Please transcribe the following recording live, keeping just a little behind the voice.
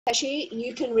Tashi,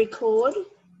 you can record.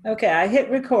 Okay, I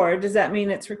hit record. Does that mean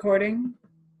it's recording?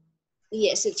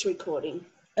 Yes, it's recording.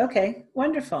 Okay,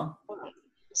 wonderful. All right.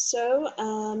 So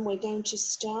we're going to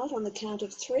start on the count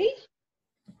of 3.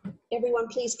 Everyone,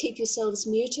 please keep yourselves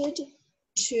muted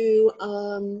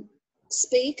to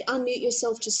speak. Unmute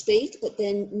yourself to speak, but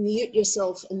then mute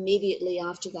yourself immediately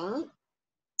after that.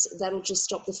 So that'll just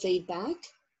stop the feedback.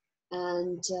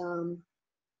 And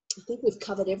I think we've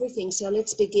covered everything. So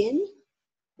let's begin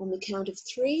on the count of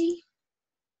 3.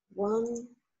 1,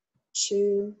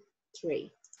 2,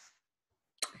 3.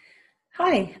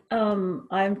 Hi,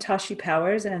 I'm Tashi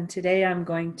Powers, and today I'm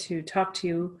going to talk to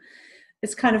you.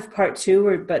 It's kind of part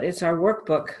 2, but it's our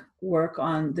workbook work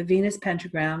on the Venus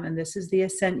pentagram, and this is the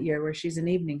ASCENT year where she's an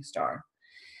evening star.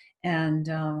 And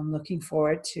I'm looking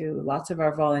forward to lots of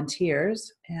our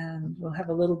volunteers, and we'll have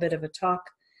a little bit of a talk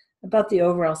about the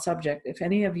overall subject. If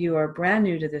any of you are brand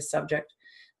new to this subject,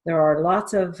 there are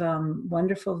lots of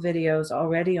wonderful videos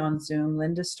already on Zoom.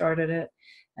 Linda started it,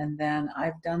 and then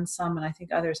I've done some, and I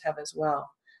think others have as well.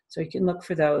 So you can look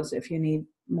for those if you need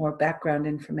more background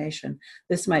information.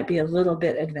 This might be a little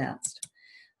bit advanced.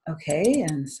 Okay,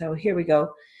 and so here we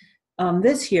go.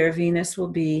 This year, Venus will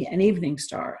be an evening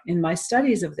star. In my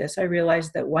studies of this, I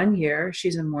realized that 1 year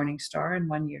she's a morning star, and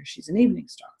 1 year she's an evening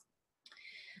star.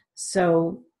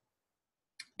 So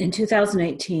in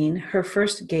 2018, her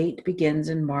first gate begins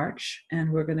in March,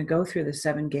 and we're going to go through the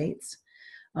 7 gates,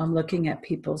 looking at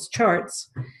people's charts.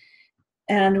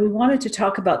 And we wanted to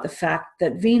talk about the fact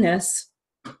that Venus,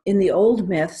 in the old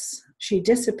myths, she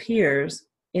disappears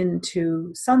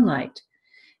into sunlight.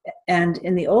 And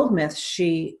in the old myths,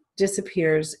 she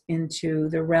disappears into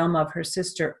the realm of her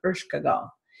sister Ershkigal.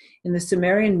 In the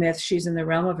Sumerian myth, she's in the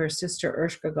realm of her sister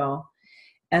Ershkigal.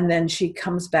 And then she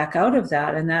comes back out of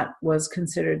that, and that was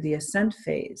considered the ascent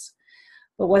phase.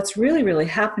 But what's really, really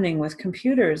happening with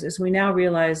computers is we now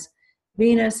realize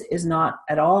Venus is not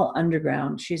at all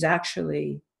underground. She's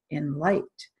actually in light.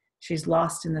 She's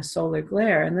lost in the solar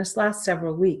glare in this last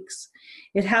several weeks.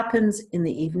 It happens in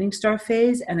the evening star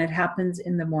phase, and it happens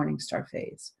in the morning star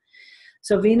phase.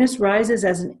 So Venus rises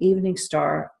as an evening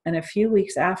star, and a few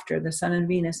weeks after, the Sun and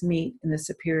Venus meet in the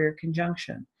superior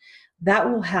conjunction. That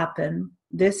will happen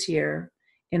this year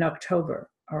in October,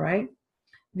 all right?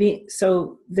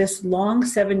 So this long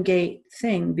 7-gate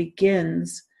thing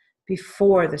begins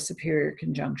before the superior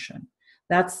conjunction.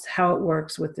 That's how it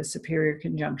works with the superior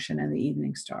conjunction and the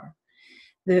evening star.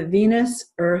 The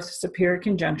Venus-Earth superior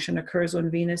conjunction occurs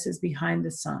when Venus is behind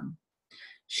the Sun.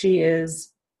 She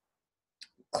is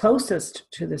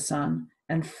closest to the Sun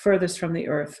and furthest from the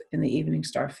Earth in the evening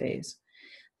star phase.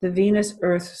 The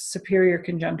Venus-Earth superior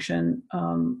conjunction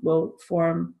will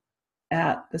form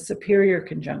at the superior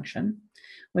conjunction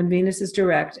when Venus is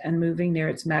direct and moving near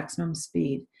its maximum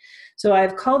speed. So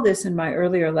I've called this in my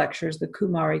earlier lectures the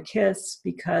Kumari kiss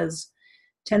because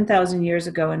 10,000 years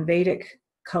ago in Vedic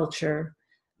culture,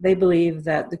 they believed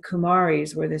that the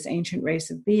Kumaris were this ancient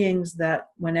race of beings that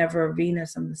whenever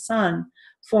Venus and the Sun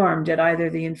formed at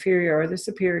either the inferior or the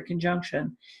superior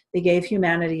conjunction, they gave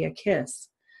humanity a kiss.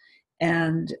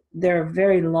 And there are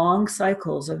very long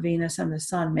cycles of Venus and the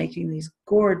Sun making these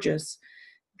gorgeous,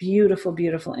 beautiful,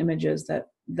 beautiful images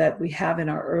that we have in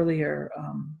our earlier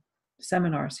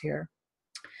seminars here.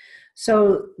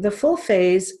 So the full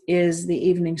phase is the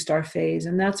evening star phase,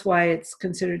 and that's why it's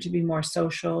considered to be more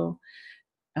social.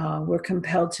 We're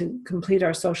compelled to complete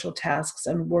our social tasks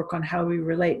and work on how we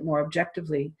relate more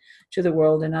objectively to the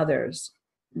world and others,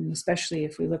 and especially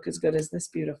if we look as good as this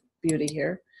beauty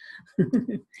here.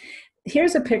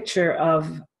 Here's a picture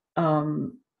of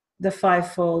the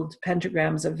 5-fold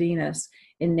pentagrams of Venus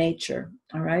in nature,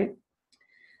 all right?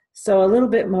 So a little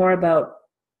bit more about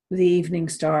the evening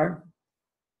star.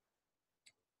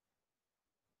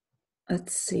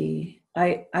 Let's see.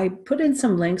 I put in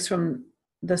some links from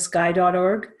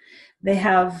thesky.org. They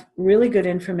have really good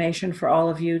information for all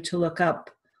of you to look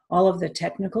up all of the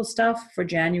technical stuff for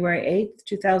January 8th,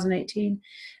 2018,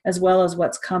 as well as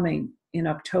what's coming in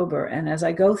October. And as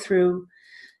I go through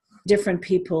different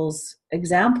people's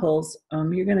examples,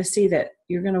 you're going to see that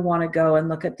you're going to want to go and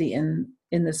look at the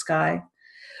in the sky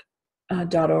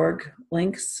 .org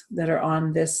links that are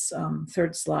on this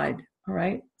 3rd slide. All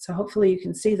right. So hopefully you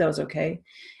can see those okay.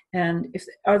 And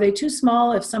are they too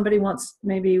small? If somebody wants,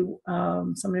 maybe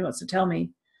somebody wants to tell me,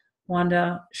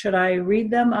 Wanda, should I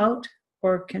read them out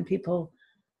or can people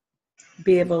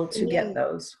be able to get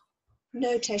those?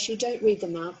 No, Tashi, don't read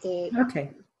them out.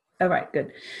 Okay. All right,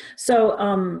 good.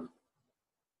 So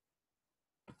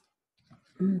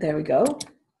there we go.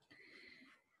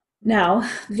 Now,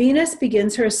 Venus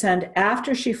begins her ascent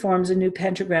after she forms a new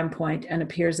pentagram point and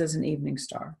appears as an evening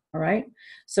star, all right?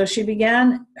 So she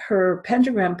began her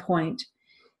pentagram point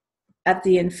at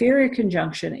the inferior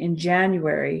conjunction in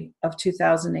January of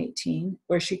 2018,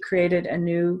 where she created a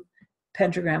new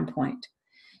pentagram point.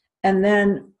 And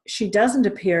then she doesn't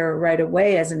appear right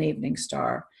away as an evening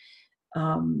star.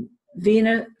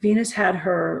 Venus had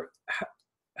her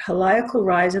heliacal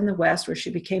rise in the west, where she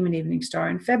became an evening star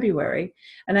in February.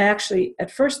 And I actually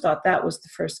at first thought that was the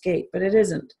first gate, but it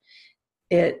isn't.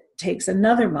 It takes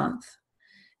another month.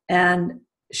 And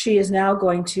she is now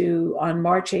going to, on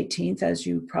March 18th, as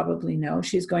you probably know,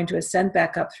 she's going to ascend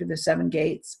back up through the 7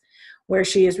 gates, where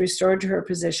she is restored to her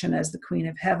position as the Queen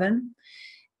of Heaven.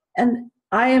 And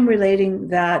I am relating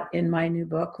that in my new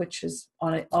book, which is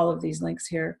on all of these links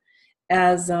here,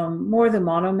 as more the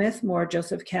monomyth, more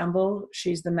Joseph Campbell.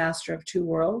 She's the master of 2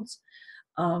 worlds.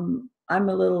 I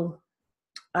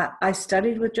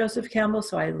studied with Joseph Campbell,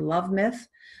 so I love myth,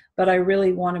 but I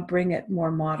really want to bring it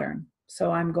more modern.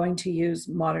 So I'm going to use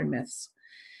modern myths.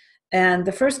 And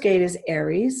the first gate is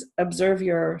Aries. Observe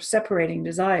your separating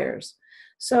desires.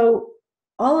 So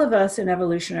all of us in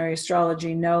evolutionary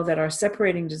astrology know that our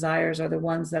separating desires are the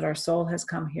ones that our soul has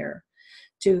come here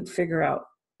to figure out.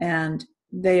 And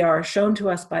they are shown to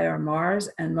us by our Mars,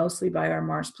 and mostly by our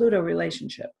Mars-Pluto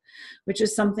relationship, which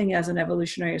is something as an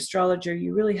evolutionary astrologer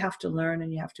you really have to learn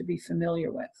and you have to be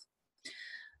familiar with.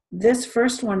 This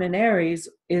first one in Aries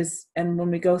is, and when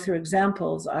we go through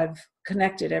examples, I've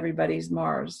connected everybody's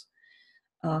Mars,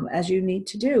 as you need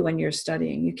to do when you're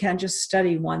studying. You can't just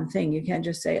study one thing. You can't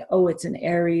just say, oh, it's an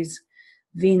Aries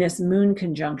Venus-Moon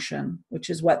conjunction, which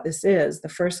is what this is. The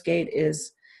first gate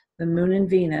is the Moon and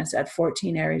Venus at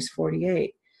 14 Aries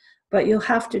 48. But you'll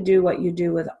have to do what you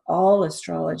do with all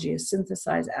astrology, is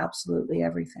synthesize absolutely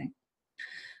everything.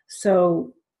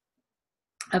 So,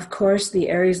 of course, the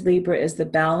Aries Libra is the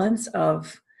balance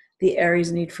of the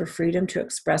Aries need for freedom to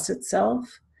express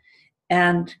itself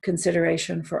and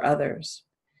consideration for others.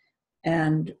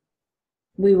 And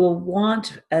we will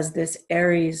want, as this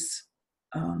Aries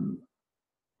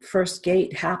first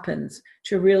gate happens,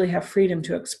 to really have freedom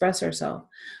to express ourselves.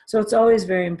 So it's always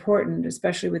very important,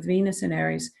 especially with Venus in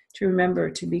Aries, to remember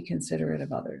to be considerate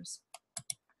of others.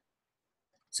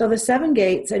 So the 7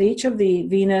 gates, at each of the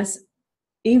Venus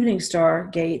evening star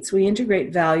gates, we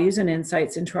integrate values and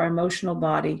insights into our emotional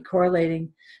body,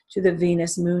 correlating to the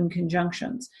Venus-Moon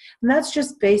conjunctions. And that's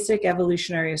just basic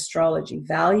evolutionary astrology,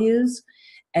 values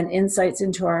and insights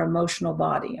into our emotional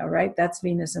body, all right? That's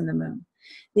Venus and the Moon.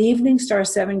 The evening star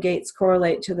 7 gates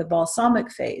correlate to the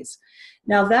balsamic phase.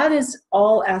 Now that is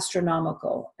all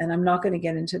astronomical, and I'm not going to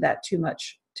get into that too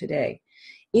much today.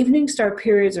 Evening star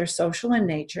periods are social in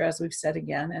nature, as we've said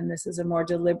again, and this is a more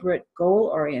deliberate,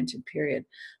 goal-oriented period.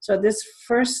 So this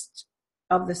first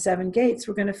of the 7 gates,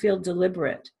 we're going to feel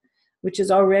deliberate, which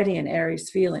is already an Aries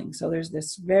feeling. So there's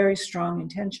this very strong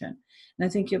intention. And I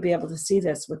think you'll be able to see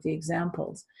this with the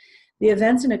examples. The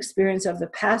events and experience of the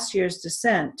past year's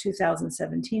descent,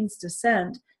 2017's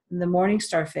descent, in the morning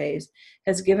star phase,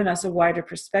 has given us a wider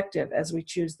perspective as we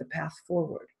choose the path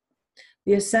forward.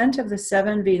 The ascent of the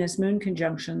 7 Venus-Moon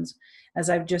conjunctions, as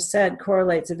I've just said,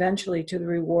 correlates eventually to the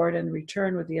reward and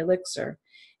return with the elixir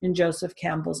in Joseph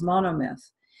Campbell's monomyth.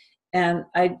 And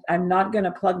I'm not going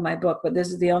to plug my book, but this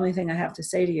is the only thing I have to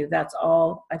say to you. That's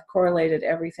all. I've correlated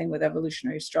everything with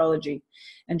evolutionary astrology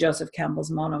and Joseph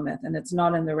Campbell's monomyth, and it's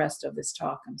not in the rest of this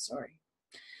talk. I'm sorry.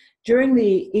 During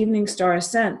the evening star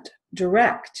ascent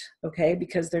direct, okay,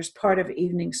 because there's part of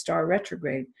evening star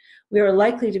retrograde, we are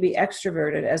likely to be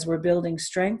extroverted as we're building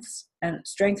strength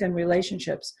and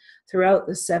relationships throughout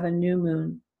the 7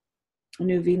 new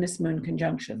Venus-Moon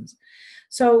conjunctions.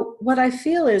 So what I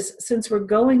feel is, since we're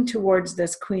going towards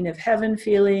this Queen of Heaven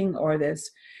feeling, or this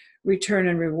return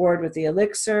and reward with the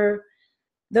elixir,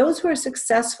 those who are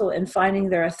successful in finding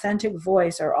their authentic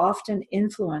voice are often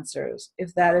influencers,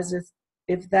 if that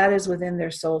is within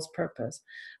their soul's purpose.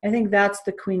 I think that's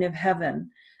the Queen of Heaven,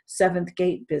 7th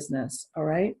gate business, all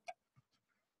right?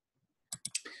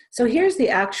 So here's the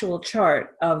actual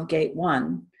chart of gate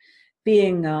 1.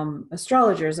 Being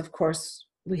astrologers, of course,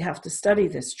 we have to study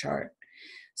this chart.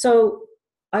 So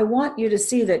I want you to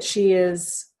see that she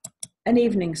is an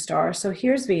evening star. So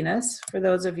here's Venus, for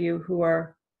those of you who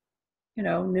are,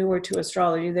 newer to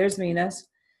astrology. There's Venus,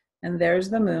 and there's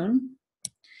the Moon,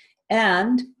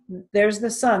 and there's the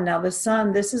Sun. Now the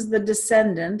Sun, this is the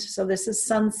descendant, so this is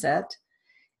sunset,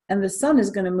 and the Sun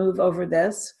is going to move over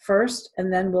this first,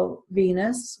 and then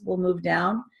Venus will move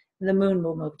down, and the Moon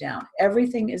will move down.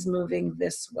 Everything is moving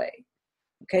this way.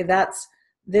 Okay,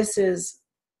 this is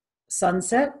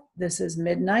sunset. This is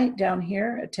midnight down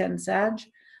here at 10 Sag.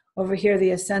 Over here,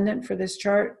 the ascendant for this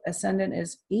chart, ascendant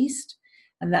is east,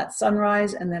 and that's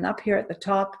sunrise. And then up here at the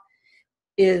top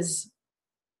is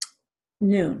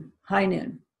noon, high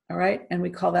noon, all right? And we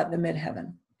call that the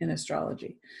midheaven in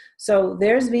astrology. So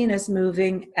there's Venus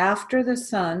moving after the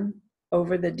sun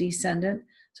over the descendant.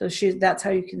 So that's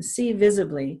how you can see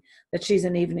visibly that she's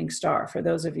an evening star, for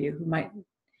those of you who might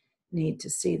need to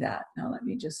see that. Now let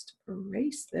me just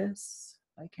erase this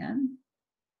if I can.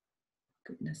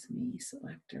 Goodness me,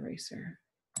 select eraser.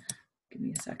 Give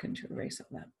me a second to erase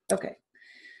all that. Okay.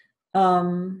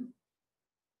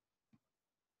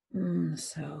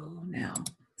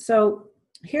 So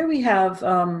here we have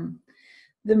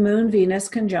the Moon Venus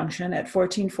conjunction at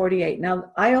 1448.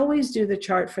 Now, I always do the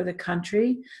chart for the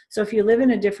country. So if you live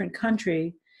in a different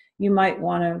country, you might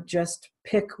want to just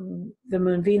pick the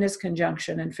Moon Venus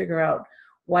conjunction and figure out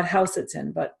what house it's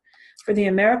in. But for the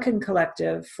American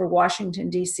collective, for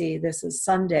Washington, D.C., this is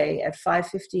Sunday at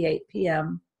 5:58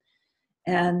 p.m.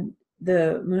 And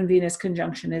the Moon Venus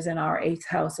conjunction is in our 8th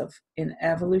house in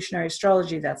evolutionary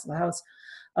astrology. That's the house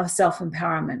of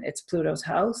self-empowerment. It's Pluto's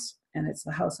house, and it's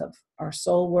the house of our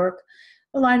soul work,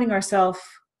 aligning ourselves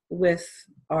with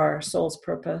our soul's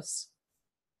purpose.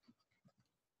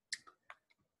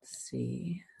 Let's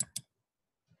see.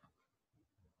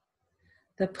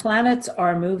 The planets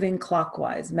are moving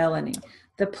clockwise, Melanie.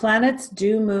 The planets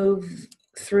do move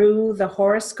through the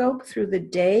horoscope, through the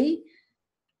day,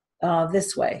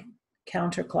 this way,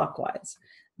 counterclockwise.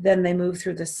 Then they move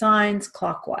through the signs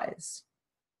clockwise.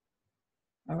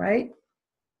 All right,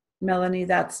 Melanie,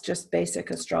 that's just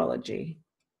basic astrology.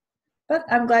 But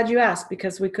I'm glad you asked,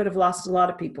 because we could have lost a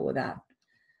lot of people with that.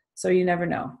 So you never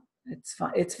know.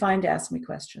 It's fine to ask me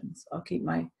questions. I'll keep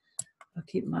my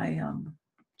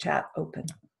chat open.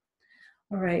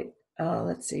 All right,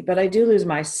 let's see. But I do lose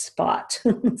my spot.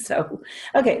 So,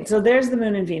 okay, so there's the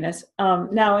Moon and Venus.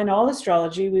 Now, in all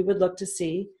astrology, we would look to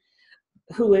see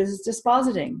who is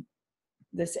dispositing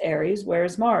this Aries.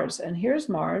 Where's Mars? And here's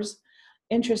Mars,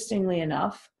 interestingly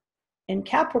enough, in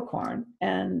Capricorn.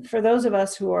 And for those of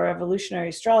us who are evolutionary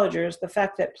astrologers, the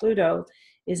fact that Pluto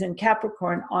is in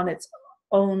Capricorn on its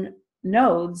own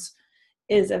nodes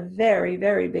is a very,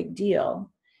 very big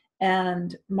deal.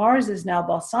 And Mars is now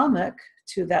balsamic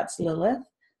to that's Lilith,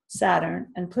 Saturn,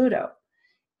 and Pluto.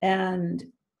 And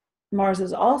Mars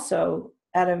is also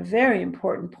at a very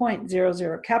important point,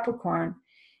 00 Capricorn,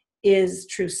 is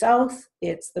true south.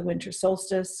 It's the winter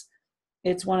solstice.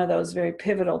 It's one of those very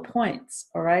pivotal points,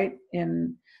 all right?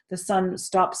 In the sun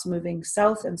stops moving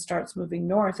south and starts moving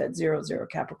north at 00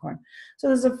 Capricorn. So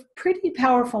there's a pretty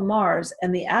powerful Mars,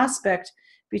 and the aspect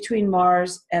between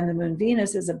Mars and the Moon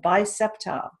Venus is a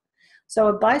biseptile. So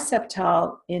a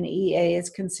biseptile in EA is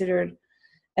considered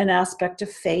an aspect of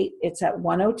fate. It's at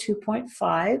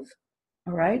 102.5,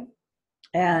 all right?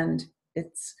 And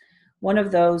it's one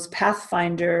of those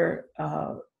pathfinder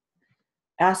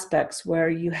aspects where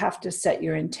you have to set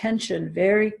your intention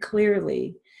very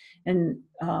clearly. And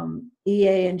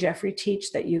EA and Jeffrey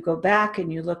teach that you go back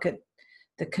and you look at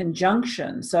the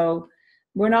conjunction. So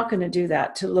we're not going to do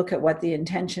that, to look at what the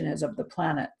intention is of the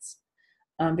planets,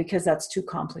 because that's too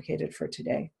complicated for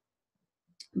today.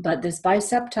 But this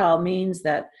biseptile means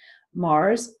that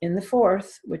Mars in the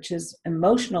 4th, which is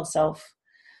emotional self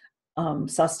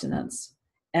sustenance,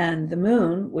 and the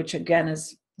Moon, which again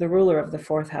is the ruler of the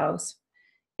 4th house,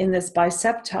 in this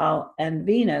biseptile, and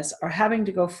Venus are having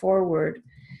to go forward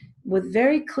with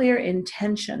very clear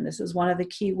intention. This is one of the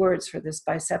key words for this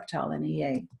biseptile in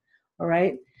EA, all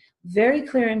right? Very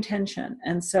clear intention.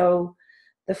 And so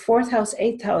the 4th house,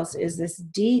 8th house is this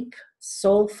deep,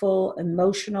 soulful,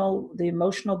 the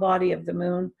emotional body of the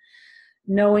Moon,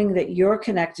 knowing that you're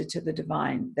connected to the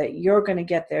divine, that you're going to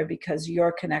get there because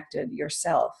you're connected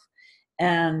yourself.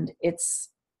 And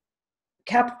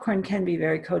Capricorn can be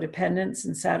very codependent,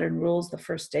 and Saturn rules the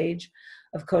first stage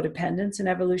of codependence in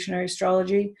evolutionary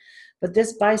astrology. But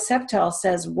this biseptile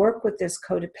says, work with this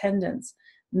codependence,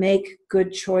 make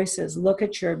good choices, look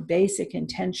at your basic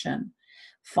intention,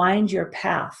 find your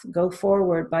path, go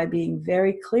forward by being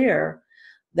very clear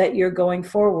that you're going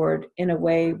forward in a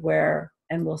way where,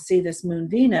 and we'll see this Moon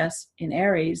Venus in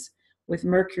Aries with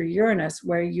Mercury Uranus,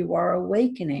 where you are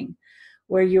awakening,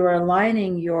 where you are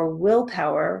aligning your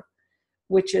willpower,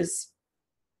 which is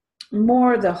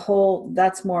more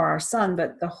that's more our sun,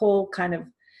 but the whole kind of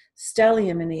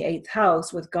stellium in the 8th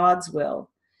house with God's will,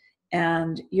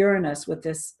 and Uranus with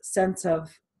this sense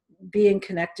of being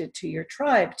connected to your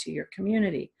tribe, to your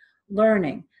community,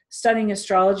 learning. Studying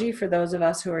astrology for those of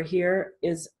us who are here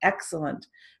is excellent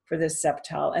for this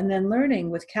septile. And then learning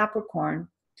with Capricorn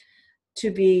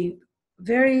to be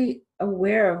very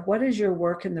aware of what is your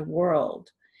work in the world.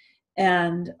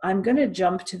 And I'm going to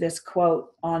jump to this quote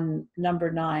on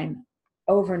number 9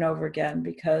 over and over again,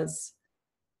 because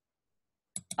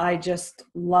I just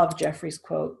love Jeffrey's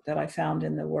quote that I found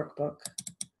in the workbook.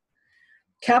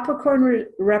 Capricorn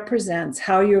represents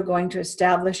how you're going to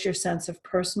establish your sense of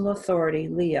personal authority,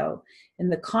 Leo, in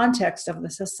the context of the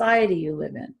society you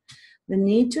live in. The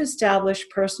need to establish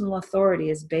personal authority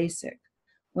is basic.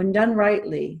 When done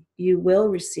rightly, you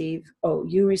receive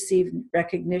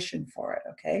recognition for it,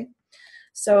 okay?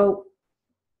 So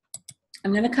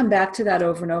I'm going to come back to that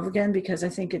over and over again, because I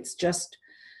think it's just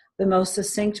the most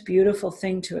succinct, beautiful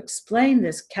thing to explain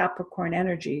this Capricorn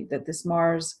energy, that this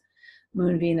Mars,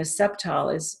 Moon, Venus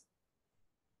septile is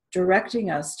directing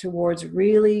us towards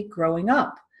really growing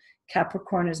up.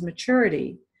 Capricorn is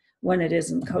maturity. When it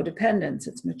isn't codependence,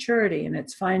 it's maturity, and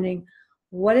it's finding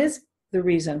what is the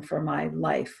reason for my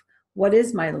life? What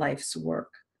is my life's work?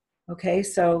 Okay,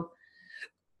 so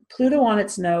Pluto on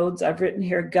its nodes, I've written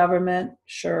here government,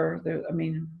 sure.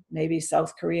 Maybe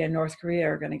South Korea and North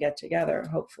Korea are going to get together,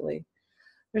 hopefully.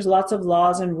 There's lots of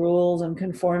laws and rules and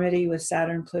conformity with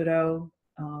Saturn, Pluto.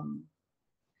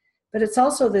 But it's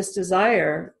also this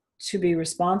desire to be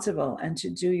responsible and to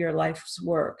do your life's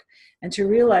work, and to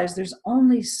realize there's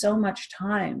only so much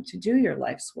time to do your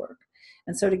life's work.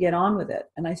 And so to get on with it.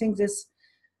 And I think this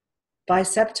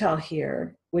biseptile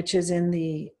here, which is in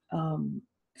the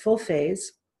full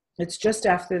phase, it's just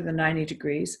after the 90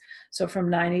 degrees. So from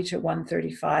 90 to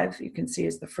 135, you can see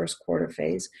is the first quarter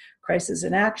phase. Crisis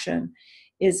in action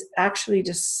is actually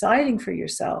deciding for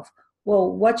yourself,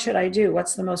 well, what should I do?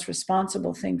 What's the most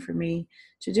responsible thing for me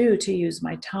to do to use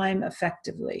my time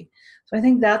effectively? So I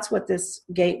think that's what this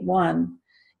gate 1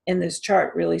 in this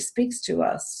chart really speaks to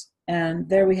us. And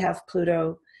there we have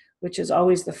Pluto, which is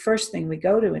always the first thing we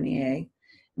go to in EA.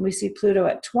 And we see Pluto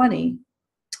at 20.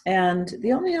 And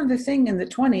the only other thing in the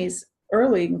 20s,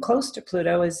 early and close to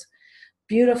Pluto, is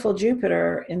beautiful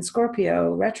Jupiter in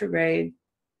Scorpio retrograde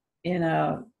in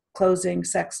a closing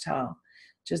sextile,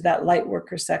 which is that light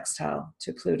worker sextile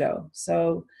to Pluto.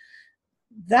 So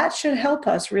that should help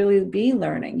us really be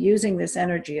learning, using this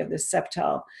energy of this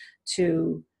septile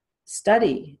to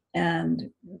study, and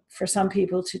for some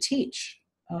people to teach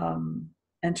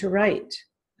and to write.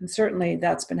 And certainly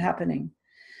that's been happening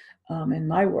in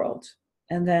my world.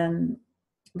 And then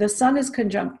the sun is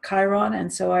conjunct Chiron.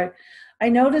 And so I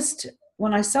noticed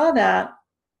when I saw that,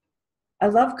 I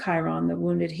love Chiron, the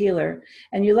wounded healer.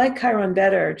 And you like Chiron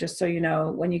better, just so you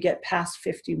know, when you get past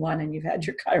 51 and you've had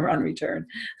your Chiron return,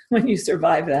 when you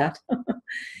survive that.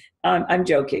 I'm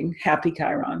joking, happy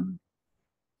Chiron.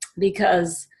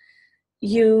 Because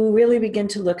you really begin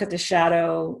to look at the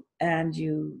shadow, and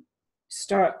you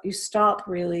stop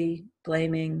really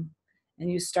blaming,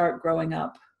 and you start growing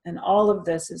up. And all of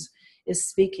this is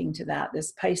speaking to that.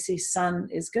 This Pisces sun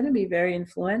is going to be very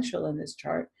influential in this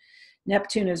chart.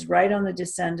 Neptune is right on the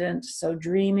descendant. So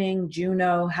dreaming,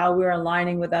 Juno, how we're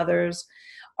aligning with others.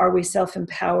 Are we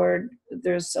self-empowered?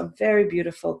 There's a very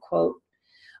beautiful quote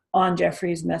on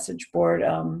Jeffrey's message board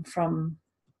from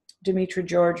Demetra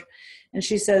George. And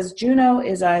she says, Juno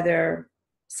is either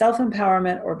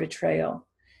self-empowerment or betrayal.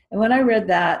 And when I read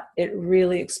that, it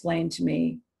really explained to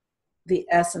me the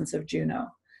essence of Juno.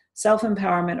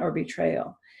 Self-empowerment or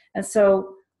betrayal. And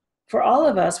so for all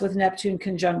of us with Neptune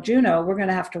conjunct Juno, we're going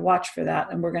to have to watch for that,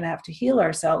 and we're going to have to heal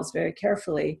ourselves very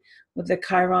carefully with the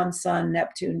Chiron Sun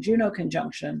Neptune Juno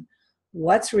conjunction.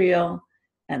 What's real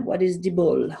and what is the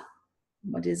bull?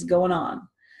 What is going on?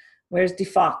 Where's the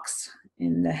fox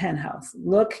in the hen house?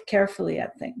 Look carefully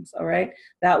at things, all right?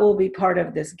 That will be part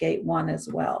of this gate 1 as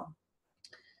well.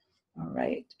 All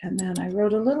right, and then I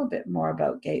wrote a little bit more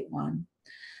about gate 1.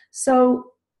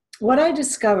 So what I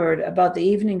discovered about the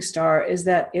evening star is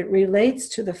that it relates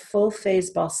to the full phase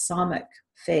balsamic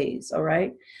phase, all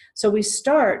right? So we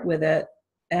start with it,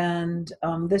 and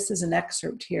this is an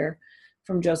excerpt here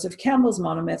from Joseph Campbell's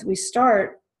monomyth. We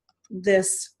start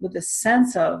this with a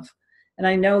sense of, and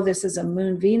I know this is a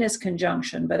Moon-Venus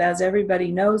conjunction, but as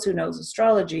everybody knows who knows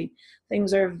astrology,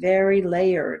 things are very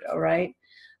layered, all right?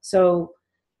 So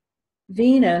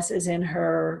Venus is in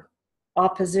her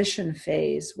opposition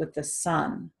phase with the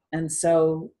sun. And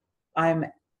so I'm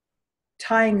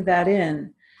tying that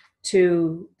in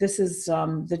to, this is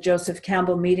the Joseph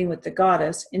Campbell meeting with the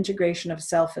goddess, integration of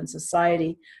self and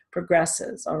society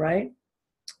progresses, all right?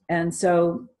 And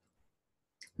so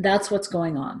that's what's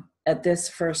going on at this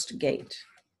first gate.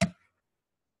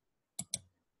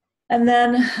 And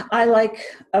then I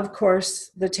like, of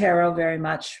course, the tarot very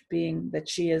much, being that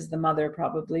she is the mother,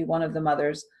 probably one of the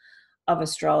mothers of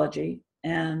astrology.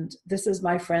 And this is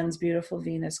my friend's beautiful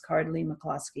Venus card, Lee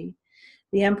McCloskey.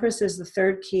 The Empress is the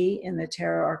third key in the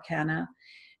Tarot Arcana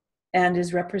and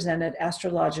is represented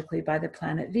astrologically by the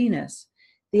planet Venus.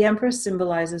 The Empress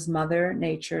symbolizes Mother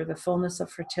Nature, the fullness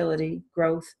of fertility,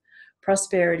 growth,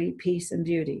 prosperity, peace, and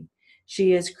beauty.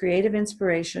 She is creative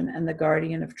inspiration and the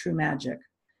guardian of true magic.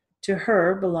 To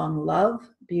her belong love,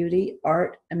 beauty,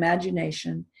 art,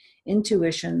 imagination,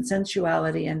 intuition,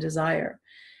 sensuality, and desire.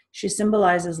 She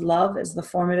symbolizes love as the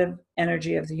formative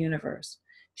energy of the universe.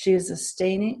 She is a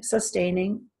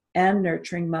sustaining and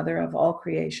nurturing mother of all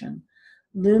creation.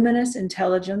 Luminous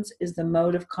intelligence is the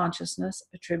mode of consciousness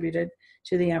attributed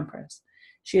to the Empress.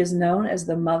 She is known as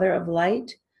the mother of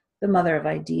light, the mother of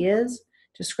ideas,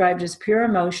 described as pure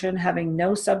emotion, having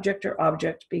no subject or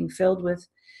object, being filled with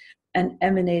and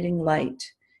emanating light.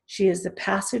 She is the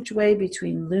passageway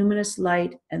between luminous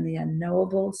light and the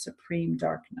unknowable supreme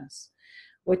darkness,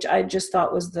 which I just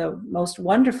thought was the most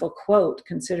wonderful quote,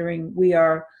 considering we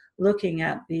are looking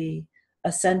at the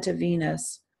ascent of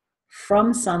Venus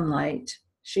from sunlight.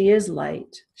 She is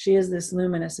light. She is this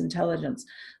luminous intelligence.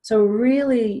 So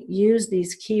really use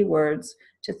these keywords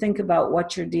to think about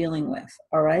what you're dealing with,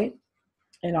 all right,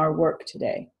 in our work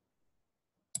today.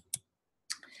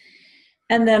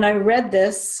 And then I read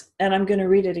this, and I'm going to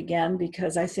read it again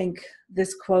because I think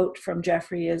this quote from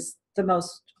Jeffrey is the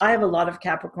most, I have a lot of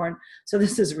Capricorn, so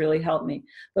this has really helped me.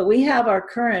 But we have our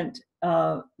current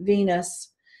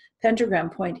Venus pentagram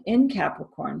point in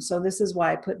Capricorn, so this is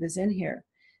why I put this in here.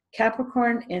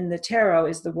 Capricorn in the tarot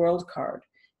is the World card.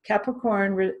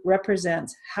 Capricorn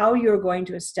represents how you're going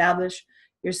to establish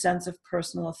your sense of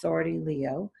personal authority,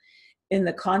 Leo, in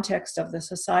the context of the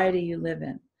society you live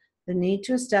in. The need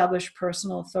to establish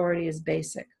personal authority is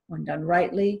basic. When done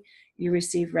rightly, you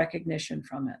receive recognition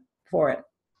for it.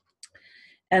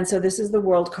 And so this is the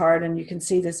World card, and you can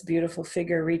see this beautiful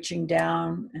figure reaching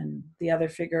down and the other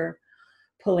figure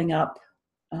pulling up.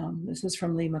 This is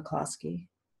from Lee McCloskey.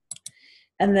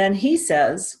 And then he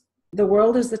says, the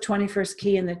world is the 21st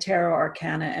key in the Tarot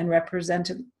Arcana and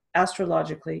represented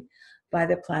astrologically by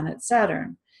the planet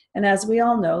Saturn. And as we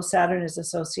all know, Saturn is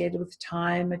associated with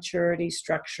time, maturity,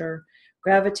 structure,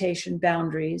 gravitation,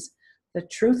 boundaries, the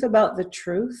truth about the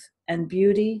truth, and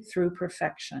beauty through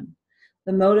perfection.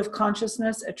 The mode of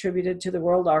consciousness attributed to the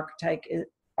world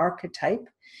archetype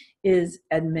is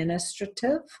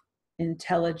administrative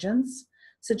intelligence,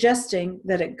 suggesting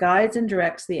that it guides and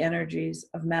directs the energies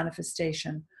of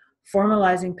manifestation,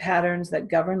 formalizing patterns that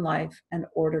govern life and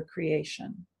order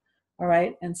creation. All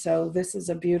right, and so this is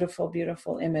a beautiful,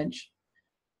 beautiful image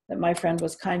that my friend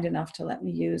was kind enough to let me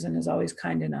use and is always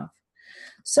kind enough.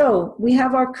 So we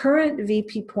have our current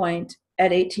VP point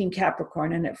at 18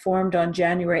 Capricorn, and it formed on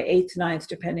January 8th, 9th,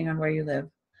 depending on where you live,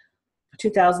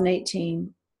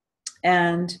 2018,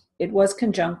 and it was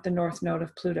conjunct the North Node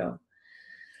of Pluto.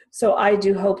 So I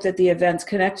do hope that the events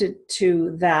connected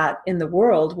to that in the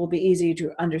world will be easy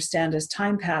to understand as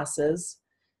time passes.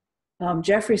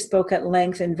 Jeffrey spoke at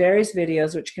length in various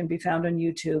videos, which can be found on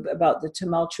YouTube, about the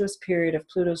tumultuous period of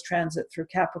Pluto's transit through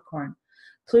Capricorn.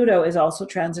 Pluto is also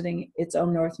transiting its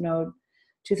own North Node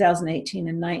 2018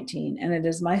 and 19, and it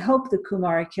is my hope the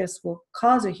Kumari kiss will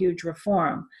cause a huge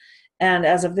reform. And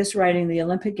as of this writing, the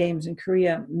Olympic Games in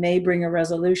Korea may bring a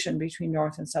resolution between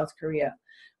North and South Korea,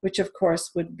 which of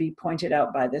course would be pointed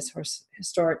out by this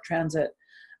historic transit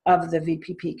of the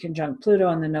VPP conjunct Pluto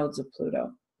and the nodes of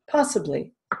Pluto.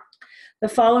 Possibly. The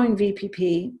following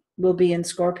VPP will be in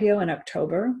Scorpio in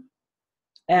October,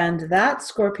 and that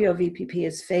Scorpio VPP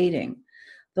is fading.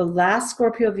 The last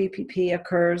Scorpio VPP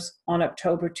occurs on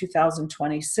October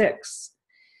 2026,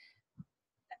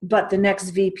 but the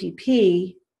next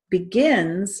VPP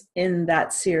begins in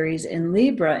that series in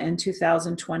Libra in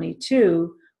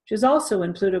 2022, which is also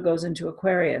when Pluto goes into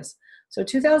Aquarius. So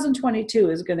 2022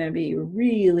 is going to be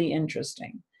really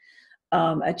interesting.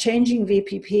 A changing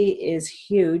VPP is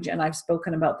huge, and I've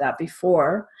spoken about that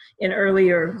before in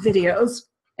earlier videos,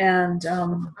 and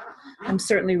I'm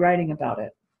certainly writing about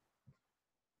it.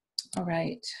 All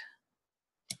right.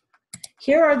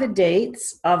 Here are the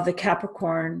dates of the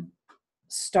Capricorn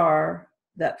star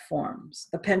that forms,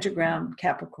 the pentagram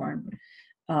Capricorn.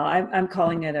 I'm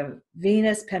calling it a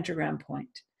Venus pentagram point.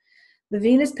 The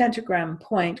Venus pentagram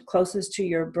point closest to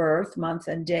your birth month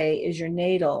and day is your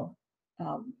natal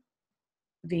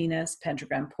Venus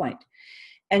pentagram point.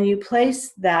 And you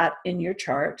place that in your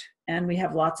chart, and we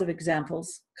have lots of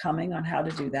examples coming on how to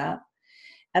do that.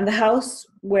 And the house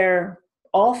where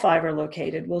all five are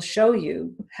located will show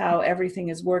you how everything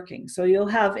is working. So you'll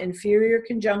have inferior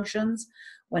conjunctions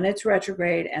when it's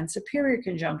retrograde and superior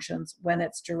conjunctions when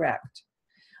it's direct.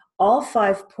 All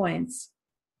 5 points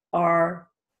are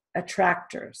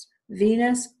attractors.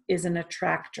 Venus is an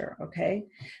attractor, okay?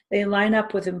 They line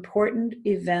up with important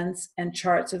events and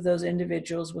charts of those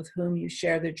individuals with whom you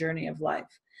share the journey of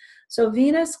life. So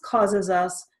Venus causes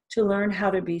us to learn how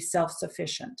to be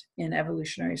self-sufficient in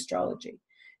evolutionary astrology.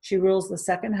 She rules the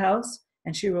second house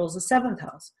and she rules the seventh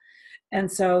house.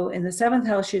 And so in the seventh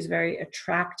house, she's very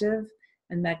attractive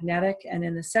and magnetic. And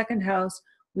in the second house,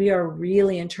 we are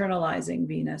really internalizing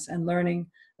Venus and learning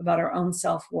about our own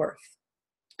self-worth.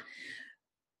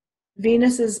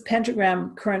 Venus's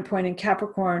pentagram current point in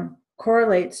Capricorn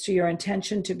correlates to your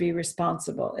intention to be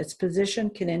responsible. Its position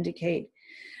can indicate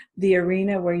the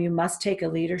arena where you must take a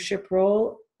leadership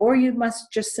role, or you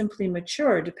must just simply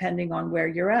mature depending on where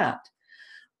you're at.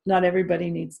 Not everybody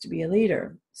needs to be a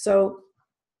leader. So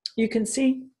you can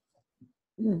see,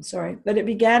 that it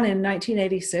began in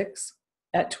 1986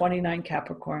 at 29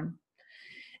 Capricorn.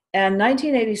 And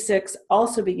 1986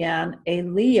 also began a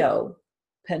Leo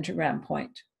pentagram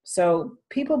point. So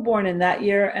people born in that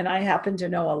year, and I happen to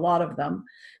know a lot of them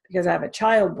because I have a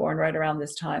child born right around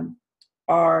this time,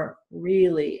 are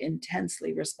really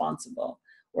intensely responsible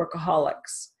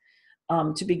workaholics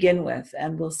to begin with,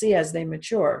 and we'll see as they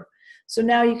mature. So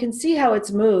now you can see how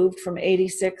it's moved from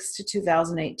 86 to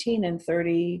 2018 in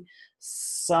 30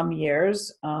 some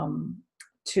years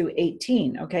to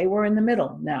 18. Okay, we're in the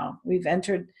middle now. We've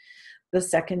entered the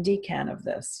second decan of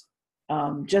this.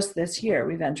 Just this year,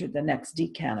 we've entered the next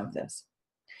decan of this.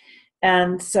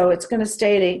 And so it's going to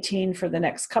stay at 18 for the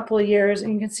next couple of years.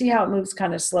 And you can see how it moves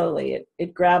kind of slowly.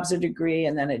 It grabs a degree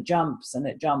and then it jumps and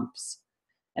it jumps.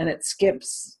 And it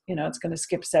skips, it's going to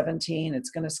skip 17. It's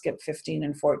going to skip 15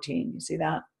 and 14. You see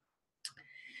that?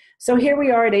 So here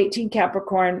we are at 18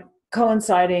 Capricorn,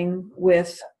 coinciding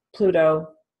with Pluto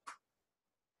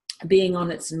being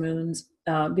on its moons,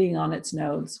 being on its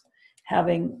nodes,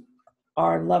 having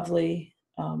our lovely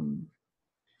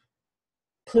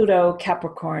Pluto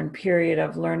Capricorn period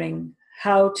of learning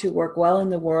how to work well in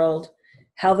the world,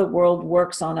 how the world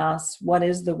works on us, what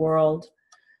is the world,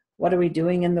 what are we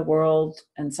doing in the world.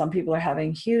 And some people are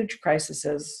having huge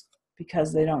crises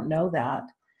because they don't know that.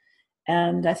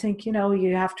 And I think, you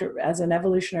have to, as an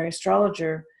evolutionary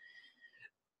astrologer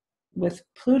with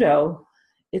Pluto,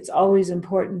 it's always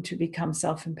important to become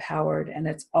self-empowered. And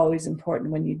it's always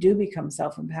important when you do become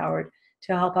self-empowered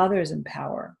to help others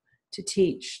empower, to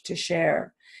teach, to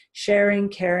share. Sharing,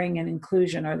 caring, and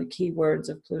inclusion are the key words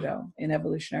of Pluto in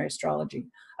evolutionary astrology.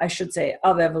 I should say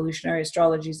of evolutionary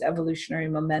astrology's evolutionary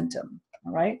momentum,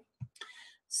 all right?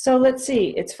 So let's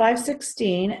see, it's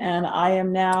 5:16 and I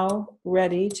am now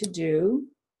ready to do,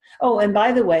 and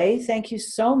by the way, thank you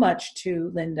so much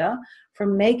to Linda for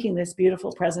making this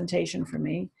beautiful presentation for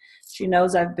me. She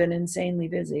knows I've been insanely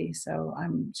busy, so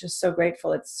I'm just so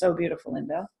grateful. It's so beautiful,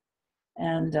 Linda.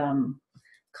 And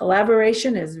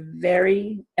collaboration is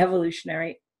very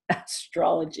evolutionary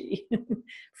astrology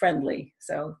friendly.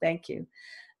 So thank you.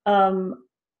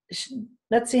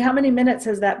 Let's see, how many minutes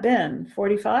has that been?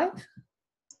 45?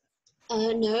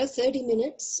 No, 30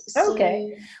 minutes.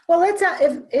 Okay. So... Well, let's,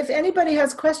 if anybody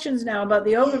has questions now about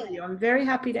the overview, I'm very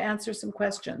happy to answer some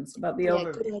questions about the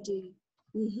overview. Good idea.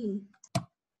 Mm-hmm.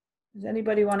 Does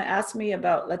anybody want to ask me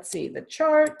about, let's see, the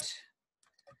chart?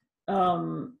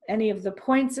 Any of the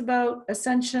points about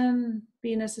ascension,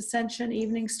 Venus ascension,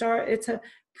 evening star? It's a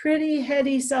pretty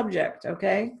heady subject,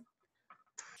 okay?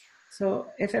 So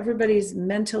if everybody's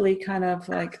mentally kind of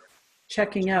like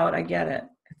checking out, I get it.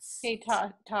 Hey,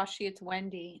 Tashi, it's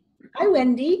Wendy. Hi,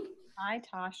 Wendy. Hi,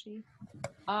 Tashi.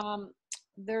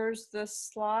 There's the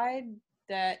slide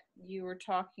that you were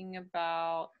talking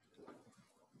about.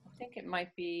 I think it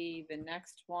might be the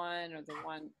next one or the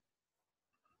one.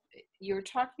 You were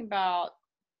talking about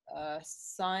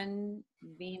Sun-Venus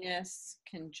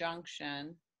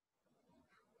conjunction.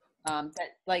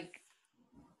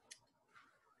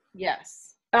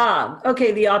 Yes.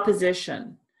 Okay, the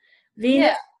opposition.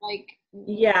 Venus.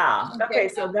 Yeah, okay,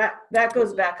 so that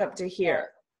goes back up to here.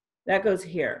 That goes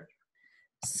here.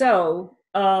 So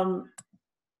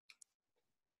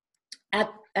at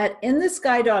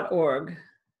inthesky.org,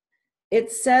 it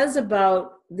says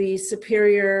about the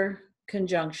superior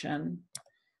conjunction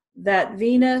that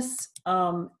Venus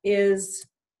is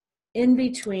in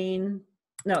between,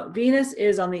 Venus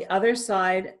is on the other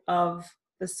side of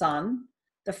the sun,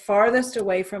 the farthest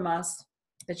away from us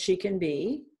that she can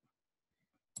be.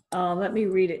 Let me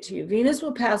read it to you. Venus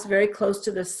will pass very close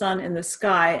to the sun in the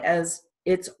sky as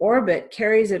its orbit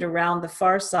carries it around the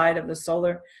far side of the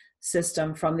solar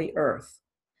system from the Earth.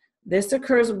 This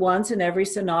occurs once in every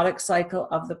synodic cycle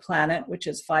of the planet, which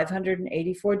is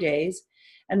 584 days,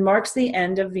 and marks the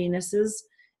end of Venus's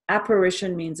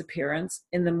apparition means appearance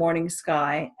in the morning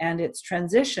sky, and its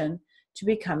transition to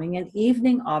becoming an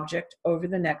evening object over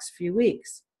the next few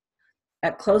weeks.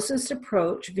 At closest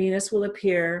approach, Venus will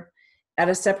appear at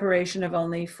a separation of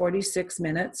only 46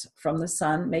 minutes from the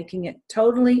sun, making it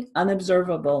totally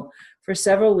unobservable for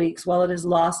several weeks while it is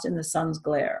lost in the sun's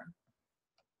glare.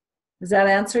 Does that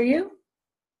answer you?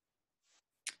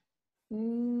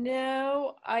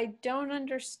 No, I don't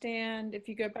understand. If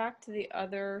you go back to the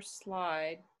other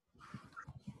slide.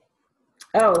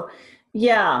 Oh,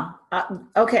 yeah.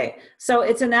 Okay. So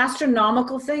it's an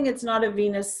astronomical thing. It's not a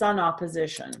Venus-Sun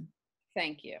opposition.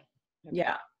 Thank you. Okay.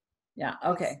 Yeah. Yeah.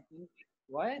 Okay.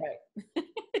 What? Right.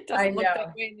 It doesn't look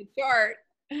that way in the chart.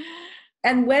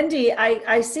 And Wendy,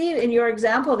 I see it in your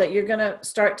example that you're going to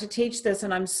start to teach this,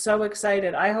 and I'm so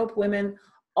excited. I hope women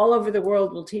all over the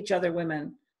world will teach other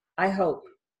women. I hope.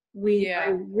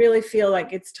 I really feel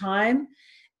like it's time,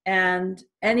 and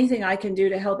anything I can do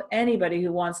to help anybody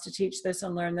who wants to teach this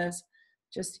and learn this,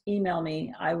 just email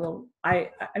me. I'm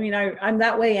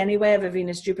that way anyway. I have a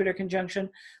Venus-Jupiter conjunction,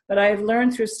 but I've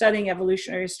learned through studying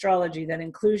evolutionary astrology that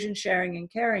inclusion, sharing,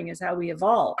 and caring is how we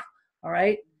evolve. All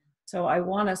right. So I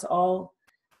want us all,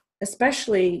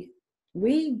 especially,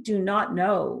 we do not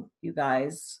know, you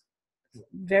guys,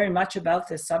 very much about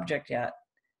this subject yet.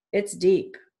 It's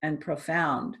deep and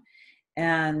profound.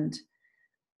 And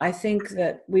I think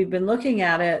that we've been looking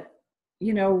at it,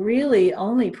 really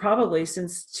only probably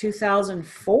since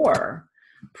 2004,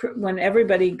 when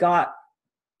everybody got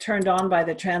turned on by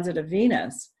the transit of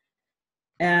Venus.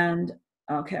 And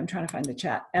okay, I'm trying to find the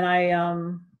chat.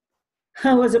 And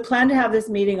was it planned to have this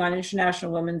meeting on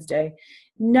International Women's Day?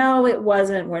 No, it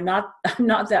wasn't. I'm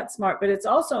not that smart, but it's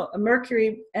also a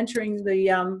Mercury entering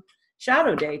the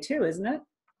shadow day too, isn't it?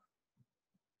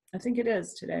 I think it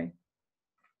is today.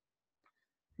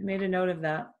 I made a note of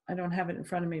that. I don't have it in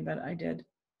front of me, but I did.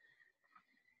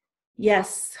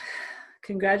 Yes.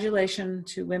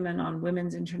 Congratulations to women on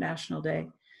Women's International Day.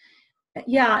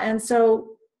 Yeah. And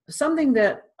so something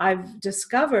that I've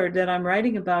discovered that I'm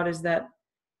writing about is that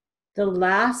the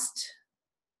last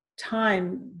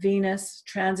time Venus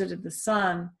transited the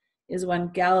sun is when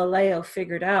Galileo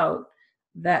figured out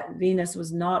that Venus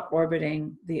was not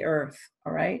orbiting the Earth.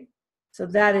 All right. So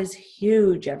that is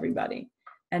huge, everybody.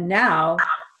 And now,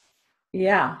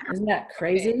 yeah, isn't that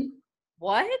crazy?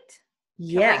 What?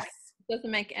 Yes. Doesn't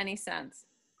make any sense.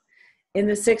 In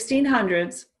the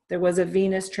 1600s, there was a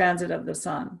Venus transit of the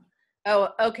sun. Oh,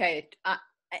 okay.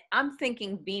 I'm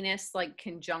thinking Venus like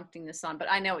conjuncting the sun, but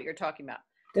I know what you're talking about.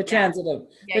 The transit of,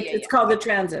 it's called the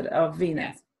transit of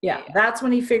Venus. Yeah, that's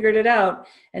when he figured it out.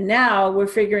 And now we're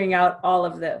figuring out all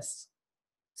of this.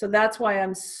 So that's why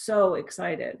I'm so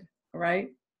excited, right?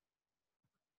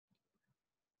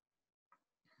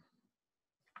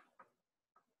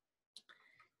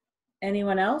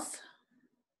 Anyone else?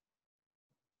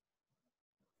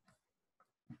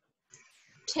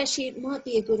 Tashi, it might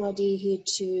be a good idea here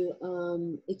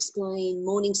to explain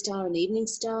morning star and evening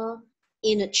star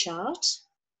in a chart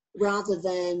rather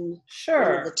than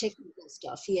the technical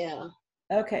stuff. Yeah.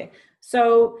 Okay.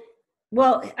 So,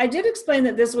 well, I did explain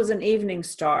that this was an evening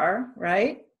star,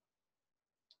 right?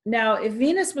 Now, if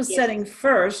Venus was setting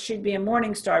first, she'd be a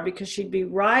morning star because she'd be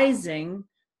rising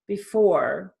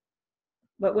before.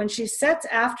 But when she sets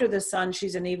after the sun,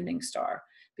 she's an evening star.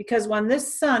 Because when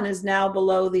this sun is now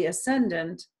below the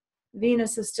ascendant,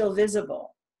 Venus is still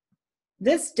visible.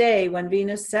 This day, when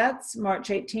Venus sets, March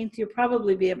 18th, you'll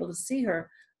probably be able to see her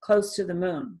close to the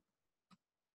moon.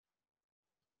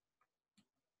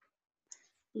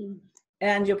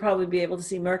 And you'll probably be able to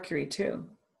see Mercury too.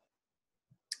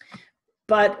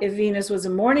 But if Venus was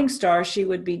a morning star, she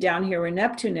would be down here where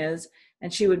Neptune is,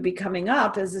 and she would be coming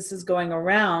up as this is going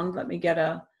around. Let me get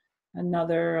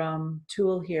another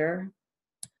tool here.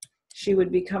 She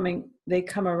would be coming, they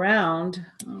come around.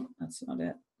 Oh, that's not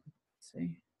it. Let's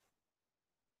see.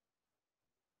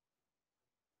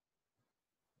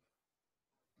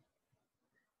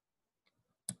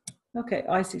 Okay,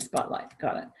 I see spotlight,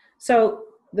 got it. So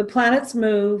the planets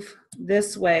move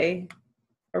this way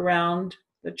around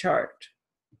the chart.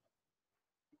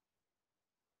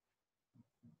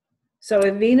 So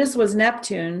if Venus was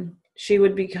Neptune, she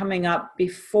would be coming up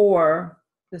before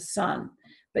the sun.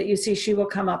 But you see, she will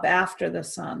come up after the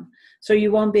sun. So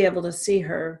you won't be able to see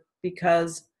her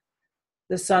because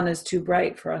the sun is too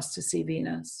bright for us to see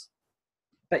Venus.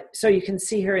 But so you can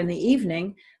see her in the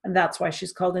evening, and that's why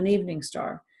she's called an evening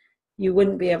star. You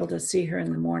wouldn't be able to see her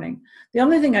in the morning. The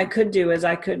only thing I could do is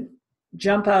I could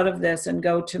jump out of this and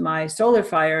go to my solar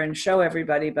fire and show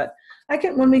everybody. But I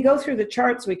can, when we go through the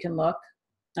charts, we can look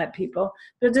at people.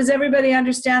 But does everybody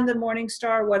understand the morning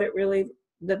star, what it really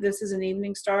that this is an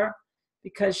evening star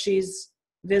because she's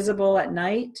visible at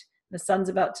night. The sun's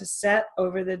about to set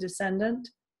over the descendant.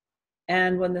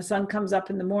 And when the sun comes up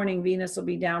in the morning, Venus will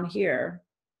be down here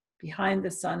behind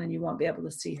the sun and you won't be able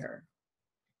to see her.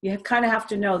 You kind of have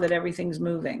to know that everything's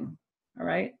moving. All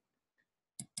right.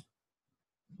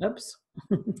 Oops.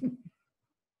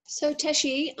 So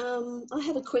Tashi, I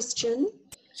have a question.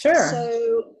 Sure.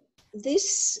 So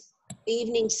this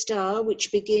evening star,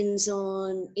 which begins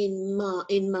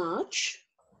in March,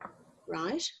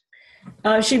 right?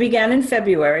 She began in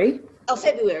February. Oh,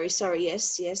 February. Sorry.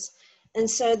 Yes. And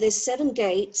so there's 7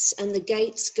 gates, and the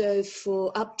gates go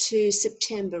for up to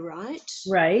September, right?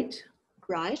 Right.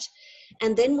 Right.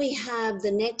 And then we have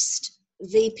the next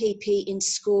VPP in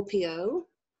Scorpio,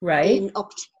 right, in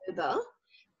October.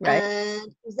 Right.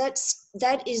 And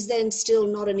that is then still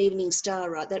not an evening star,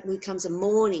 right? That becomes a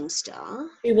morning star.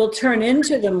 It will turn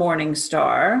into the morning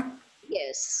star.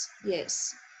 Yes.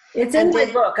 It's in my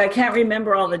book. I can't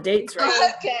remember all the dates right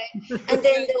now. Okay. And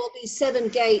then there will be 7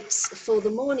 gates for the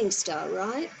morning star,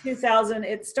 right? 2000.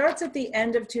 It starts at the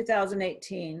end of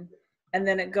 2018, and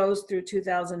then it goes through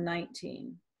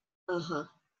 2019.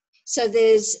 So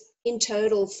there's in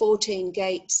total 14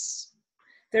 gates.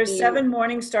 There's 7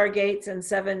 morning star gates and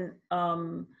 7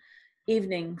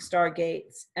 evening star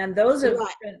gates. And those have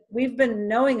we've been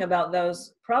knowing about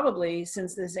those probably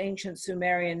since this ancient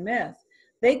Sumerian myth.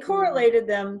 They correlated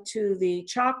them to the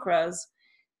chakras,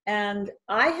 and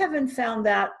I haven't found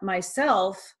that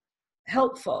myself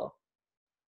helpful.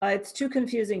 It's too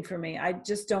confusing for me. I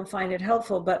just don't find it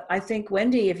helpful. But I think,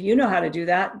 Wendy, if you know how to do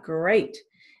that, great.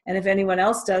 And if anyone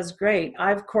else does, great.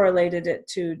 I've correlated it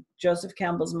to Joseph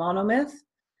Campbell's monomyth.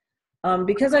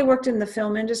 Because I worked in the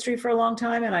film industry for a long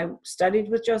time and I studied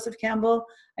with Joseph Campbell,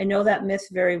 I know that myth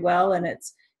very well. And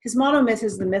his monomyth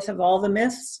is the myth of all the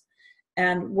myths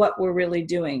and what we're really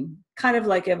doing, kind of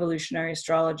like evolutionary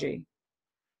astrology.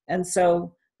 And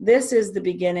so this is the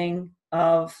beginning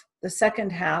of the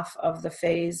second half of the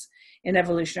phase in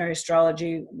evolutionary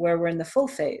astrology where we're in the full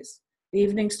phase. The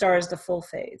evening star is the full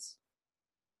phase.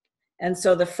 And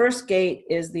so the first gate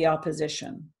is the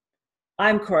opposition.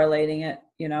 I'm correlating it,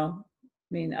 I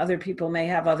mean, other people may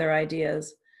have other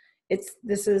ideas.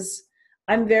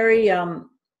 I'm very,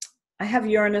 I have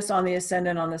Uranus on the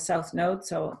ascendant on the south node,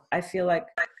 so I feel like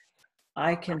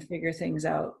I can figure things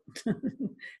out.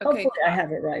 Hopefully I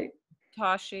have it right.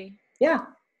 Tashi? Yeah.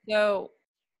 So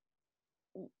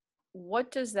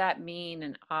what does that mean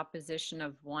in opposition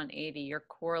of 180? You're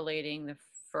correlating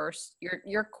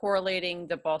you're correlating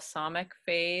the balsamic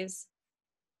phase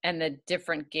and the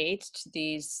different gates to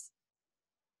these.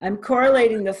 I'm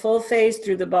correlating the full phase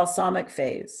through the balsamic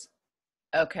phase.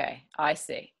 Okay, I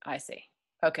see.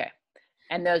 Okay.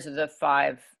 And those are the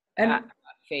 5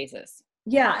 phases.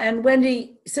 Yeah, and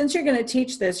Wendy, since you're going to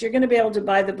teach this, you're going to be able to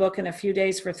buy the book in a few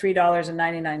days for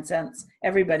 $3.99.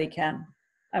 Everybody can.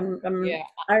 I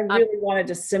really want to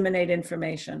disseminate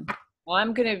information. Well,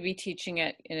 I'm going to be teaching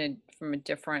it from a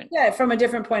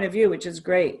different point of view, which is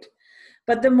great.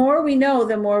 But the more we know,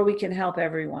 the more we can help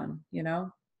everyone,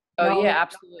 Oh, yeah,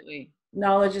 absolutely.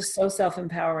 Knowledge is so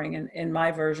self-empowering in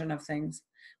my version of things.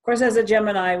 Of course, as a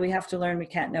Gemini, we have to learn we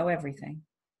can't know everything.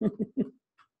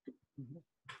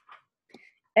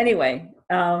 Anyway,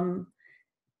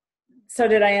 so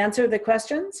did I answer the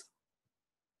questions?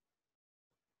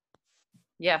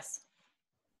 Yes.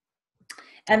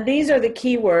 And these are the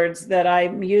keywords that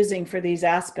I'm using for these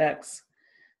aspects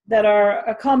that are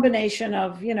a combination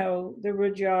of, the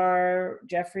Rudyard,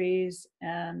 Jeffries,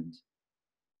 and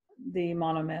the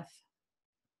monomyth.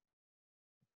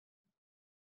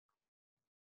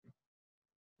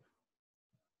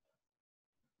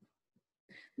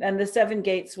 And the 7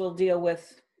 gates will deal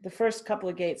with, the first couple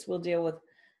of gates will deal with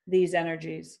these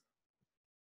energies.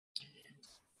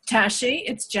 Tashi,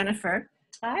 it's Jennifer.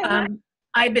 Hi.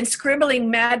 I've been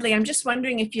scribbling madly. I'm just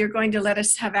wondering if you're going to let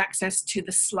us have access to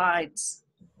the slides.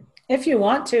 If you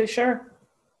want to, sure.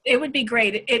 It would be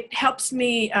great. It helps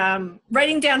me,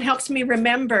 writing down helps me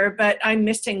remember, but I'm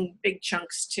missing big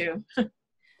chunks too.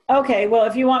 Okay, well,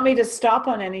 if you want me to stop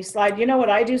on any slide, you know what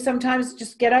I do sometimes?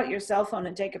 Just get out your cell phone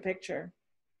and take a picture.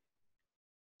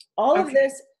 All of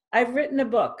this, I've written a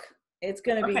book. It's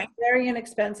going to be very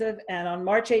inexpensive, and on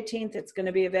March 18th, it's going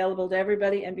to be available to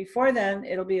everybody, and before then,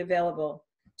 it'll be available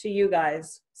to you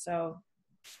guys. So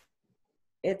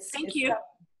Thank you.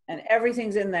 And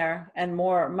everything's in there, and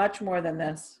more, much more than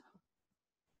this.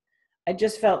 I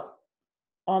just felt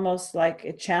almost like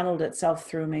it channeled itself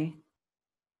through me.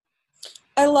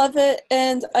 I love it,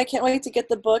 and I can't wait to get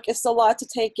the book. It's a lot to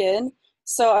take in,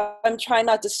 so I'm trying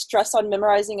not to stress on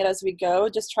memorizing it as we go,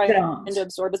 just trying to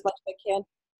absorb as much as I can.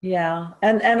 Yeah.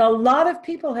 And a lot of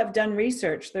people have done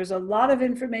research. There's a lot of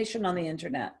information on the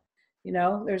internet. You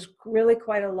know, there's really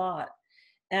quite a lot.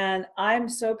 And I'm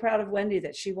so proud of Wendy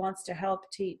that she wants to help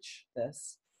teach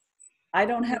this. I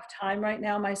don't have time right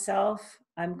now myself.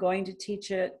 I'm going to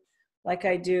teach it like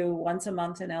I do once a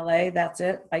month in LA. That's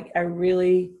it. I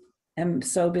really am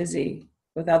so busy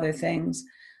with other things,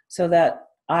 so that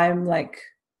I'm like,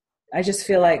 I just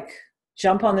feel like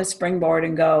jump on the springboard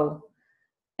and go.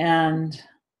 And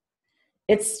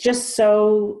it's just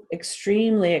so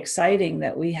extremely exciting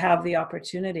that we have the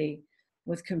opportunity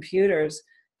with computers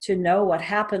to know what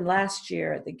happened last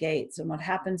year at the gates and what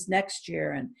happens next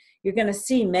year. And you're going to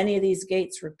see many of these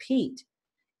gates repeat.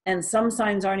 And some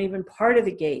signs aren't even part of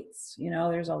the gates. You know,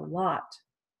 there's a lot.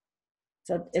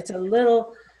 So it's a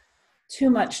little too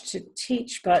much to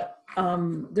teach, but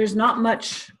there's not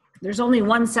much. There's only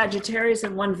one Sagittarius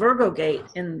and one Virgo gate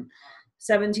in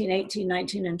 17, 18,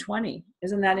 19, and 20.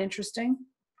 Isn't that interesting?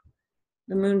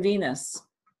 The moon Venus.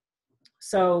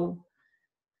 So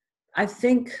I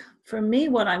think for me,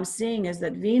 what I'm seeing is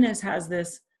that Venus has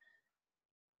this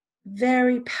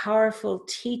very powerful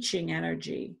teaching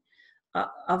energy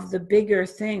of the bigger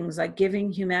things, like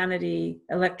giving humanity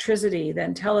electricity,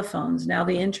 then telephones, now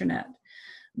the internet.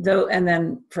 And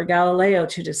then for Galileo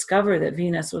to discover that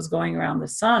Venus was going around the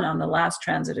sun on the last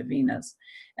transit of Venus.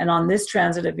 And on this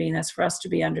transit of Venus, for us to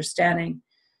be understanding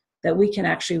that we can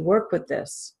actually work with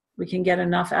this. We can get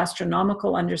enough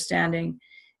astronomical understanding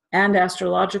and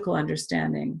astrological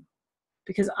understanding,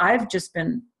 because I've just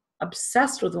been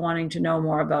obsessed with wanting to know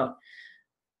more about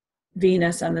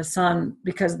Venus and the sun,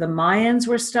 because the Mayans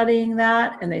were studying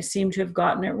that and they seem to have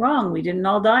gotten it wrong. We didn't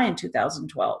all die in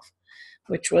 2012,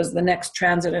 which was the next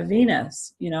transit of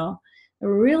Venus. You know, it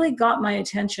really got my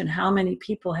attention how many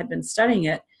people had been studying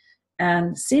it,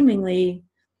 and seemingly,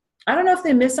 I don't know if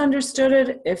they misunderstood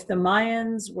it, if the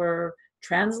Mayans were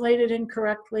translated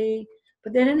incorrectly,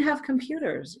 but they didn't have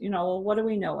computers. You know, well, what do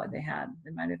we know what they had?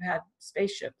 They might have had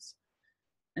spaceships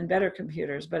and better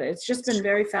computers, but it's just been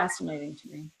very fascinating to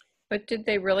me. But did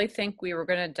they really think we were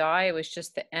going to die? It was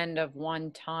just the end of one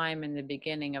time and the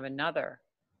beginning of another.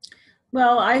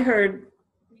 Well, I heard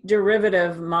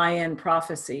derivative Mayan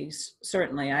prophecies.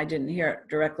 Certainly, I didn't hear it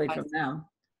directly from them.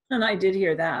 And I did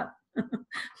hear that,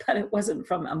 but it wasn't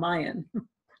from a Mayan.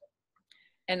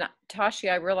 And Tashi,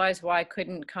 I realized why I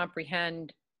couldn't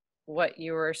comprehend what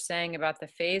you were saying about the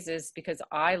phases, because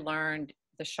I learned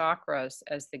the chakras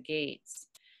as the gates.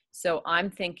 So I'm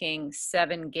thinking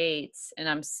 7 gates and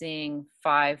I'm seeing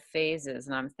 5 phases,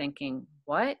 and I'm thinking,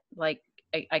 what? Like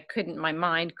I couldn't, my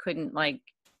mind couldn't like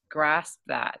grasp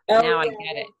that. Oh, now I yeah.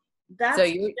 get it. That's So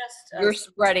just you're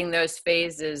spreading those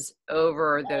phases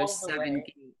over those 7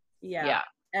 gates. Yeah.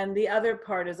 And the other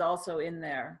part is also in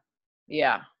there.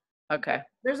 Yeah. Okay.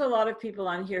 There's a lot of people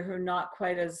on here who are not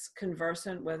quite as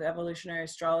conversant with evolutionary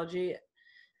astrology.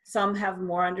 Some have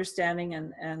more understanding,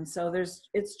 and so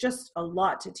it's just a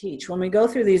lot to teach. When we go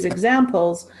through these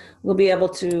examples, we'll be able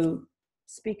to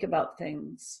speak about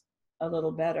things a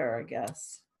little better, I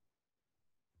guess.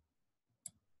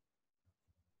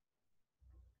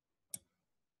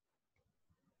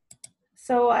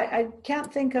 So I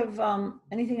can't think of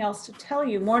anything else to tell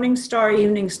you. Morning star,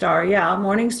 evening star. Yeah,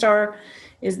 morning star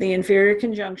is the inferior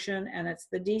conjunction, and it's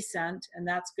the descent, and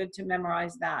that's good to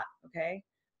memorize that, okay?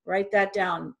 Write that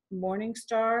down. Morning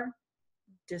star,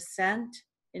 descent,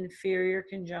 inferior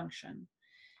conjunction.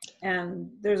 And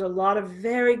there's a lot of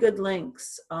very good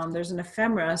links. There's an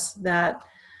ephemeris that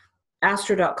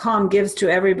astro.com gives to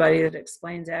everybody that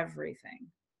explains everything.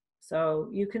 So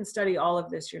you can study all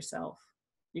of this yourself.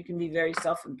 You can be very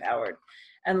self-empowered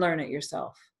and learn it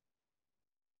yourself.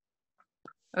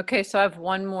 Okay, so I have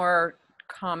one more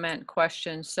comment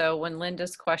question. So when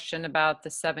Linda's question about the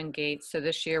 7 gates, so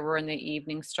this year we're in the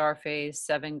evening star phase,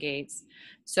 7 gates.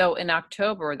 So in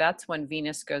October, that's when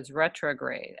Venus goes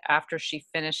retrograde, after she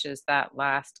finishes that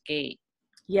last gate.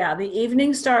 Yeah, the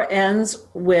evening star ends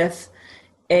with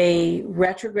a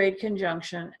retrograde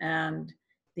conjunction, and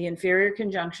the inferior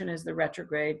conjunction is the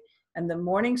retrograde, and the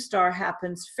morning star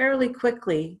happens fairly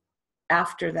quickly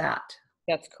after that.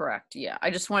 That's correct. Yeah.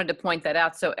 I just wanted to point that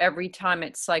out. So every time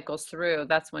it cycles through,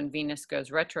 that's when Venus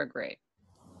goes retrograde.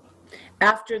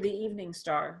 After the evening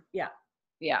star. Yeah.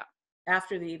 Yeah.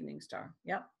 After the evening star.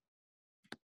 Yep.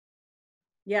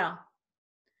 Yeah.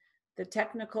 The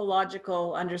technical,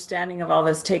 logical understanding of all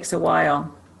this takes a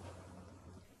while.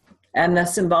 And the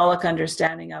symbolic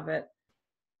understanding of it.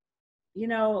 You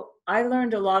know, I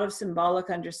learned a lot of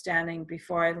symbolic understanding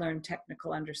before I learned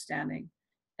technical understanding.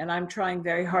 And I'm trying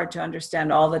very hard to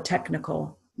understand all the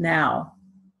technical now.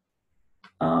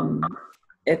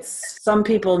 it's some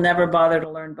people never bother to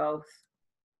learn both.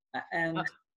 And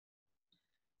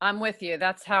I'm with you.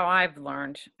 That's how I've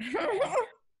learned.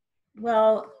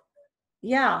 well,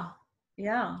 yeah,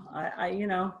 I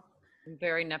I'm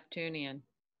very Neptunian.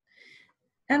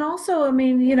 and also, I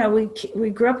mean, we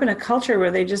grew up in a culture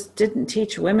where they just didn't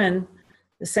teach women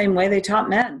the same way they taught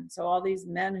men. So all these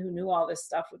men who knew all this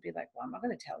stuff would be like, well, I'm not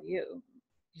going to tell you.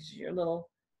 You're little,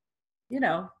 you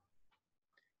know.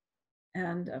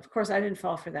 And of course, I didn't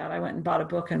fall for that. I went and bought a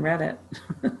book and read it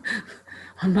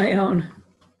on my own.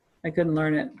 I couldn't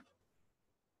learn it.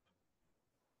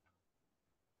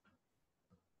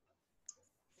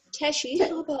 Tashi,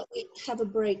 how about we have a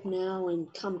break now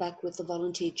and come back with the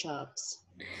volunteer charts?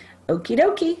 Okie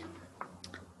dokie.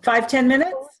 5-10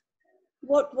 minutes?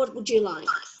 What would you like?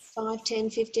 5, 10,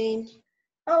 15?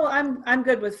 Oh, I'm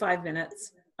good with 5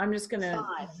 minutes. I'm just gonna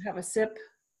 5. have a sip.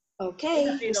 Okay.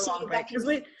 Need We'll a see long you break back in.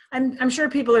 because I'm sure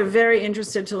people are very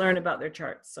interested to learn about their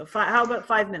charts. So how about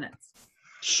 5 minutes?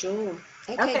 Sure.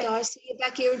 Okay, Okay. guys, see you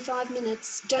back here in 5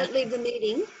 minutes. Don't leave the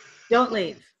meeting. Don't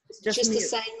leave. It's Just just the mute.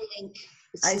 same link.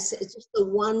 I It's just the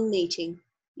one meeting.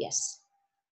 Yes.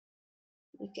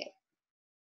 Okay.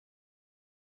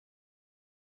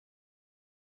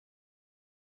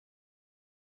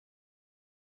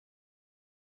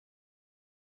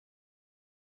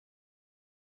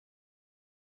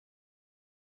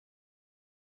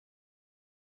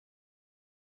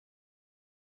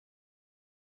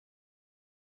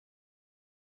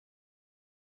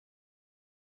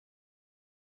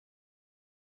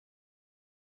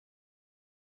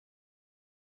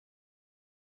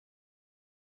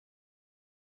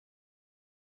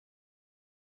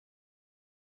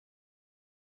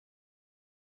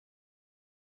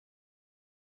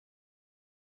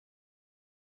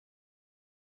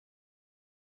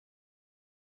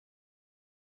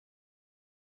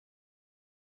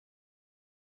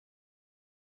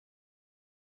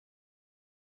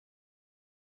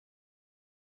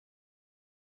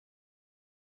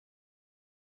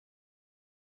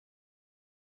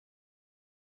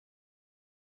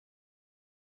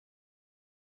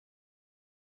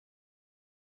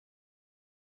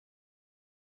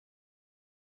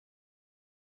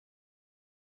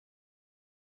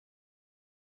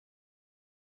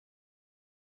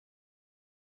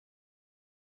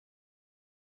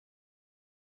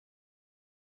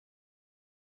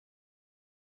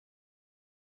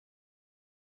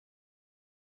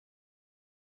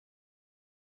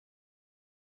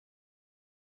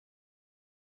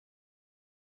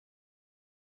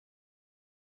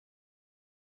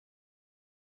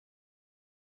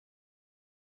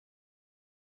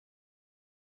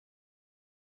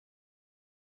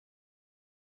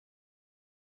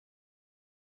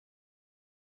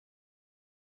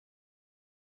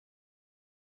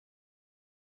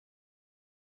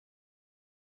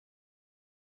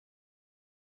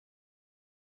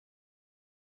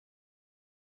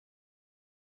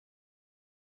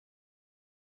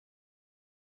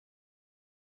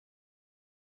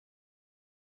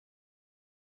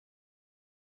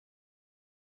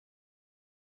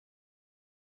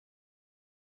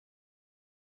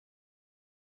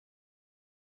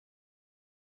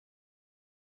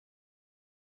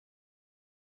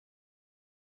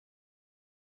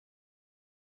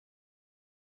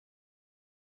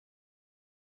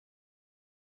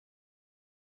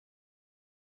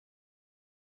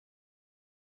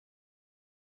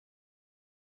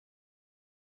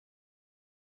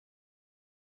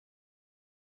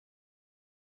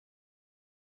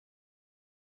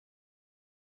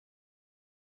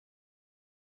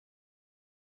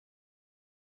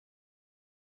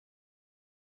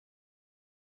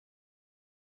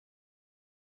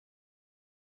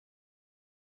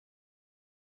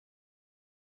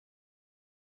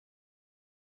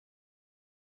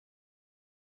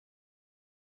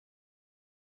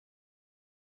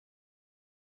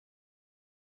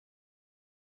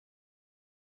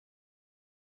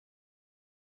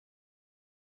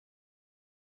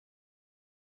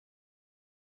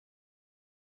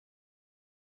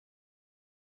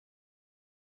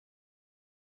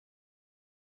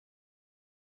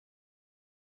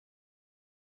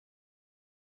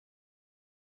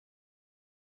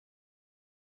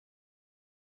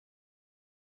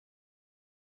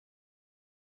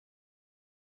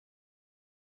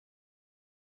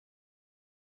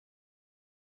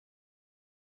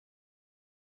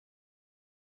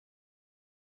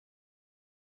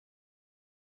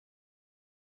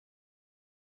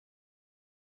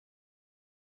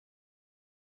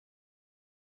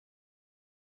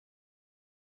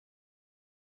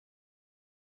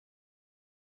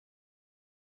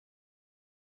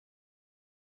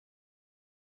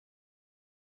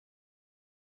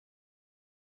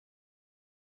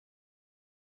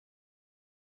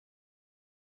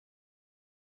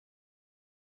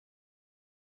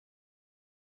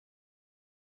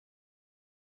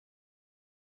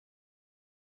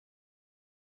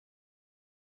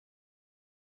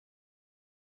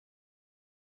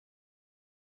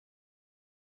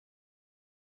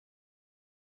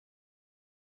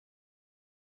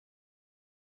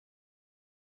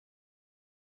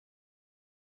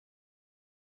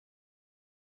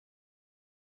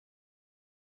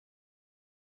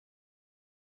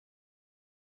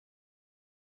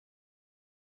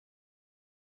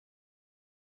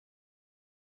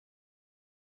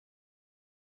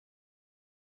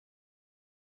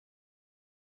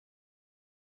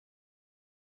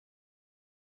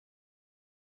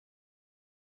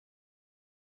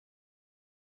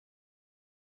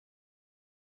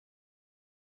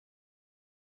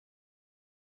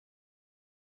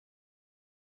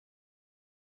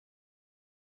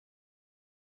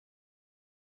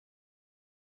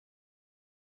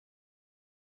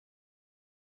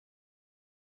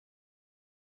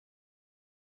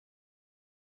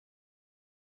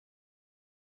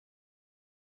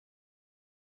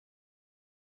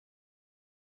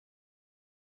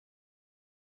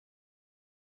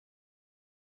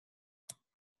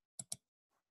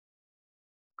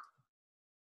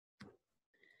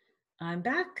 I'm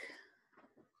back.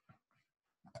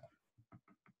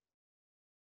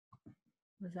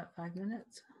 Was that 5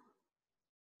 minutes?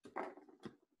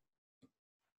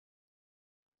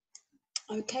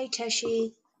 Okay,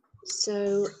 Tashi.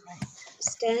 So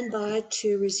stand by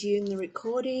to resume the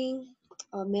recording.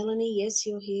 Melanie, yes,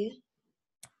 you're here.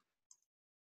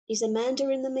 Is Amanda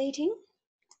in the meeting?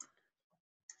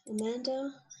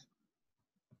 Amanda?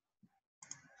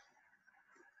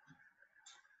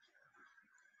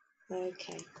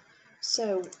 Okay.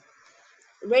 So,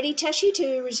 ready, Tashi,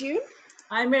 to resume?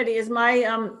 I'm ready. Is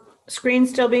my screen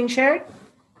still being shared?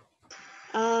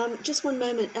 Just one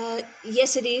moment.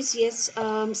 Yes, it is. Yes.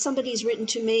 Somebody's written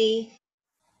to me.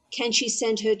 Can she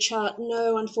send her chart?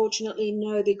 No, unfortunately,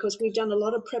 no, because we've done a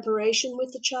lot of preparation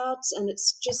with the charts and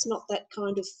it's just not that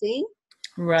kind of thing.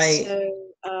 Right.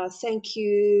 So thank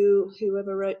you,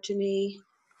 whoever wrote to me.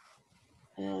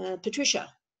 Patricia.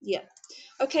 Yeah.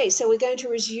 Okay, so we're going to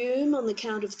resume on the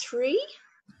count of 3.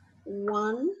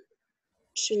 1,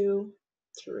 2,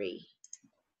 3.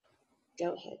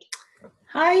 Go ahead.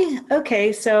 Hi.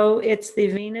 Okay, so it's the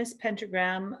Venus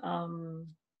pentagram,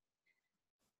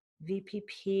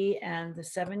 VPP, and the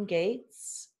 7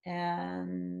 gates,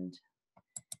 and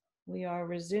we are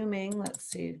resuming. Let's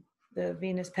see, the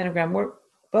Venus pentagram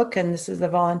workbook, and this is the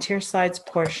volunteer slides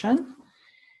portion.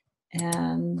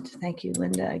 And thank you,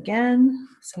 Linda, again.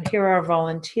 So here are our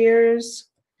volunteers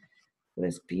for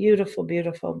this beautiful,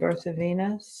 beautiful birth of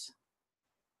Venus.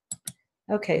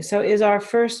 Okay, so is our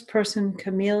first person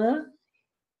Camelia?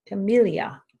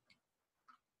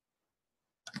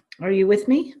 Are you with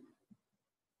me?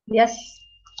 Yes.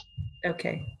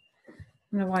 Okay. I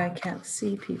don't know why I can't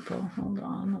see people. Hold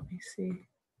on, let me see.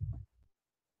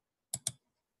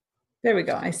 There we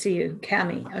go. I see you,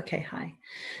 Cami. Okay, hi.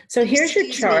 So here's your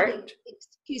chart.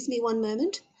 Excuse me one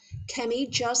moment. Cami,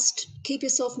 just keep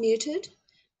yourself muted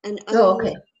and Oh,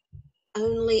 okay.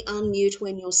 only unmute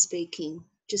when you're speaking,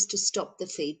 just to stop the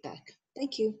feedback.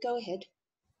 Thank you. Go ahead.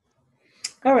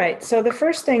 All right. So the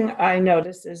first thing I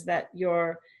noticed is that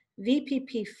your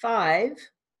VPP5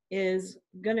 is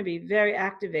going to be very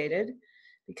activated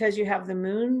because you have the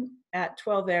moon at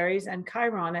 12 Aries and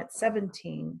Chiron at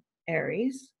 17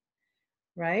 Aries,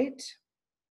 right?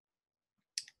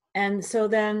 And so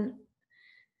then,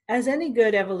 as any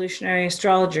good evolutionary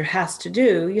astrologer has to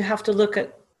do, you have to look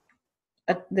at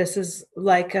this is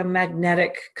like a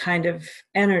magnetic kind of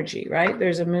energy, right?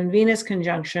 There's a moon-Venus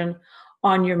conjunction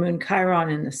on your moon Chiron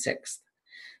in the 6th.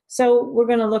 So we're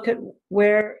going to look at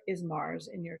where is Mars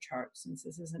in your chart, since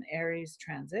this is an Aries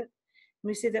transit.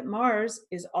 We see that Mars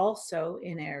is also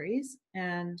in Aries,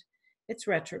 and it's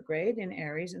retrograde in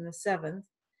Aries in the 7th.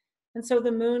 And so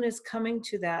the moon is coming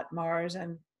to that Mars,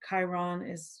 and Chiron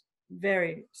is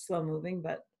very slow moving,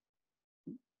 but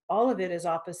all of it is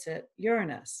opposite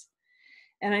Uranus.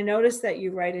 And I noticed that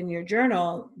you write in your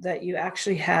journal that you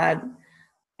actually had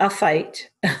a fight.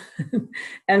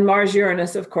 And Mars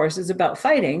Uranus, of course, is about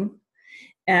fighting.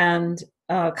 And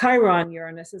Chiron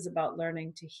Uranus is about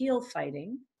learning to heal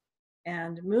fighting.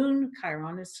 And Moon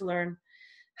Chiron is to learn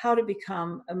how to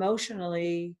become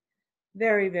emotionally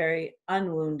very, very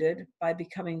unwounded by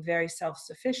becoming very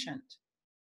self-sufficient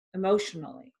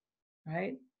emotionally,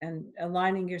 right? And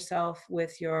aligning yourself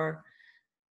with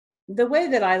the way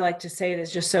that I like to say it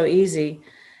is just so easy.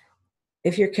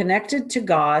 If you're connected to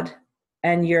God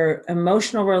and your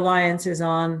emotional reliance is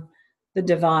on the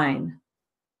divine,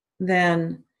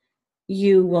 then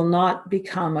you will not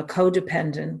become a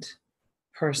codependent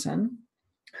person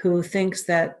who thinks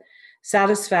that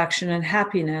satisfaction and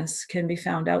happiness can be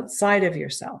found outside of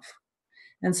yourself.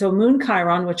 And so Moon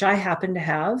Chiron, which I happen to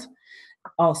have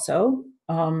also,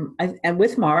 and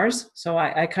with Mars, so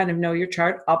I kind of know your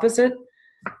chart, opposite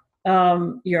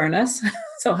Uranus.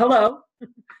 So hello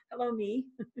me.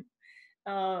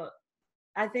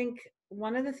 I think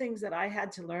one of the things that I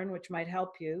had to learn, which might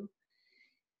help you,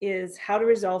 is how to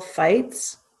resolve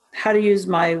fights, how to use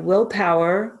my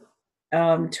willpower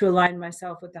to align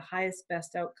myself with the highest,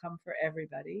 best outcome for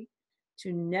everybody,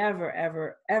 to never,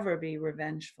 ever, ever be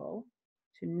revengeful,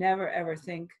 to never, ever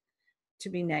think to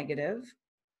be negative.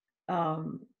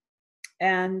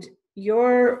 And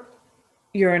your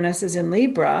Uranus is in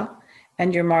Libra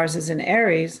and your Mars is in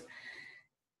Aries.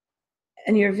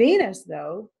 And your Venus,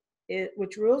 though,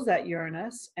 which rules that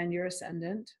Uranus and your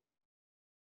ascendant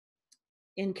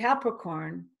in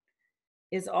Capricorn,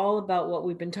 is all about what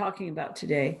we've been talking about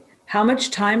today. How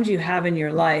much time do you have in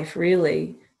your life,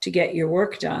 really, to get your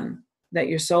work done that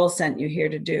your soul sent you here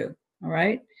to do? All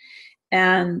right.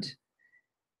 And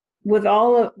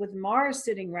with Mars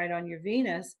sitting right on your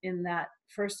Venus in that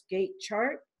first gate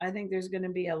chart, I think there's going to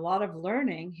be a lot of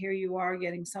learning. Here you are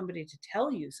getting somebody to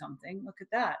tell you something. Look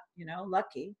at that,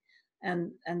 lucky.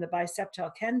 And the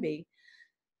biseptile can be,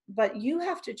 but you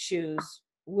have to choose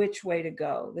which way to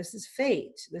go. This is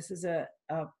fate. This is a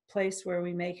place where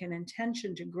we make an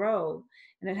intention to grow,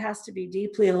 and it has to be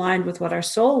deeply aligned with what our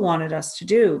soul wanted us to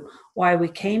do, why we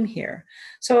came here.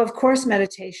 So of course,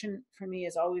 meditation for me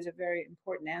is always a very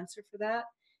important answer for that.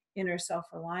 Inner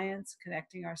self-reliance,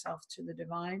 connecting ourselves to the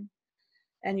divine.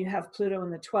 And you have Pluto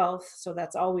in the 12th, so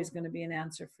that's always going to be an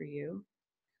answer for you.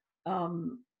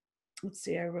 Let's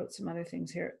see, I wrote some other things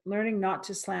here. Learning not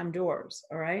to slam doors,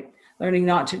 all right? Learning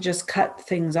not to just cut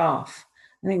things off.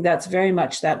 I think that's very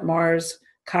much that Mars,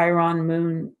 Chiron,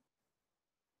 Moon,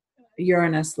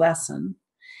 Uranus lesson.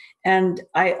 And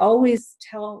I always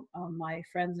tell my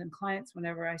friends and clients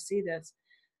whenever I see this,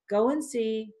 go and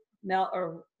see Mel,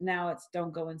 or now it's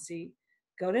don't go and see,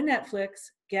 go to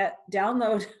Netflix,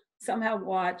 download, somehow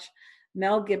watch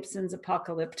Mel Gibson's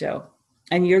Apocalypto.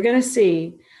 And you're going to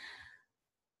see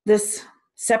this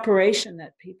separation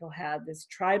that people had, this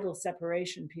tribal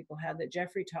separation people had that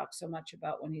Jeffrey talked so much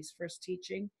about when he's first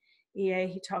teaching EA.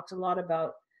 He talked a lot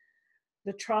about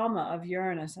the trauma of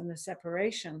Uranus and the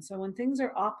separation. So when things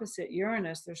are opposite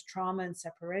Uranus, there's trauma and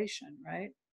separation, right?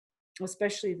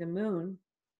 Especially the moon.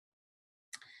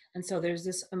 And so there's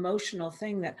this emotional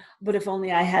thing that, but if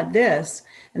only I had this.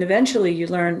 And eventually you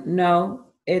learn, no,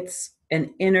 it's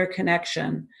an inner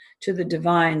connection to the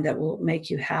divine that will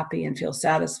make you happy and feel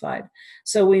satisfied.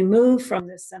 So we move from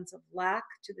this sense of lack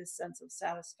to this sense of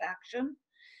satisfaction.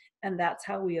 And that's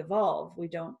how we evolve. We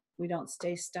don't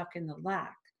stay stuck in the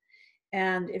lack.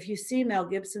 And if you see Mel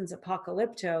Gibson's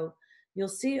Apocalypto, you'll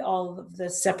see all of the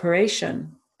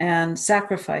separation and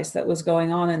sacrifice that was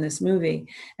going on in this movie.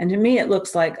 And to me, it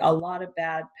looks like a lot of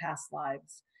bad past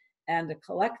lives and a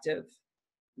collective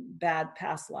bad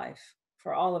past life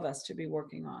for all of us to be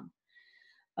working on.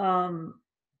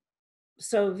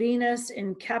 So Venus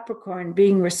in Capricorn,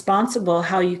 being responsible,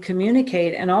 how you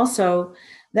communicate, and also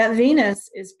that Venus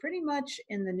is pretty much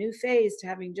in the new phase to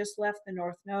having just left the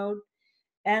North Node,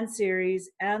 and Ceres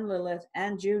and Lilith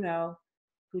and Juno,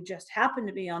 who just happen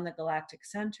to be on the galactic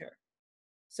center.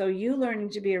 So you learning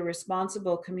to be a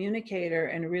responsible communicator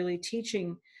and really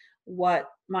teaching what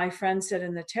my friend said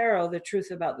in the tarot, the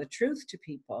truth about the truth to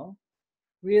people,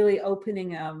 really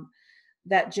opening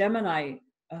that Gemini,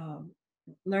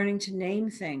 learning to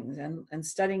name things and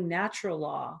studying natural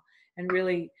law and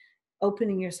really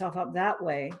opening yourself up that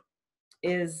way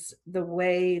is the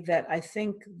way that I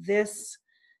think this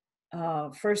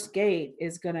first gate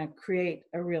is going to create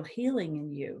a real healing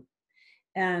in you.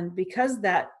 And because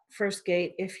that first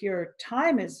gate, if your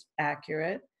time is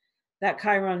accurate, that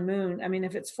Chiron moon, I mean,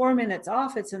 if it's 4 minutes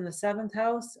off, it's in the 7th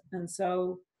house. And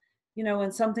so,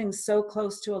 when something's so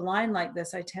close to a line like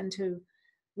this, I tend to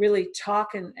really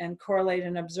talk and correlate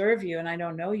and observe you. And I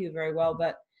don't know you very well,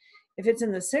 but if it's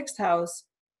in the 6th house,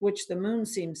 which the moon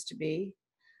seems to be,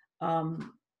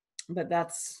 but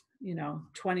that's,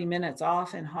 20 minutes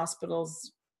off in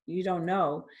hospitals, you don't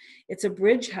know. It's a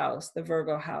bridge house, the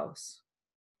Virgo house.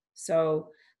 So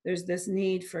there's this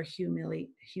need for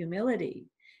humility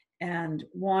and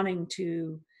wanting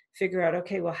to figure out,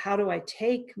 okay, well, how do I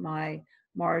take my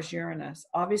Mars Uranus?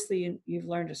 Obviously, you've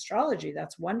learned astrology.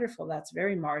 That's wonderful. That's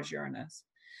very Mars Uranus.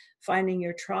 Finding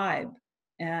your tribe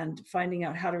and finding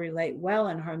out how to relate well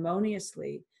and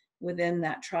harmoniously within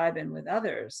that tribe and with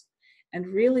others. And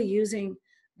really using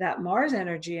that Mars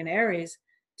energy in Aries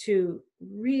to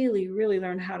really, really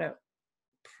learn how to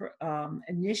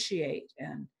initiate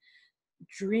and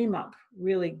dream up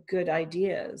really good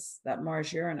ideas, that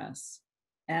Mars Uranus.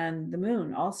 And the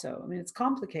moon also. I mean, it's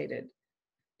complicated.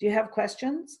 Do you have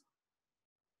questions?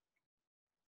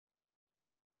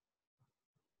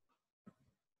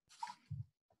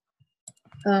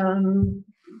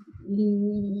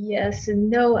 Yes and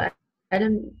no. I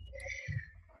don't.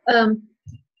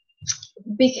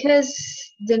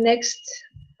 Because the next.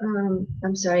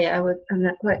 I'm sorry. I'm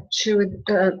not quite sure with.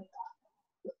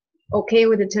 Okay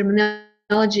with the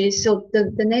terminology. So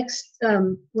the next.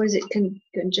 What is it?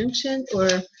 Conjunction or.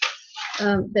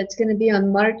 That's going to be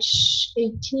on March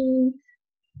 18th.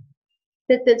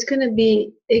 That's going to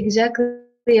be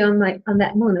exactly on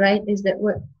that moon, right? Is that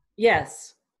what?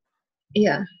 Yes.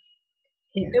 Yeah.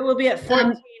 Yeah. It will be at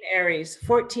 14 Aries,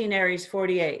 14 Aries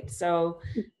 48. So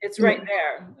it's right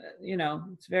there.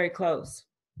 It's very close.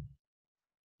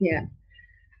 Yeah.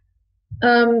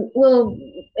 Well,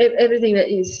 everything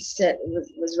that you said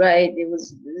was right. It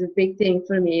was a big thing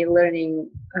for me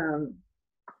learning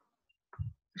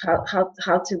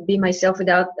how to be myself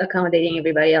without accommodating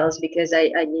everybody else, because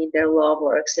I need their love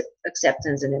or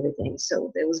acceptance and everything.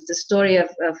 So it was the story of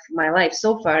my life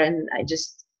so far, and I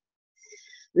just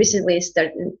recently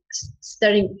started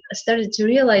to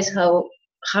realize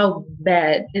how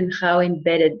bad and how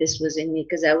embedded this was in me,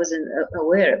 because I wasn't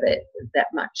aware of it that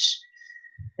much.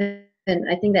 And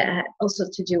I think that had also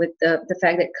to do with the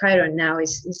fact that Chiron now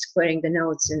is squaring the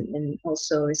nodes, and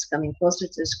also is coming closer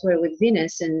to the square with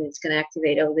Venus, and it's going to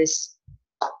activate all this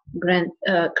grand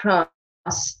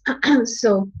cross.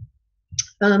 So,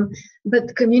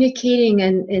 but communicating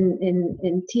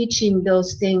and teaching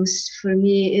those things for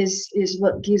me is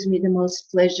what gives me the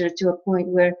most pleasure, to a point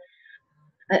where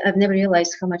I've never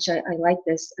realized how much I like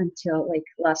this until like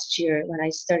last year, when I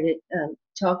started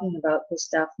talking about this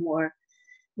stuff more.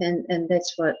 And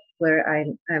that's where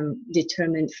I'm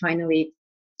determined finally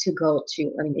to go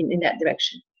to, I mean, in that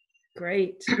direction.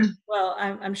 Great. Well,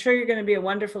 I'm sure you're going to be a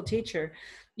wonderful teacher.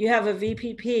 You have a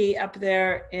VPP up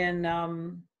there in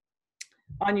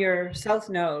on your south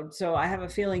node, so I have a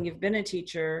feeling you've been a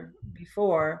teacher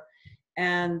before,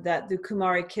 and that the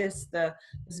Kumari Kiss,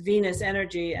 this Venus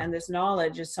energy and this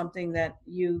knowledge is something that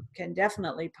you can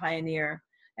definitely pioneer.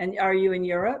 And are you in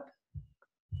Europe?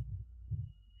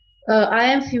 I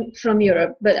am from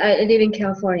Europe, but I live in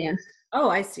California. Oh,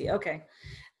 I see. Okay.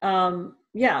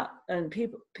 Yeah, and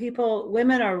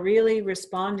women are really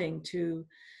responding to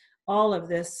all of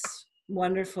this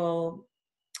wonderful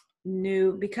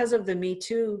new, because of the Me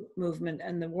Too movement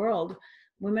and the world,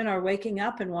 women are waking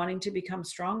up and wanting to become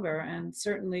stronger. And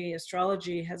certainly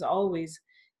astrology has always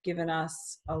given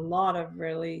us a lot of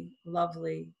really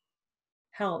lovely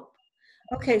help.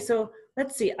 Okay, so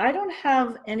let's see. I don't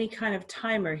have any kind of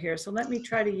timer here, so let me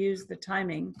try to use the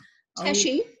timing.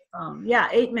 Tashi? Yeah,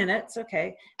 8 minutes.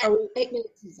 Okay. 8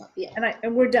 minutes is up, yeah.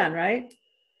 And we're done, right?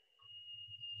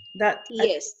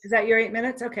 Yes. Is that your 8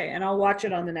 minutes? Okay, and I'll watch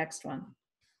it on the next one.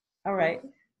 All right.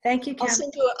 Thank you, Cam.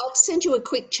 I'll send you a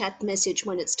quick chat message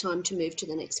when it's time to move to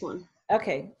the next one.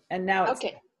 Okay, and now it's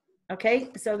okay.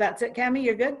 So that's it, Cami.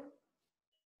 You're good.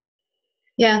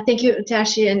 Yeah, thank you,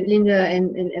 Tashi and Linda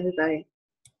and everybody.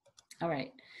 All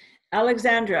right,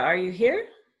 Alexandra, are you here?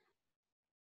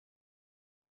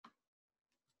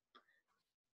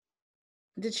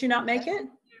 Did she not make it?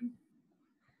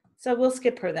 So we'll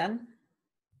skip her then.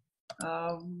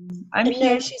 I'm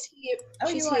here. No, she's here. Oh,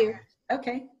 she's you are here.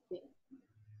 Okay.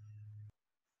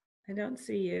 I don't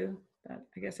see you, but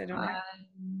I guess I don't have.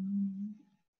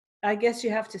 I guess you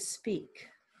have to speak.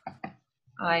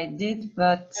 I did,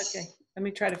 but okay. Let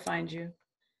me try to find you.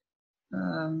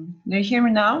 Do you hear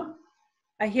me now?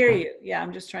 I hear you. Yeah,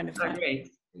 I'm just trying to find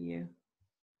you.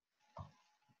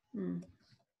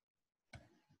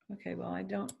 Okay, well, I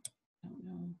don't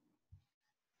know.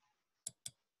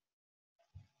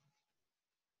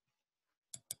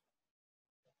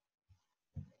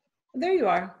 There you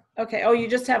are. Okay. Oh, you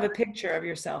just have a picture of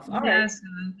yourself. All right. Yes,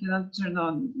 I cannot turn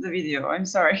on the video. I'm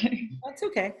sorry. That's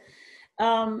okay.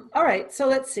 All right. So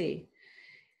let's see.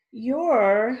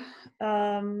 Your,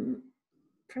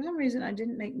 for some reason, I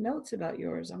didn't make notes about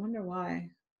yours. I wonder why.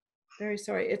 Very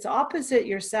sorry. It's opposite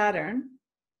your Saturn.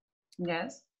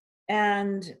 Yes.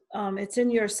 And it's in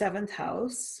your 7th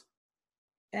house.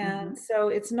 And so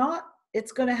it's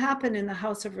going to happen in the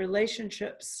house of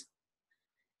relationships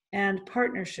and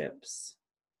partnerships.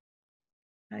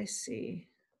 I see.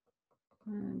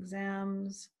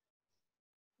 Exams.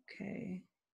 Okay.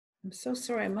 I'm so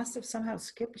sorry. I must have somehow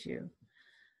skipped you.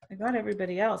 I got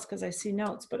everybody else because I see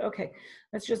notes, but okay,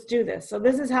 let's just do this. So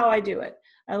this is how I do it.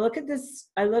 I look at this,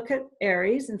 I look at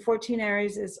Aries, and 14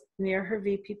 Aries is near her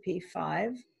VPP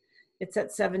 5. It's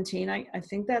at 17. I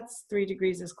think that's 3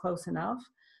 degrees is close enough.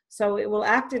 So it will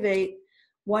activate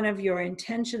one of your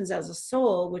intentions as a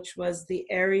soul, which was the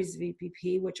Aries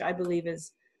VPP, which I believe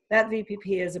is, that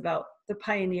VPP is about the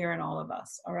pioneer in all of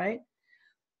us, all right?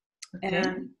 Okay.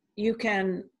 And you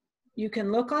can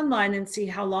look online and see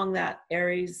how long that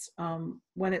Aries,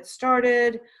 when it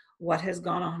started, what has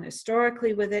gone on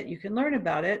historically with it. You can learn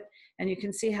about it, and you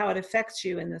can see how it affects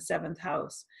you in the 7th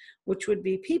house, which would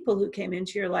be people who came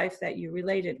into your life that you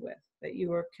related with, that you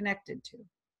were connected to.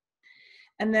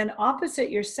 And then opposite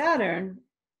your Saturn,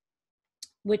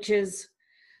 which is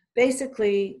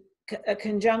basically a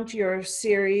conjunct your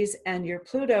Ceres and your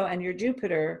Pluto and your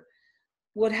Jupiter,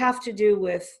 would have to do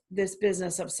with this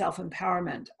business of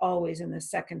self-empowerment, always in the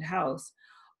 2nd house.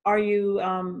 Are you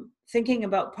thinking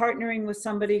about partnering with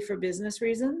somebody for business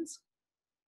reasons?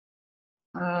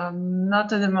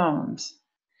 Not at the moment.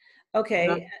 Okay,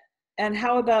 No. And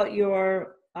how about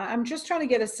your, I'm just trying to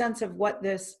get a sense of what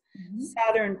this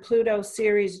Saturn, Pluto,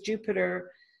 Ceres,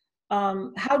 Jupiter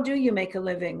How do you make a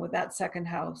living with that second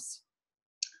house?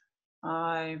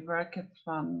 I work at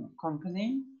one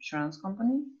company, insurance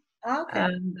company, Okay.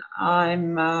 and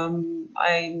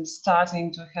I'm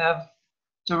starting to have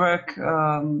to work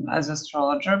as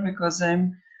astrologer because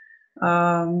I'm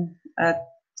at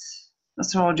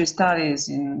astrology studies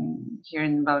in here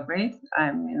in Belgrade.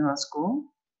 I'm in a school,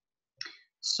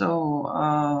 so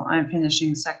I'm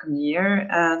finishing second year,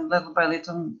 and little by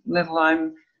little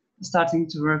I'm starting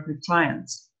to work with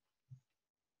clients.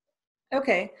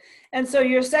 Okay. And so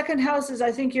your second house is,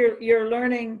 I think you're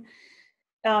learning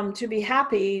to be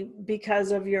happy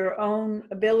because of your own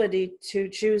ability to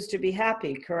choose to be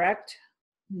happy, correct?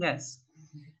 Yes.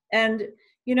 And,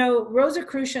 you know,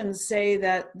 Rosicrucians say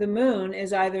that the moon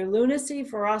is either lunacy,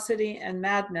 ferocity, and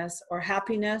madness, or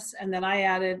happiness. And then I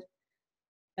added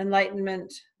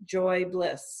enlightenment, joy,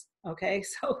 bliss. Okay.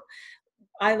 So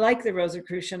I like the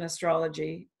Rosicrucian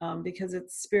astrology because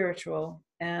it's spiritual.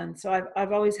 And so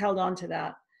I've always held on to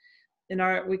that.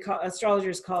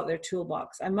 Astrologers call it their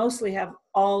toolbox. I mostly have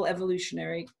all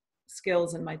evolutionary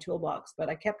skills in my toolbox, but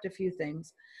I kept a few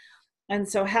things. And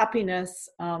so happiness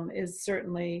is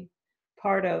certainly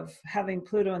part of having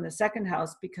Pluto in the second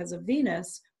house because of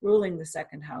Venus ruling the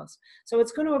second house. So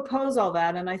it's going to oppose all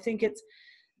that. And I think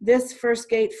this first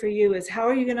gate for you is, how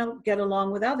are you going to get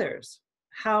along with others?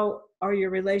 How are your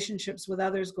relationships with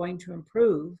others going to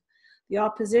improve? The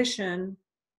opposition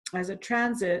as a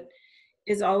transit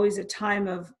is always a time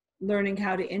of learning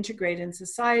how to integrate in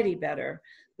society better,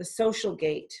 the social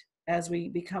gate, as we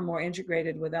become more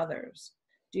integrated with others.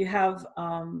 Do you have,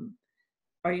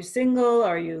 are you single?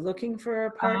 Are you looking for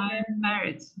a partner? I'm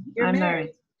married. You're I'm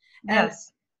married. married. And,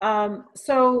 Yes.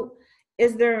 So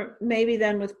is there maybe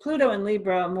then with Pluto and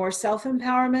Libra more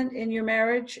self-empowerment in your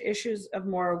marriage, issues of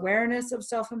more awareness of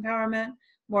self-empowerment,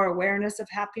 more awareness of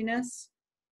happiness?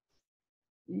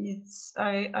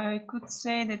 I could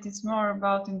say that it's more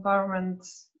about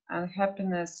empowerment and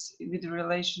happiness with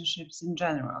relationships in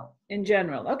general In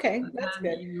general. Okay, that's than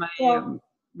good. in my Well,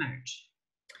 marriage.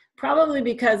 probably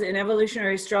because in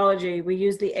evolutionary astrology, we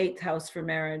use the 8th house for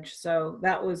marriage. So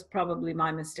that was probably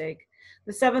my mistake.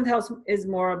 The 7th house is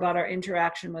more about our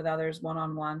interaction with others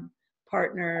one-on-one,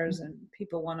 partners and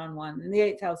people one-on-one. And the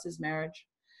 8th house is marriage.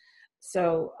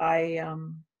 So I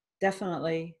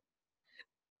definitely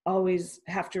always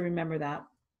have to remember that.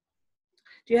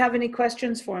 Do you have any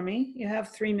questions for me? You have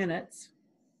 3 minutes.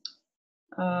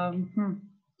 For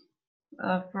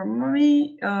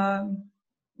me,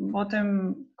 what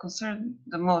I'm concerned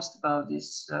the most about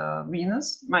is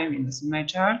Venus, my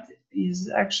chart, is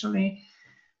actually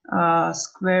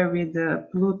square with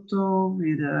Pluto,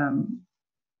 with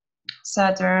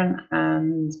Saturn,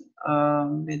 and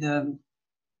with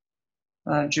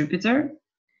Jupiter.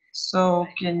 So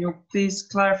can you please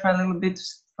clarify a little bit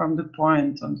from the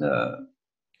point of the...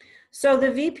 So the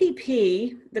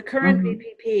VPP, the current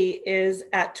VPP is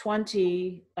at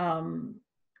 20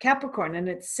 Capricorn, and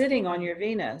it's sitting on your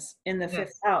Venus in the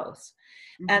 5th house.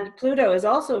 And Pluto is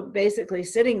also basically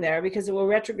sitting there because it will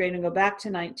retrograde and go back to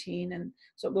 19. And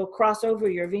so it will cross over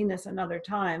your Venus another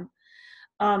time.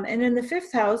 And in the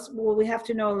 5th house, well, we have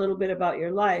to know a little bit about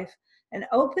your life. An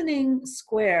opening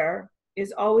square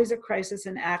is always a crisis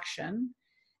in action.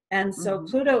 And so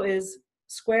Pluto is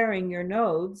squaring your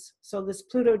nodes. So this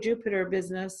Pluto-Jupiter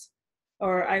business,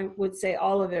 or I would say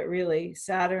all of it really,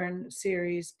 Saturn,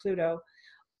 Ceres, Pluto.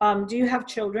 Do you have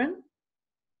children?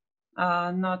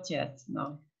 Not yet,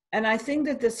 no. And I think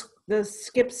that the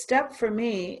skip step for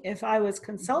me, if I was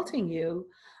consulting you,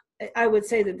 I would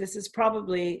say that this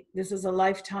is a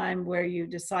lifetime where you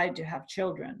decide to have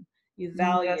children. You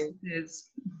value. Yes, it is.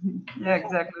 Yeah,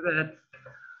 exactly that.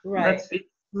 Right. But it's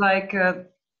like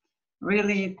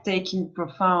really taking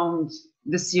profound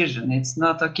decision. It's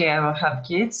not, okay, I will have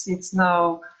kids. It's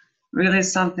now really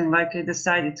something like I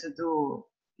decided to do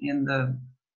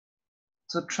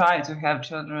to try to have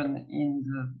children in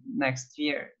the next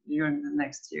year, during the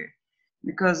next year.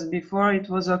 Because before it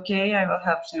was okay, I will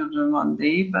have children one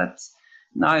day, but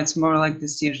now it's more like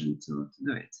decision to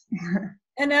do it.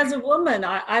 And as a woman,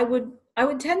 I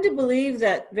would tend to believe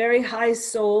that very high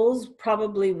souls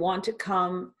probably want to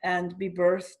come and be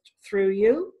birthed through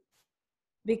you,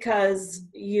 because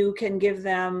you can give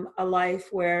them a life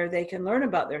where they can learn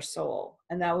about their soul.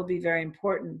 And that will be very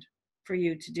important for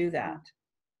you to do that.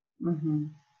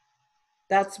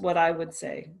 That's what I would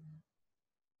say.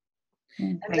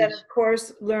 And then, of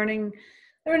course, learning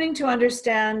to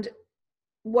understand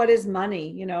what is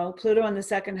money. You know, Pluto in the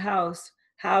 2nd house.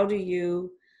 How do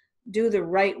you do the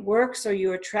right work so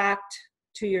you attract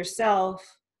to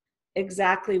yourself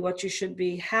exactly what you should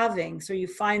be having, so you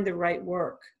find the right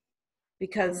work?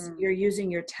 because you're using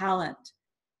your talent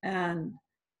and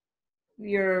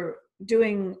you're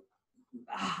doing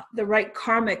the right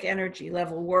karmic energy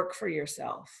level work for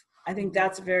yourself. I think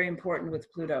that's very important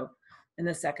with Pluto in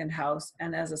the second house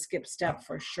and as a skip step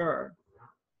for sure.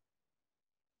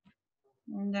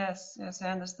 Yes, yes, I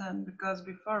understand. Because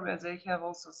before that, I have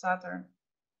also Saturn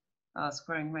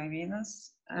squaring my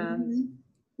Venus, and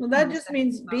Well, that just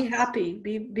means be happy,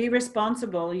 be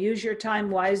responsible, use your time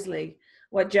wisely.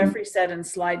 What Jeffrey said in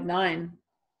slide 9.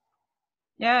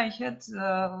 Yeah, I had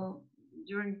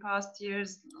during past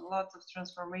years a lot of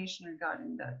transformation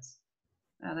regarding that,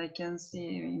 and I can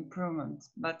see improvement.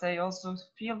 But I also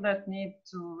feel that need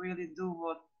to really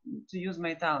to use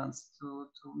my talents to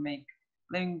make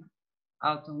living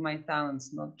out of my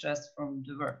talents, not just from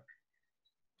the work.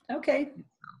 Okay.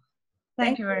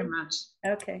 Thank you very much.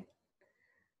 Okay.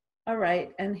 All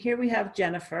right. And here we have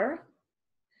Jennifer.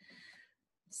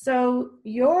 So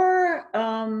your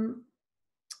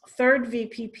third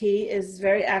VPP is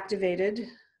very activated.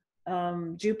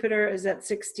 Jupiter is at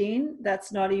 16.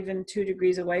 That's not even 2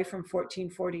 degrees away from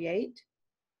 1448.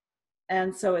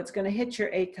 And so it's going to hit your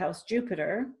 8th house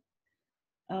Jupiter.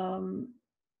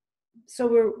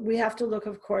 So we have to look,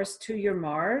 of course, to your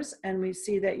Mars, and we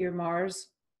see that your Mars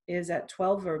is at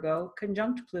 12 Virgo,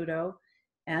 conjunct Pluto,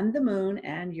 and the Moon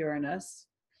and Uranus.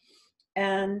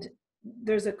 And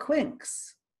there's a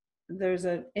quinx. There's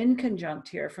an inconjunct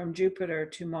here from Jupiter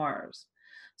to Mars.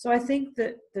 So I think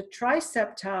that the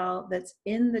triseptile that's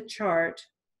in the chart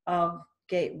of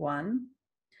Gate 1,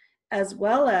 as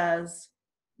well as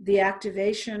the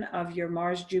activation of your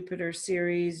Mars-Jupiter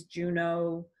series,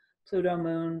 Juno, Pluto,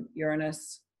 Moon,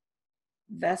 Uranus,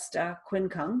 Vesta,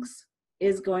 quincunx,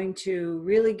 is going to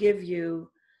really give you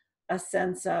a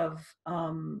sense of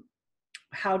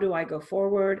how do I go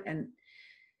forward. And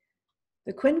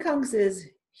the quincunx is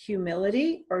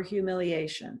humility or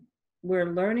humiliation.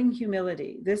 We're learning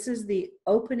humility. This is the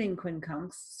opening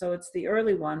quincunx, so it's the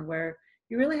early one where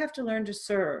you really have to learn to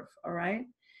serve, all right?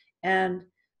 And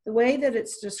the way that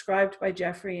it's described by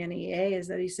Jeffrey in EA is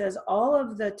that he says all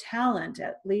of the talent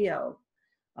at Leo,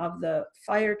 of the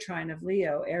fire trine of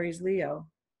Leo, Aries Leo,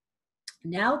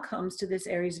 now comes to this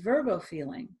Aries Virgo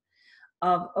feeling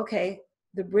of, okay,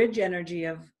 the bridge energy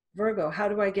of Virgo. How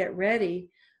do I get ready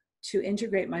to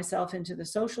integrate myself into the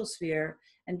social sphere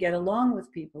and get along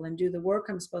with people and do the work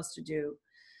I'm supposed to do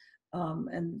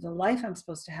and the life I'm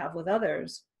supposed to have with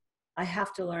others? I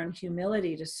have to learn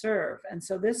humility to serve. And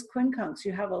so this quincunx,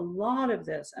 you have a lot of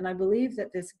this. And I believe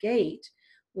that this gate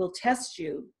will test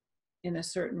you in a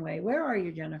certain way. Where are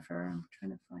you, Jennifer? I'm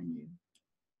trying to find you.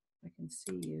 I can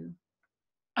see you.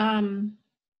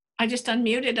 I just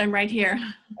unmuted. I'm right here.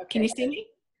 Okay. Can you see me?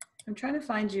 I'm trying to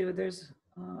find you. There's,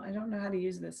 I don't know how to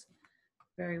use this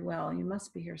very well. You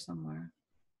must be here somewhere.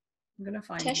 I'm going to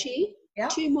find Tashi, you. Yeah.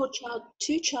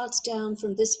 two charts down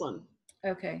from this one.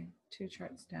 Okay, 2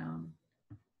 charts down.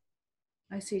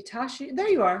 I see Tashi. There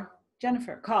you are,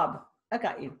 Jennifer Cobb. I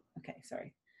got you. Okay,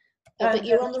 sorry. But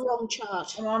you're on the wrong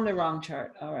chart. I'm on the wrong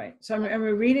chart. All right. So am I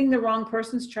reading the wrong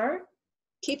person's chart?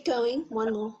 Keep going.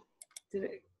 One more. Did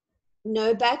it?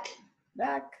 No, back.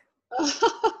 Back.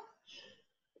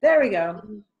 There we go.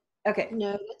 Okay.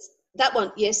 No, that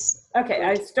one. Yes. Okay, Good.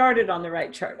 I started on the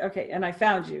right chart. Okay, and I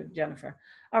found you, Jennifer.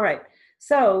 All right.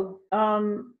 So,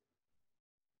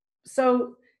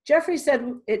 so Jeffrey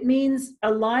said it means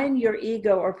align your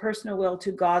ego or personal will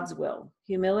to God's will,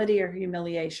 humility or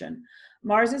humiliation.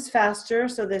 Mars is faster,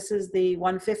 so this is the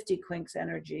 150 quinx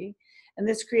energy, and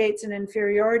this creates an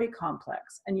inferiority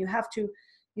complex. And you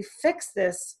fix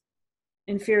this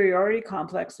inferiority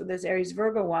complex with this Aries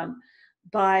Virgo one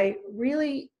by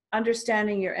really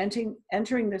understanding you're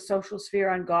entering the social sphere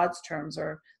on God's terms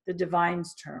or the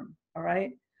divine's term, all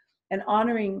right? And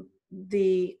honoring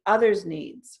the other's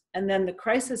needs. And then the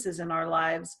crises in our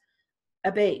lives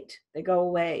abate, they go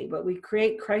away. But we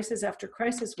create crisis after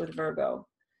crisis with Virgo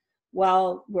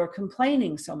while we're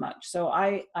complaining so much. So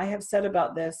I have said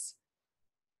about this,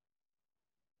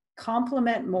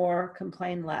 compliment more,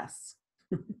 complain less.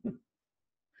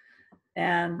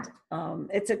 And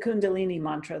it's a Kundalini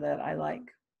mantra that I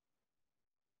like.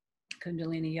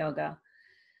 Kundalini yoga.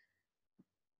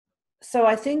 So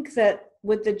I think that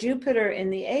with the Jupiter in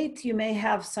the 8th, you may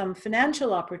have some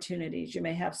financial opportunities. You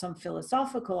may have some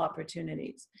philosophical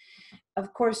opportunities.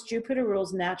 Of course, Jupiter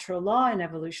rules natural law in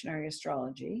evolutionary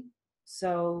astrology.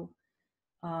 So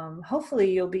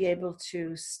hopefully you'll be able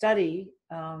to study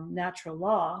natural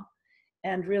law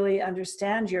and really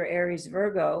understand your Aries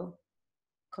Virgo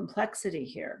complexity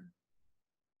here.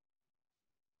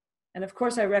 And of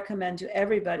course, I recommend to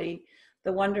everybody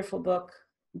the wonderful book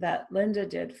that Linda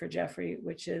did for Jeffrey,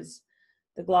 which is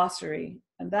the glossary.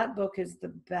 And that book is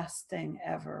the best thing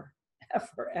ever,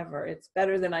 ever, ever. It's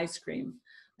better than ice cream.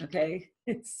 Okay.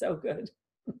 It's so good.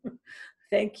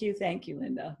 Thank you,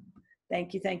 Linda.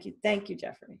 Thank you,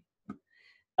 Jeffrey.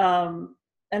 And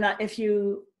if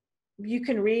you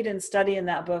can read and study in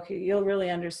that book, you'll really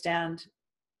understand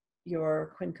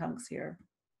your quincunx here.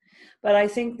 But I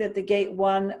think that the gate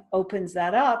 1 opens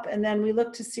that up, and then we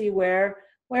look to see where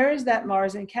is that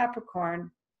Mars in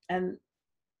Capricorn, and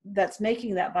that's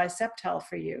making that biseptile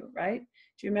for you, right?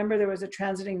 Do you remember there was a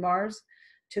transiting Mars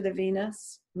to the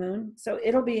Venus moon? So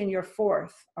it'll be in your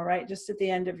 4th, all right, just at the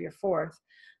end of your 4th.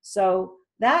 So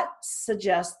that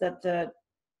suggests that the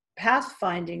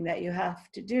pathfinding that you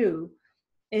have to do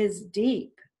is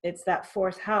deep. It's that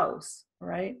 4th house,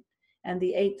 right? And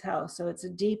the 8th house. So it's a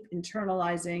deep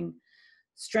internalizing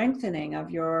strengthening of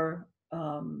your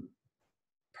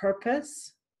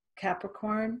purpose,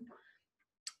 Capricorn,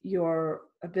 your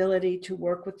ability to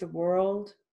work with the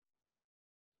world,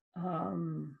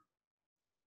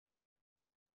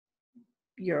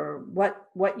 your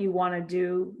what you want to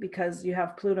do, because you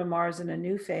have Pluto Mars in a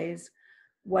new phase.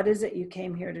 What is it you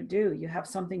came here to do? You have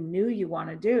something new you want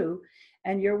to do,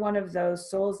 and you're one of those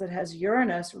souls that has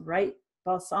Uranus right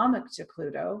balsamic to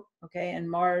Pluto, okay, and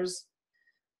Mars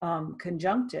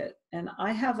conjunct it. And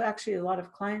I have actually a lot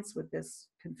of clients with this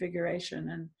configuration,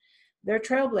 and they're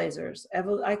trailblazers.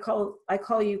 I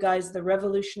call you guys the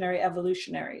revolutionary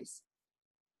evolutionaries.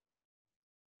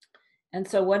 And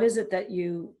so what is it that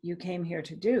you came here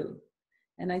to do?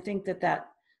 And I think that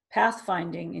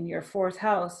pathfinding in your 4th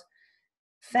house,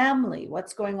 family,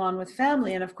 what's going on with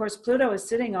family? And of course, Pluto is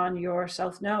sitting on your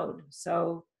South Node.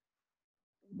 So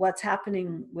what's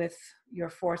happening with your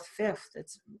 4th, 5th?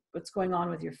 It's what's going on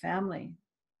with your family.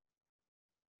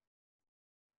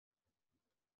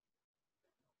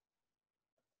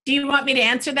 Do you want me to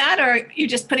answer that, or you're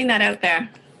just putting that out there?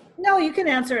 No, you can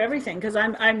answer everything, because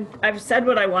I've said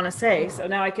what I want to say, so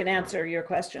now I can answer your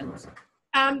questions.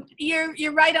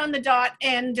 You're right on the dot,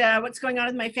 and what's going on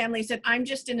with my family is that I'm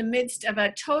just in the midst of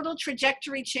a total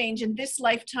trajectory change in this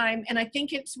lifetime, and I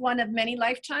think it's one of many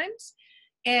lifetimes.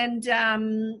 And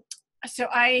so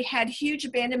I had huge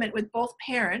abandonment with both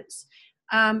parents,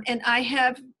 and I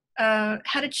have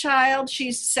had a child.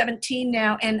 She's 17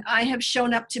 now, and I have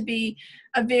shown up to be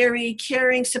a very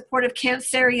caring, supportive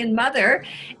Cancerian mother,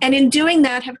 and in doing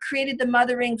that have created the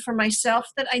mothering for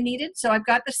myself that I needed. So I've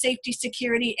got the safety,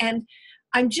 security, and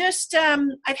I'm just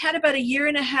I've had about 1.5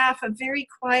 years of very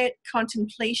quiet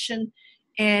contemplation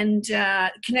and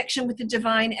connection with the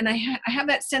divine, and I have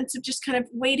that sense of just kind of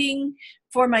waiting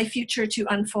for my future to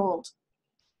unfold.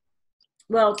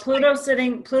 Well, Pluto's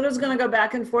going to go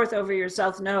back and forth over your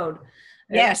South Node.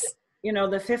 Yes. You know,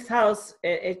 the 5th house,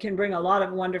 it can bring a lot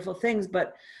of wonderful things,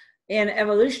 but in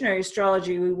evolutionary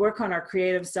astrology, we work on our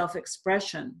creative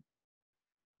self-expression,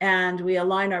 and we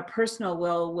align our personal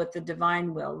will with the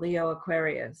divine will, Leo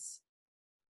Aquarius.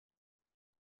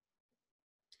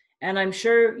 And I'm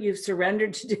sure you've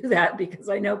surrendered to do that, because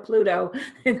I know Pluto,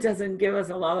 it doesn't give us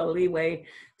a lot of leeway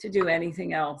to do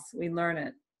anything else. We learn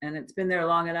it, and it's been there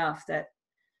long enough that,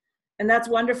 and that's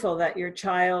wonderful that your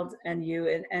child and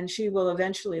you, and she will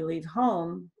eventually leave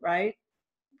home, right,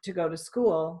 to go to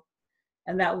school.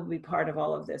 And that will be part of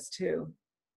all of this too.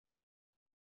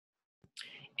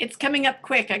 It's coming up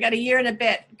quick. I got 1 year and a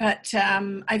bit, but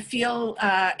I feel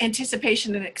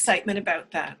anticipation and excitement about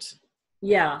that.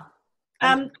 Yeah.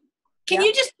 Can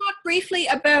you just talk briefly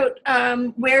about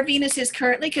where Venus is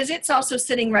currently? Because it's also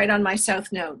sitting right on my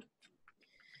South Node.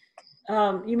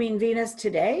 You mean Venus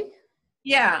today?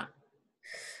 Yeah.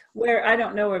 Where, I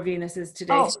don't know where Venus is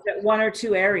today. Oh. She's at 1 or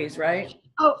 2 Aries, right?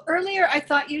 Oh, earlier I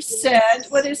thought you said,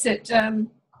 what is it?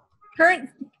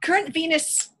 Current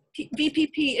Venus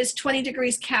VPP is 20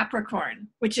 degrees Capricorn,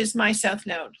 which is my South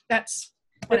Node. That's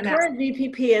what the current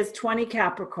VPP is 20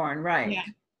 Capricorn, right? Yeah.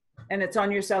 And it's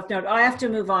on your South Node. I have to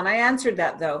move on. I answered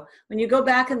that though. When you go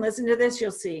back and listen to this,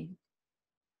 you'll see.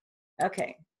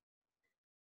 Okay.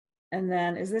 And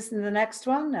then, is this in the next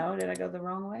one? No, did I go the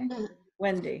wrong way?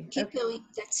 Wendy. Keep going.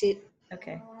 That's it.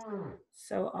 Okay.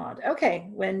 So odd. Okay,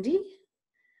 Wendy.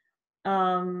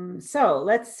 So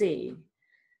let's see.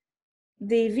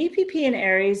 The VPP in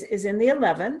Aries is in the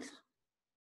 11th,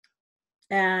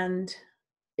 and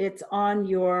it's on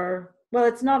your, well,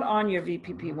 it's not on your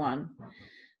VPP one,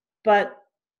 but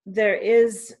there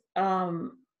is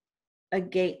a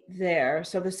gate there.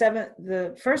 So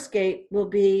the first gate will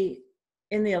be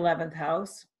in the 11th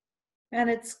house, and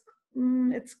it's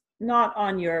not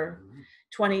on your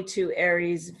 22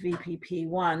 Aries VPP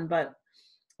one, but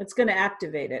it's going to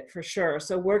activate it for sure.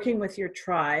 So working with your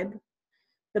tribe,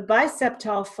 The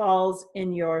biseptal falls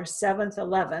in your 7th,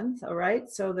 11th, all right?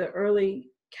 So the early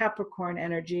Capricorn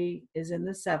energy is in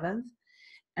the 7th.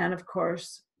 And of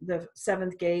course, the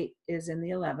 7th gate is in the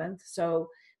 11th. So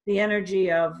the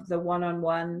energy of the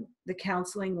one-on-one, the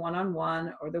counseling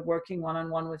one-on-one, or the working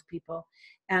one-on-one with people,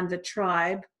 and the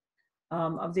tribe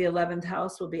of the 11th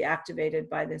house will be activated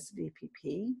by this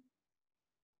VPP.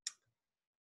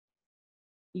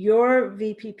 Your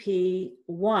VPP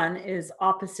 1 is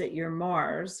opposite your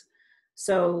Mars.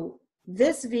 So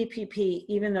this VPP,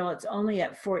 even though it's only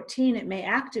at 14, it may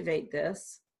activate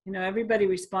this. You know, everybody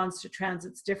responds to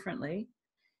transits differently.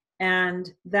 And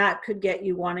that could get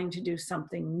you wanting to do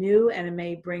something new, and it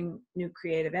may bring new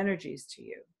creative energies to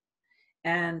you.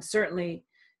 And certainly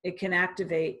it can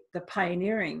activate the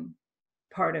pioneering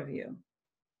part of you.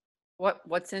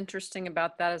 What's interesting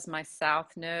about that is my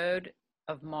south node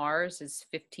of Mars is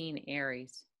 15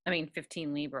 Aries.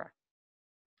 15 Libra.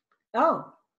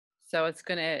 Oh. So it's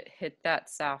going to hit that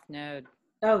south node.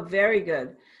 Oh, very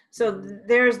good. So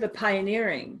there's the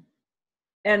pioneering.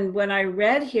 And when I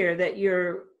read here that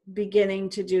you're beginning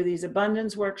to do these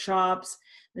abundance workshops,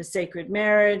 the sacred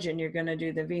marriage, and you're going to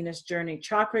do the Venus journey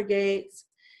chakra gates.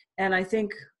 And I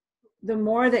think the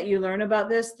more that you learn about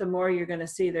this, the more you're going to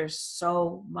see there's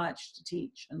so much to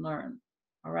teach and learn.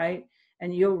 All right.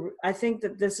 And I think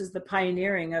that this is the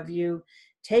pioneering of you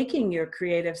taking your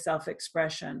creative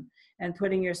self-expression and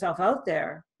putting yourself out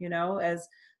there, you know, as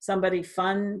somebody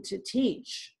fun to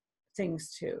teach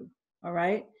things to. All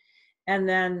right. And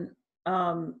then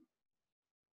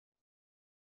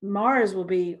Mars will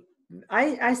be,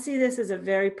 I see this as a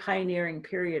very pioneering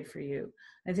period for you.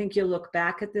 I think you'll look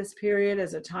back at this period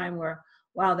as a time where,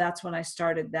 wow, that's when I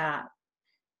started that.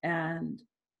 And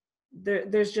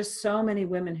there's just so many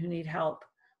women who need help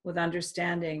with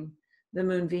understanding the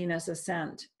Moon Venus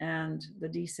ascent and the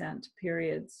descent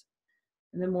periods.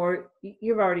 And the more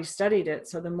you've already studied it,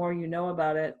 so the more you know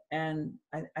about it, and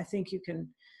I think you can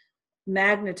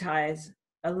magnetize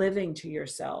a living to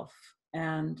yourself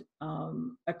and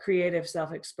a creative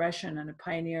self-expression and a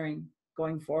pioneering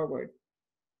going forward.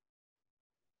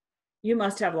 You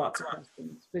must have lots of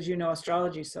questions because you know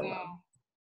astrology so well.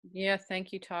 Yeah,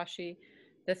 thank you, Tashi.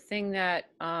 The thing that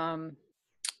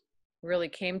really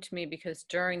came to me, because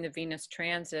during the Venus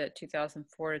transit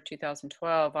 2004 to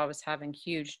 2012, I was having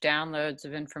huge downloads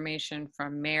of information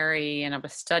from Mary, and I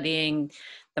was studying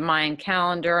the Mayan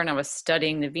calendar, and I was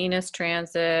studying the Venus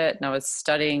transit, and I was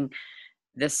studying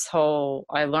this whole,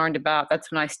 I learned about,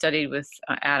 that's when I studied with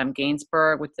Adam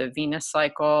Gainsbourg with the Venus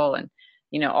cycle, and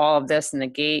you know, all of this and the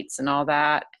gates and all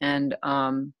that. And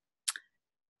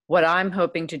what I'm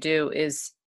hoping to do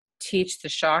is teach the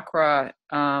chakra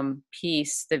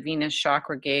piece, the Venus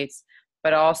chakra gates,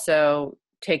 but also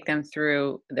take them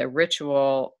through the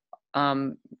ritual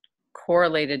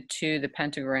correlated to the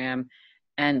pentagram,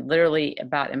 and literally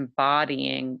about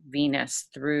embodying Venus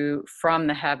from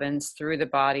the heavens, through the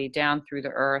body, down through the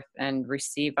earth, and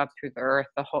receive up through the earth.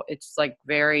 It's like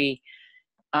very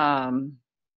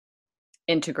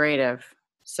integrative.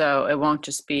 So it won't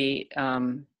just be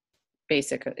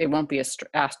basic. It won't be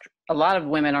a lot of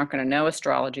women aren't going to know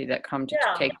astrology that come to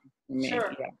take from me.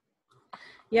 Sure.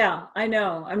 Yeah, I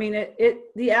know. I mean,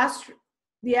 the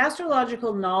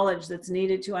astrological knowledge that's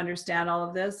needed to understand all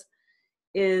of this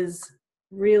is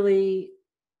really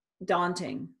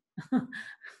daunting.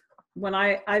 When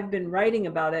I've been writing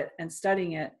about it and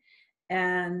studying it,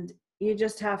 and you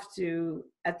just have to,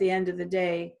 at the end of the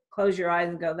day, close your eyes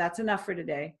and go, that's enough for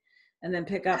today, and then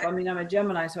pick up. I mean, I'm a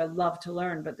Gemini, so I love to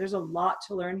learn, but there's a lot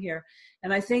to learn here.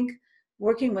 And I think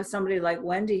working with somebody like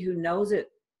Wendy who knows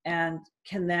it and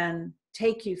can then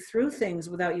take you through things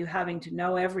without you having to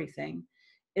know everything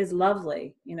is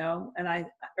lovely, you know. And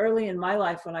early in my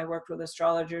life, when I worked with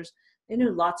astrologers, they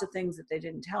knew lots of things that they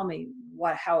didn't tell me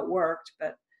how it worked,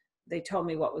 but they told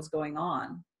me what was going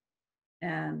on.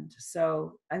 And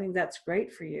so I think that's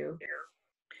great for you.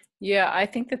 Yeah, I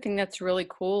think the thing that's really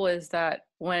cool is that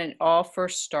when it all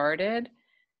first started,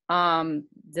 the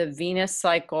Venus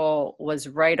cycle was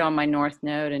right on my North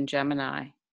Node in Gemini.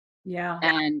 Yeah.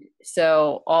 And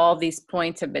so all these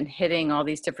points have been hitting all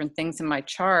these different things in my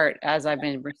chart as I've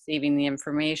been receiving the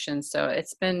information. So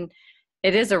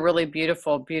it is a really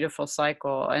beautiful, beautiful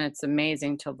cycle, and it's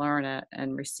amazing to learn it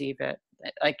and receive it,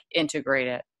 like integrate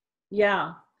it.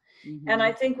 Yeah. Mm-hmm. And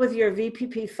I think with your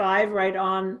VPP5 right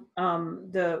on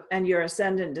and your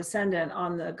ascendant descendant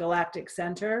on the galactic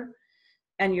center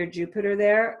and your Jupiter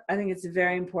there, I think it's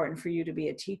very important for you to be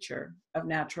a teacher of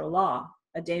natural law,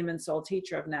 a daemon soul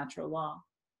teacher of natural law.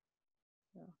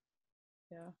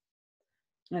 Yeah.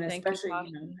 And especially,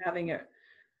 you know, having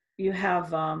you have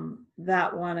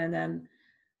that one, and then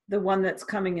the one that's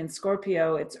coming in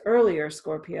Scorpio, it's earlier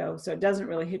Scorpio, so it doesn't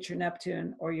really hit your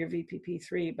Neptune or your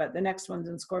VPP3, but the next one's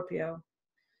in Scorpio.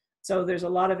 So there's a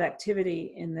lot of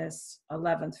activity in this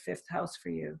 11th, 5th house for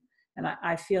you. And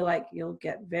I feel like you'll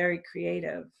get very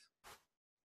creative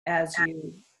as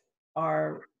you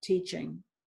are teaching.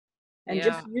 And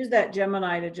just use that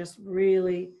Gemini to just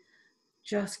really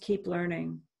just keep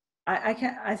learning.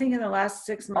 I think in the last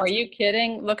 6 months. Are you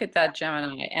kidding? Look at that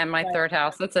Gemini and my third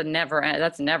house. That's never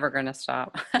going to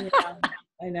stop. Yeah,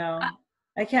 I know.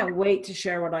 I can't wait to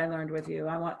share what I learned with you.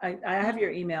 I have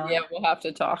your email. Yeah, we'll have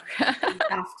to talk. You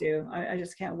have to. I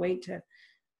just can't wait to.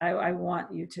 I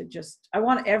want you to I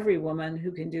want every woman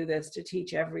who can do this to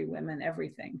teach every woman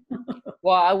everything.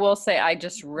 Well, I will say I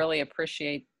just really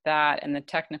appreciate that and the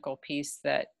technical piece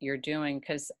that you're doing,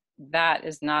 because that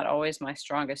is not always my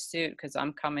strongest suit, because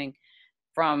I'm coming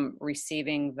from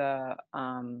receiving the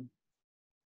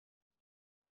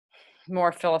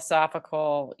more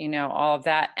philosophical, all of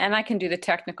that. And I can do the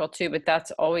technical too, but that's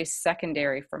always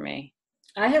secondary for me.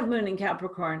 I have moon in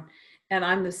Capricorn, and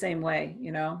I'm the same way,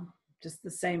 just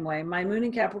the same way. My moon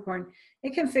in Capricorn,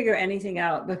 it can figure anything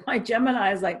out, but my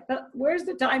Gemini is like, where's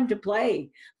the time to play?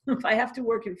 If I have to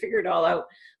work and figure it all out.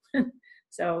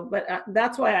 So, but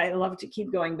that's why I love to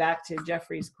keep going back to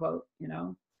Jeffrey's quote,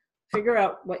 figure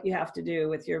out what you have to do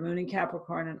with your moon in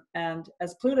Capricorn. And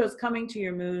as Pluto's coming to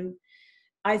your moon,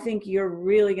 I think you're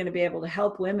really going to be able to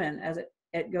help women as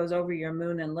it goes over your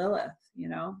moon and Lilith,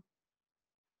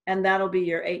 and that'll be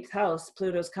your 8th house.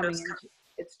 Pluto's coming into,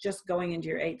 it's just going into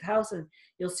your 8th house, and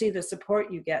you'll see the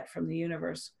support you get from the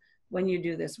universe when you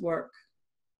do this work.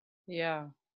 Yeah.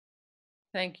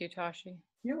 Thank you, Tashi.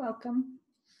 You're welcome.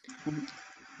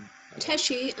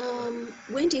 Tashi,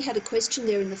 Wendy had a question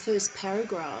there in the first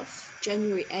paragraph,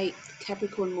 January 8th,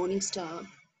 Capricorn Morningstar.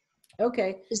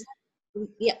 Okay.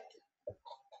 Yeah.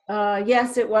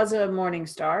 Yes, it was a morning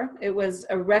star. It was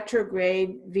a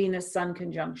retrograde Venus-Sun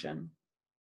conjunction.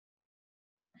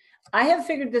 I have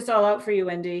figured this all out for you,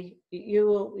 Wendy.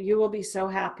 You will be so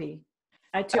happy.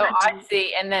 I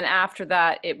see. And then after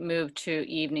that, it moved to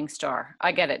evening star.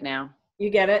 I get it now. You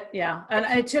get it? Yeah. And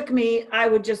it took me, I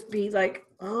would just be like,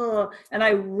 oh, and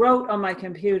I wrote on my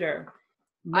computer.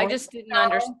 I just didn't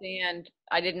understand.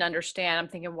 I'm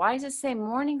thinking, why does it say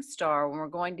morning star when we're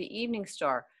going to evening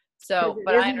star? So,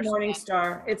 but I understand. Morning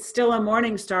star. It's still a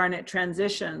morning star, and it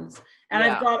transitions. And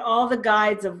I've got all the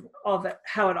guides of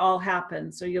how it all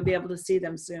happened, so you'll be able to see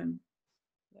them soon.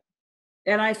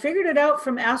 And I figured it out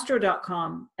from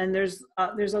astro.com, and there's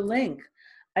a link.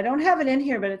 I don't have it in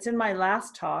here, but it's in my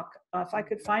last talk. If I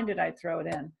could find it, I'd throw it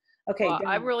in. Okay. Well,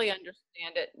 I really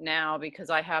understand it now because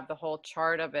I have the whole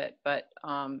chart of it, but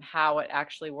how it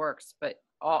actually works. But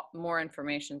more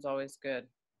information is always good.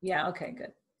 Yeah. Okay.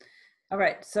 Good. All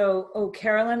right. So,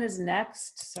 Carolyn is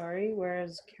next. Sorry. Where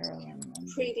is Carolyn?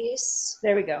 Previous.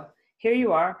 There we go. Here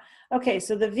you are. Okay.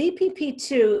 So the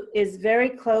VPP2 is very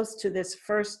close to this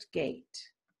first gate.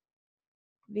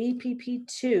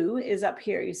 VPP2 is up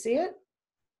here. You see it?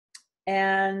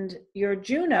 And your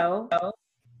Juno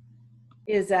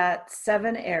is at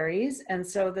 7 Aries. And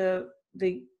so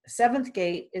the 7th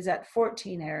gate is at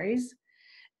 14 Aries,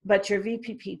 but your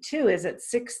VPP2 is at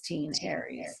 16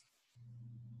 Aries.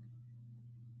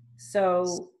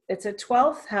 So it's a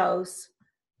 12th house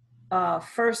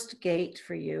first gate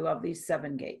for you of these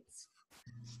 7 gates.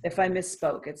 If I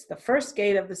misspoke, it's the first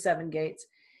gate of the 7 gates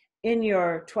in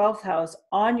your 12th house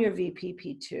on your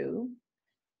VPP2,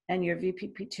 and your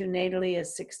VPP2 natally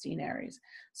is 16 Aries.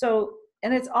 So,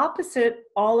 and it's opposite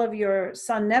all of your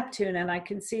Sun Neptune, and I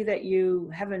can see that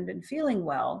you haven't been feeling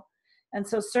well. And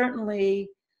so certainly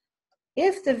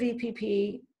if the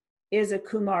VPP is a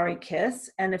Kumari kiss,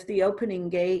 and if the opening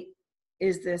gate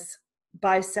is this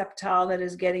biseptile that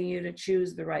is getting you to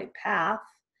choose the right path,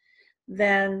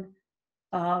 then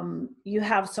you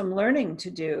have some learning to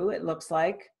do, it looks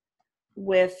like,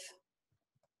 with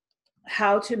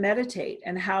how to meditate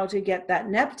and how to get that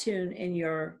Neptune in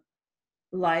your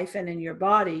life and in your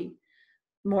body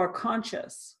more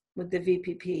conscious with the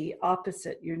VPP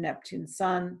opposite your Neptune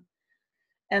Sun.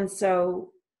 And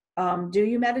so, do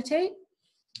you meditate?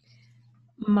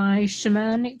 My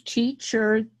shamanic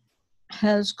teacher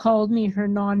has called me her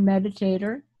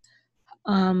non-meditator.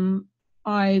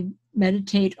 I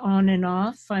meditate on and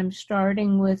off. I'm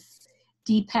starting with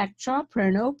Deepak Chopra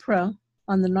and Oprah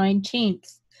on the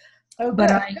 19th. Okay.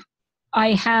 But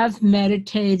I have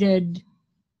meditated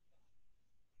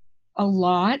a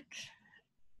lot,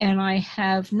 and I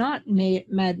have not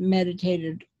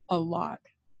meditated a lot.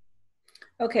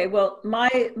 Okay, well,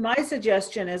 my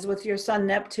suggestion is with your Sun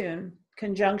Neptune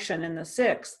conjunction in the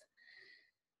 6th,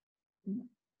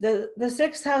 The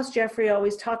sixth house, Jeffrey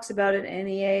always talks about it in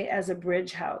NEA as a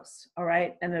bridge house, all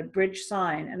right, and a bridge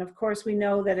sign. And of course, we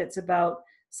know that it's about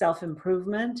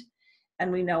self-improvement,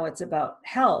 and we know it's about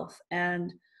health.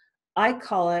 And I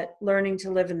call it learning to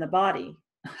live in the body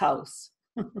house.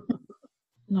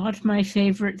 Not my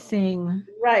favorite thing.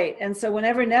 Right. And so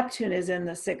whenever Neptune is in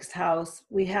the sixth house,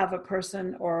 we have a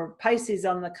person, or Pisces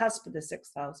on the cusp of the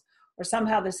sixth house, or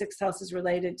somehow the sixth house is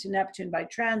related to Neptune by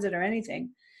transit or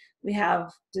anything. We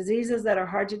have diseases that are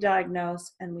hard to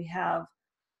diagnose, and we have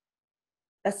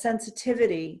a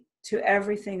sensitivity to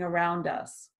everything around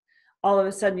us. All of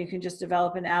a sudden, you can just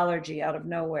develop an allergy out of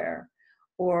nowhere,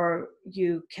 or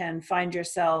you can find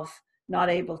yourself not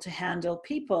able to handle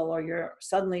people, or you're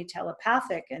suddenly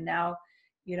telepathic and now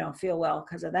you don't feel well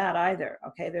because of that either.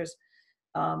 Okay, there's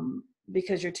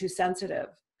because you're too sensitive.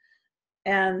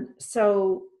 And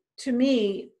so to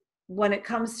me, when it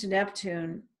comes to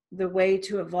Neptune, the way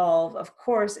to evolve, of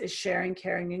course, is sharing,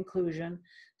 caring, inclusion.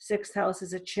 Sixth house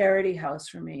is a charity house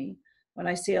for me. When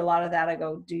I see a lot of that, I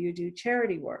go, do you do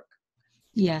charity work?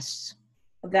 Yes.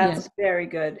 That's Yes. very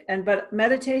good. But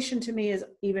meditation to me is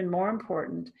even more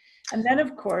important. And then,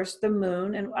 of course, the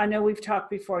moon. And I know we've talked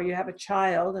before, you have a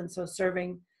child. And so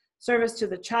service to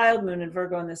the child moon in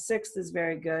Virgo in the sixth is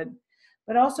very good.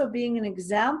 But also being an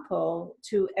example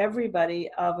to everybody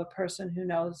of a person who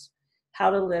knows how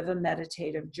to live a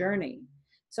meditative journey.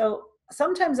 So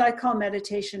sometimes I call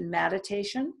meditation,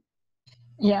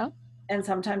 Yeah. and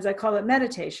sometimes I call it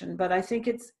meditation. But I think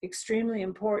it's extremely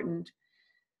important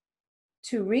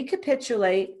to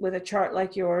recapitulate with a chart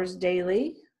like yours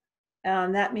daily.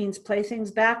 That means play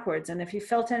things backwards. And if you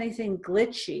felt anything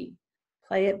glitchy,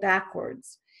 play it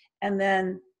backwards. And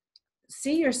then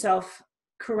see yourself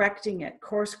correcting it,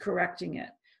 course correcting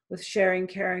it with sharing,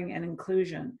 caring, and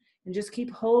inclusion. And just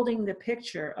keep holding the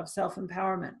picture of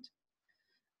self-empowerment.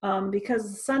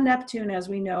 Because Sun Neptune, as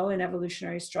we know in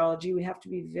evolutionary astrology, we have to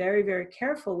be very, very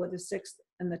careful with the 6th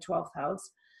and the 12th house,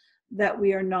 that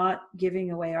we are not giving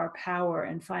away our power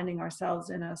and finding ourselves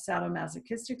in a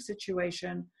sadomasochistic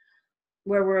situation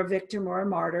where we're a victim or a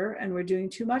martyr and we're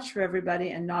doing too much for everybody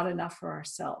and not enough for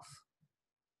ourselves.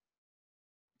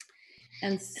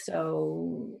 And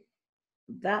so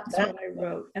that's what I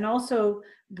wrote. And also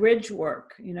bridge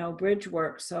work,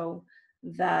 so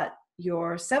that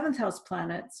your 7th house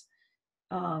planets,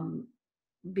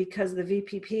 because the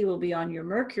VPP will be on your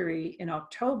Mercury in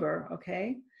October,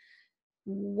 okay?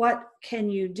 What can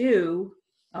you do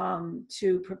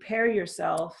to prepare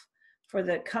yourself for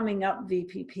the coming up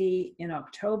VPP in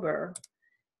October?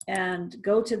 And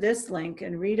go to this link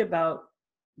and read about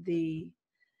the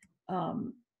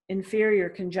inferior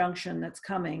conjunction that's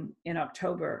coming in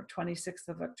October, 26th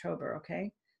of October,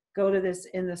 okay? Go to this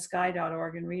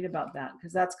inthesky.org and read about that,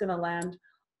 because that's going to land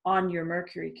on your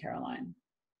Mercury, Caroline.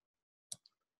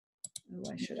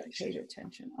 Oh, I should have paid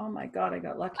attention. Oh my God, I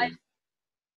got lucky.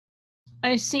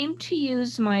 I seem to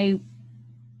use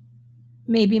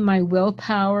maybe my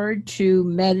willpower to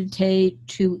meditate,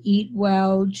 to eat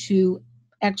well, to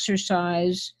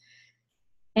exercise.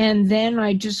 And then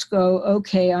I just go,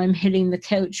 okay, I'm hitting the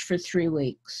couch for 3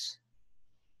 weeks.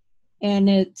 And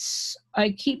I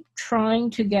keep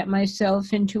trying to get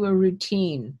myself into a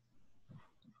routine.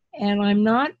 And I'm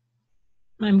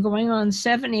going on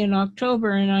 70 in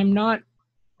October, and I'm not,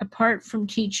 apart from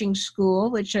teaching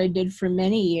school, which I did for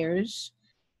many years,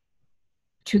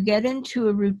 to get into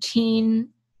a routine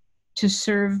to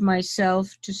serve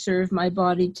myself, to serve my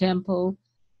body temple.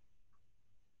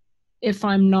 If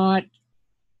I'm not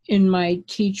in my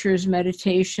teacher's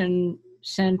meditation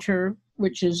center,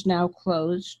 which is now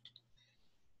closed,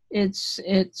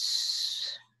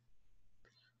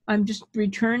 I'm just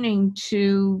returning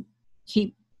to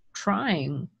keep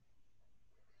trying.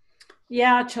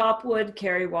 Yeah, chop wood,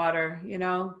 carry water,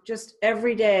 just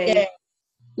every day.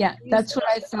 Yeah, that's what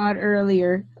I thought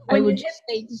earlier. I would just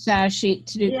say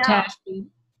to Tashi,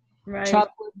 right.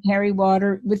 Chop wood, carry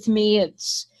water. With me,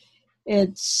 it's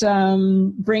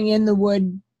bring in the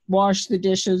wood, wash the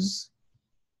dishes.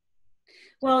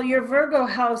 Well, your Virgo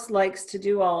house likes to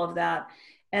do all of that.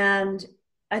 And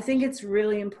I think it's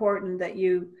really important that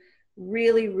you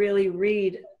really, really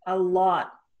read a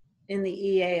lot in the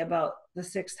EA about the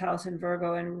 6th house in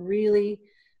Virgo, and really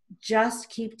just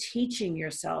keep teaching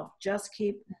yourself, just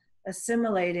keep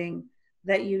assimilating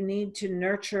that you need to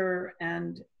nurture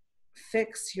and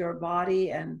fix your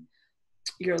body and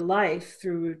your life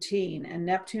through routine. And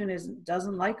Neptune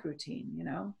doesn't like routine,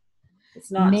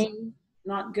 it's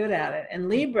not good at it. And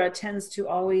Libra tends to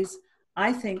always,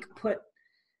 I think, put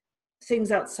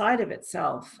things outside of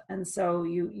itself. And so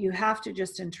you have to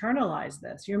just internalize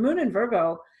this. Your moon in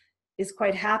Virgo is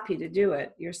quite happy to do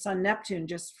it. Your Sun Neptune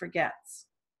just forgets.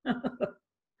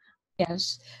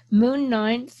 Yes. Moon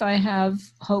 9th, I have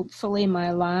hopefully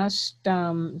my last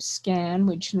scan,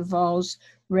 which involves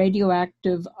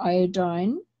radioactive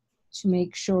iodine to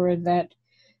make sure that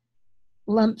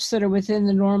lumps that are within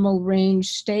the normal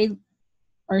range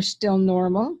are still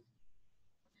normal.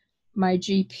 My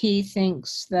GP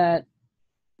thinks that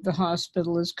the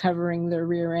hospital is covering their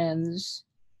rear ends.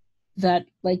 That,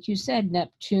 like you said,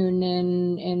 Neptune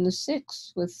in the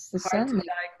 6th with the Hard to sun.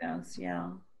 diagnose,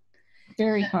 yeah.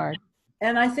 Very hard.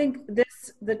 And I think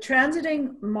the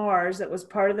transiting Mars that was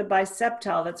part of the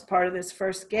biseptile, that's part of this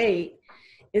first gate,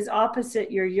 is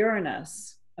opposite your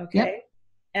Uranus, okay? Yep.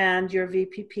 And your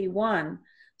VPP1.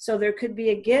 So there could be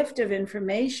a gift of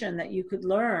information that you could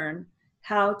learn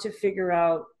how to figure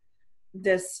out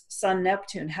this Sun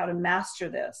Neptune, how to master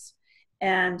this,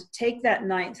 and take that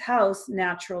 9th house,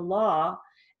 natural law,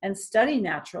 and study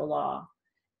natural law.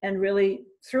 And really,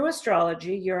 through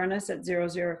astrology, Uranus at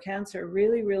 00 Cancer,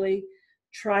 really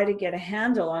try to get a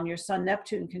handle on your Sun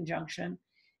Neptune conjunction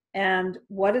and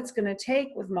what it's going to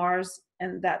take with Mars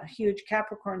and that huge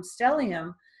Capricorn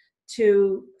stellium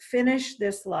to finish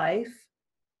this life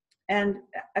and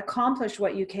accomplish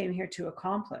what you came here to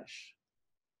accomplish.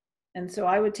 And so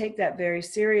I would take that very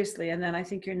seriously. And then I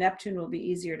think your Neptune will be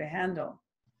easier to handle.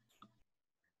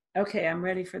 Okay, I'm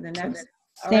ready for the next.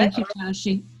 Thank you,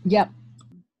 Tashi. Yep.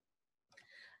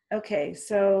 Okay,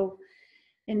 so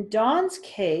in Dawn's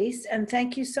case, and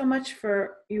thank you so much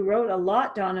you wrote a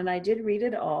lot, Dawn, and I did read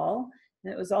it all.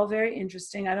 And it was all very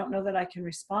interesting. I don't know that I can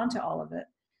respond to all of it.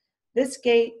 This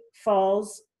gate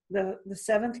falls, the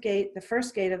 7th gate, the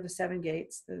first gate of the 7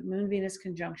 gates, the Moon-Venus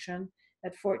conjunction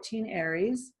at 14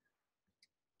 Aries,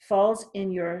 falls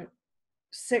in your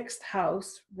 6th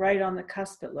house, right on the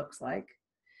cusp, it looks like.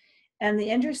 And the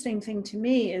interesting thing to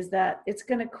me is that it's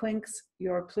going to quinx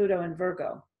your Pluto in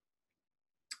Virgo.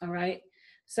 All right.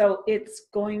 So it's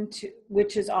going to,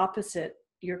 which is opposite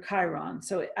your Chiron.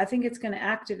 So I think it's going to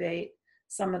activate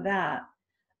some of that.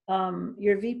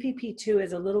 Your VPP2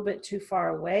 is a little bit too far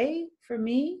away for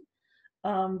me.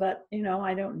 But,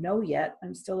 I don't know yet.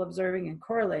 I'm still observing and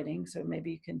correlating. So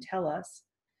maybe you can tell us.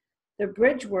 The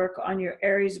bridge work on your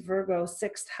Aries Virgo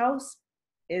 6th house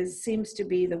seems to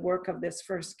be the work of this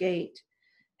first gate.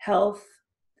 Health.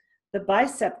 The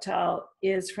biseptile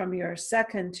is from your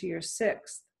 2nd to your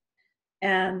 6th.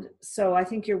 And so I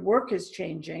think your work is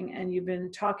changing, and you've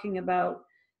been talking about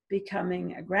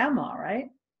becoming a grandma, right?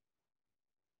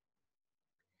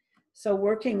 So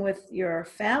working with your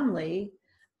family,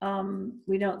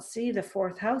 we don't see the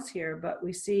 4th house here, but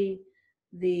we see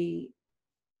the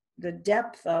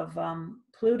depth of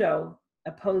Pluto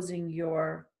opposing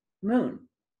your moon.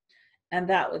 And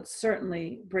that would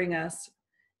certainly bring us,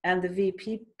 and the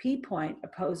VPP point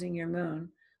opposing your moon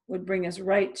would bring us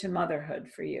right to motherhood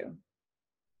for you.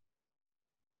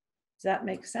 Does that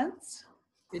make sense?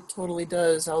 It totally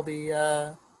does. I'll be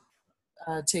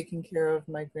taking care of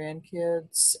my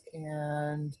grandkids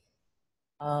and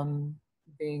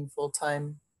being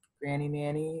full-time granny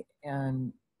nanny,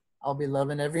 and I'll be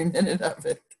loving every minute of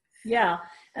it. Yeah,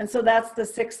 and so that's the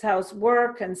 6th house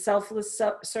work and selfless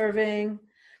serving,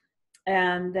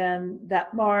 and then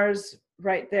that Mars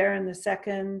right there in the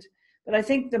 2nd. But I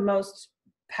think the most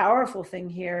powerful thing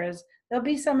here is there'll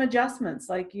be some adjustments,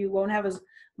 like you won't have as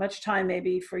much time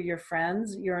maybe for your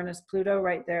friends, Uranus, Pluto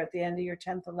right there at the end of your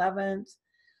 10th, 11th.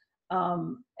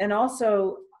 And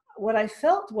also what I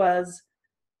felt was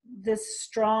this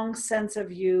strong sense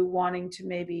of you wanting to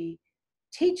maybe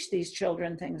teach these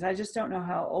children things. I just don't know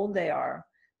how old they are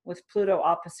with Pluto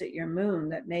opposite your moon,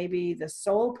 that maybe the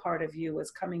soul part of you was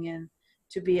coming in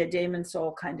to be a daemon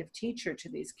soul kind of teacher to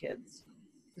these kids.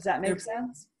 Does that make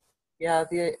sense? Yeah,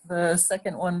 the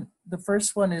second one, the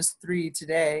first one is 3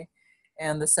 today,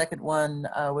 and the second one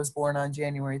was born on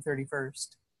January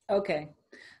 31st. Okay,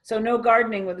 so no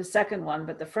gardening with the second one,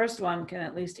 but the first one can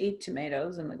at least eat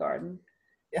tomatoes in the garden.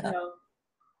 Yeah.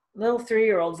 Little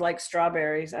 3-year-olds like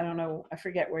strawberries. I don't know, I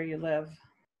forget where you live.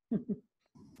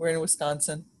 We're in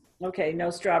Wisconsin. Okay, no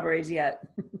strawberries yet.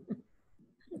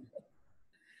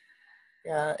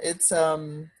 Yeah, it's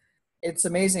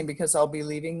amazing because I'll be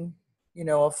leaving,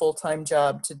 a full-time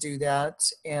job to do that,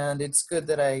 and it's good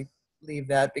that I leave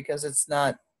that because it's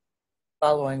not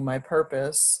following my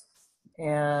purpose,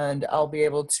 and I'll be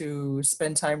able to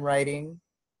spend time writing.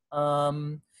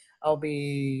 I'll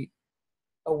be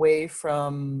away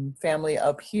from family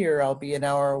up here. I'll be an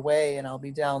hour away and I'll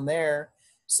be down there.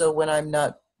 So when I'm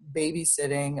not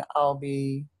babysitting, I'll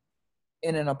be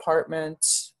in an apartment,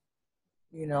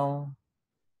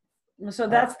 So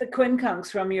that's the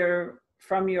quincunx from your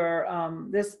from your,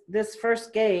 this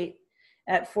first gate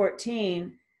at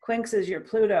 14, Quinx is your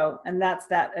Pluto, and that's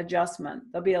that adjustment.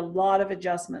 There'll be a lot of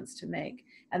adjustments to make.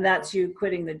 And that's you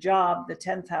quitting the job, the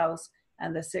 10th house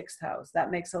and the 6th house.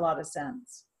 That makes a lot of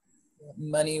sense.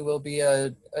 Money will be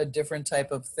a different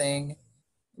type of thing.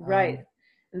 Right.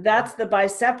 That's the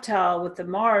biseptile with the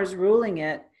Mars ruling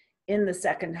it in the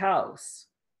 2nd house.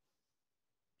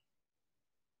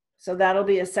 So that'll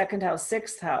be a 2nd house,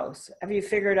 6th house. Have you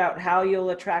figured out how you'll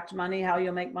attract money, how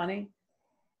you'll make money?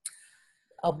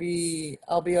 I'll be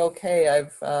okay.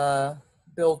 I've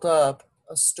built up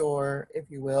a store, if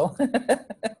you will.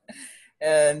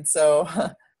 And so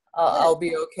I'll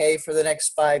be okay for the next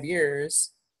 5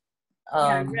 years. Yeah,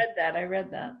 I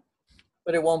read that.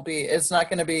 But it's not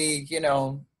going to be, you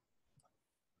know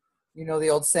the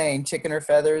old saying, chicken or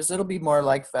feathers. It'll be more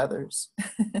like feathers.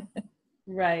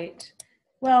 Right.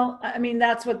 Well, I mean,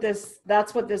 that's what this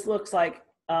looks like.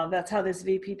 That's how this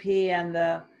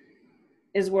VPP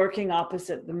is working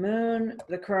opposite the moon,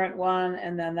 the current one.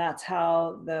 And then that's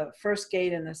how the first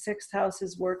gate in the 6th house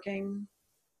is working.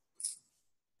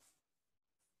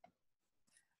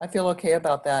 I feel okay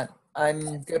about that.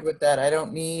 I'm good with that. I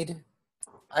don't need,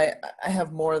 I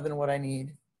have more than what I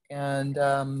need. And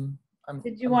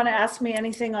Did you want to ask me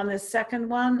anything on this second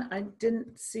one? I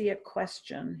didn't see a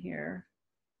question here.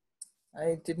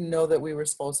 I didn't know that we were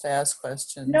supposed to ask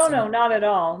questions. No, not at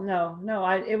all. No.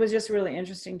 It was just really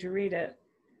interesting to read it.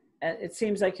 It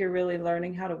seems like you're really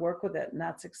learning how to work with it, and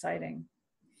that's exciting.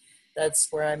 That's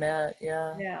where I'm at,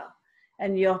 yeah. Yeah,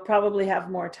 and you'll probably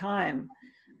have more time.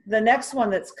 The next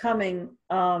one that's coming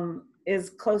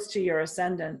is close to your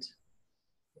ascendant.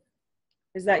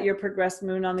 Is that your progressed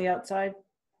moon on the outside?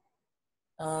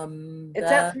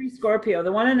 It's at 3 Scorpio.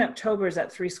 The one in October is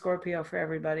at 3 Scorpio for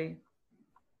everybody.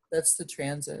 That's the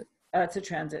transit. It's a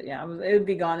transit, yeah. It would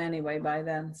be gone anyway by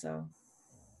then, so.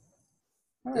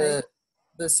 All right.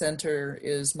 The center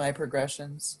is my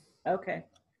progressions. Okay.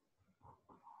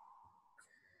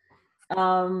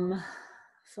 So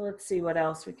let's see what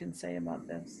else we can say about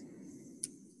this.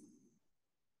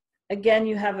 Again,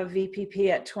 you have a VPP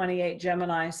at 28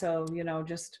 Gemini, so,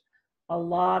 just a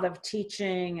lot of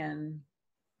teaching. And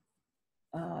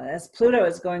as Pluto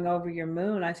is going over your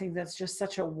moon, I think that's just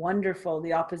such a wonderful,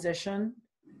 the opposition.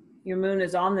 Your moon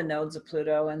is on the nodes of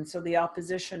Pluto, and so the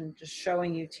opposition just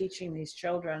showing you teaching these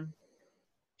children.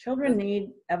 Children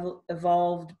need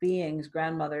evolved beings,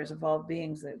 grandmothers, evolved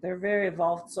beings. They're very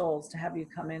evolved souls to have you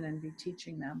come in and be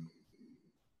teaching them.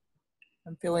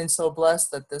 I'm feeling so blessed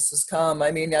that this has come.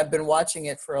 I mean, I've been watching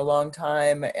it for a long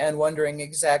time and wondering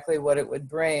exactly what it would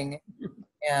bring.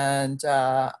 And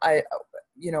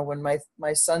when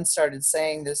my son started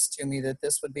saying this to me, that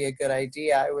this would be a good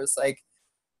idea, I was like,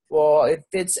 well, it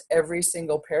fits every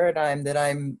single paradigm that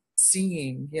I'm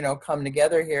seeing, come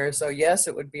together here. So yes,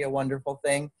 it would be a wonderful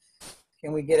thing.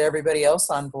 Can we get everybody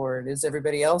else on board? Is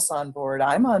everybody else on board?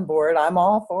 I'm on board. I'm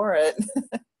all for it.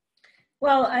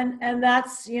 Well, and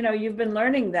that's, you've been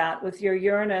learning that with your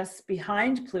Uranus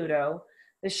behind Pluto,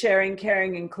 the sharing,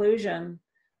 caring, inclusion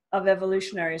of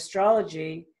evolutionary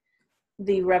astrology,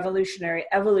 the revolutionary,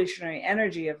 evolutionary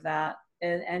energy of that.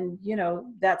 And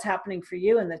that's happening for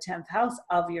you in the 10th house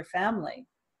of your family.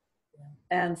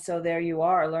 And so there you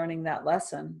are learning that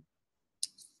lesson.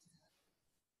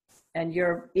 And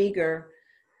you're eager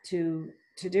to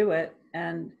do it.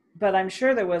 But I'm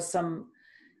sure there was some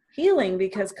healing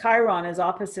because Chiron is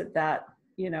opposite that,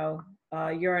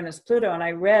 Uranus Pluto. And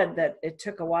I read that it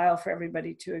took a while for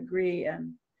everybody to agree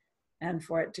and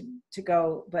for it to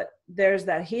go. But there's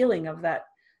that healing of that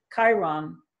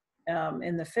Chiron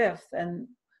in the 5th. And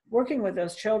working with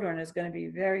those children is going to be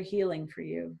very healing for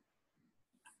you.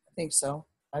 I think so.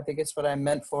 I think it's what I'm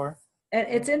meant for. And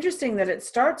it's interesting that it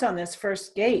starts on this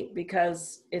first gate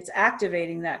because it's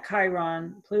activating that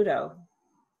Chiron Pluto.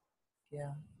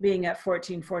 Yeah. Being at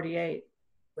 1448.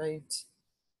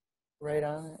 Right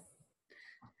on it.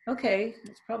 Okay,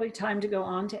 it's probably time to go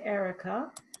on to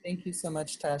Erica. Thank you so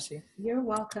much, Tashi. You're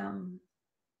welcome.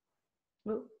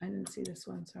 Oh, I didn't see this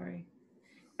one, sorry.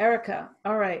 Erica,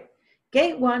 all right.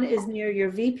 Gate 1 is near your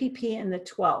VPP in the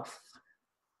 12th.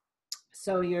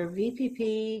 So your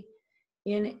VPP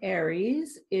in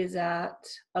Aries is at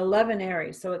 11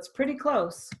 Aries. So it's pretty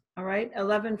close, all right?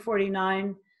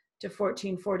 1149 to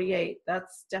 1448.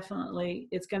 That's definitely,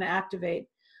 it's going to activate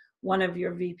one of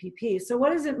your VPPs. So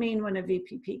what does it mean when a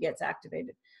VPP gets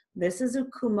activated? This is a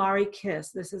Kumari kiss.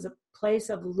 This is a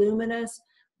place of luminous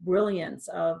brilliance,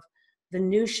 of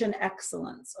Venusian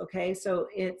excellence, okay? So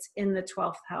it's in the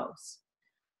 12th house.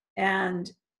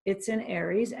 And it's in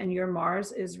Aries, and your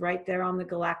Mars is right there on the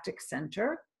galactic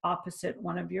center. opposite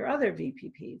one of your other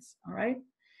VPPs, all right?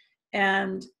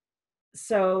 And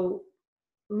so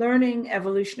learning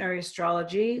evolutionary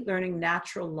astrology, learning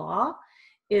natural law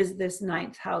is this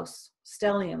 9th house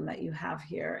stellium that you have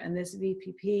here. And this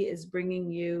VPP is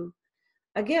bringing you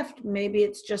a gift. Maybe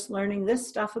it's just learning this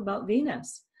stuff about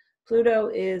Venus. Pluto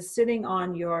is sitting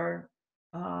on your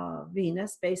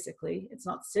Venus, basically. It's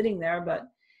not sitting there, but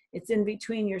it's in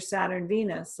between your Saturn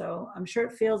Venus. So I'm sure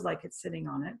it feels like it's sitting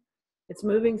on it. It's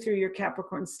moving through your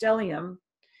Capricorn stellium.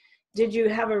 Did you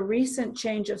have a recent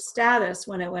change of status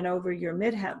when it went over your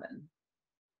midheaven?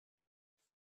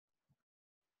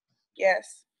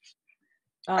 Yes.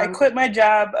 I quit my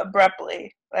job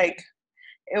abruptly. Like,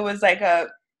 it was like a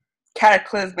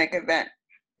cataclysmic event.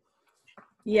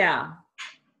 Yeah.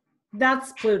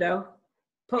 That's Pluto.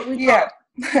 Yeah.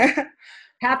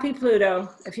 Happy Pluto.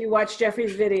 If you watch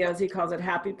Jeffrey's videos, he calls it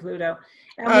Happy Pluto.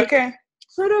 And okay.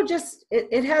 Pluto just,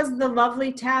 it has the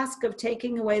lovely task of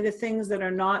taking away the things that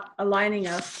are not aligning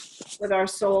us with our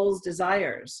soul's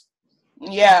desires.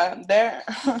 Yeah, there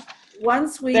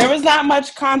was not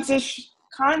much conscious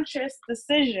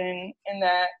decision in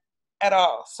that at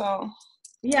all. So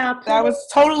yeah, Pluto, that was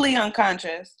totally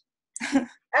unconscious.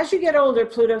 As you get older,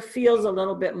 Pluto feels a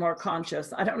little bit more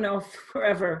conscious. I don't know if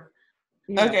forever.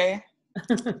 Okay.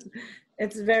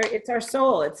 It's our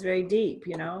soul. It's very deep,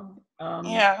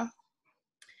 yeah.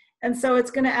 And so it's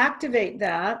going to activate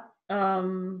that.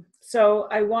 So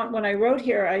when I wrote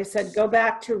here, I said, go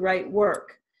back to right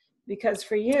work, because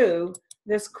for you,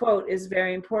 this quote is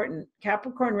very important.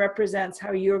 Capricorn represents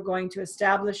how you're going to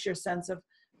establish your sense of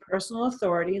personal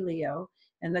authority, Leo,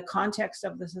 in the context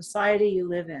of the society you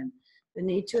live in. The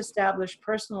need to establish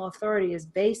personal authority is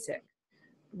basic.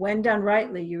 When done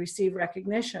rightly, you receive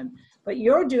recognition. But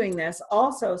you're doing this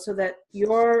also so that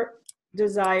your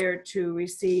desire to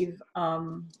receive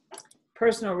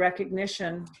personal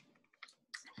recognition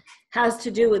has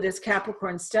to do with this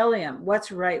Capricorn stellium.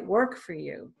 What's right work for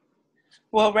you?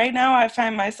 Well, right now I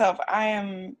find myself,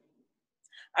 I'm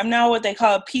now what they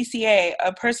call a PCA,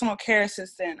 a personal care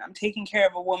assistant. I'm taking care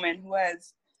of a woman who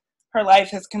her life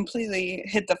has completely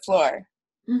hit the floor.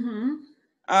 Mm-hmm.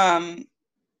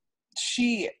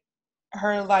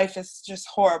 Her life is just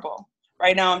horrible.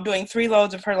 Right now I'm doing 3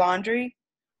 loads of her laundry.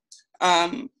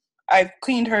 I've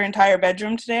cleaned her entire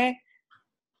bedroom today.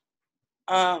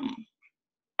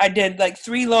 I did like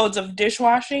 3 loads of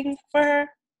dishwashing for her.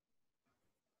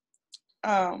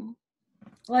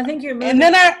 Well, I think you're moving. And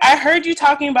then I heard you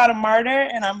talking about a martyr,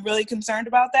 and I'm really concerned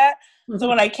about that. Mm-hmm. So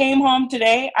when I came home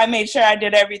today, I made sure I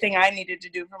did everything I needed to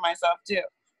do for myself too.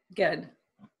 Good.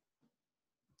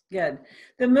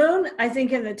 The moon, I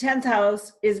think, in the 10th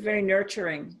house is very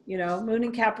nurturing. Moon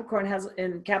in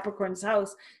Capricorn's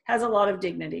house has a lot of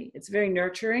dignity. It's very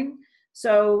nurturing.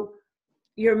 So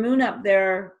your moon up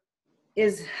there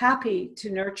is happy to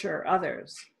nurture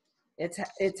others.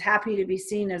 It's happy to be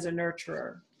seen as a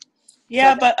nurturer.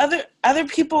 Yeah, but other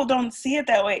people don't see it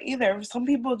that way either. Some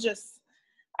people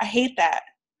I hate that.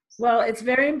 Well, it's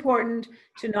very important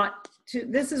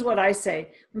this is what I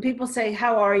say. When people say,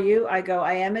 how are you? I go,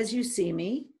 I am as you see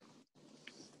me.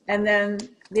 And then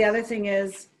the other thing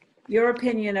is, your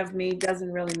opinion of me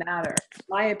doesn't really matter.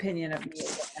 My opinion of me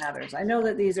is what matters. I know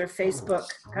that these are Facebook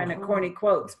kind of corny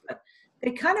quotes, but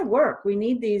they kind of work. We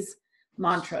need these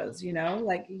mantras,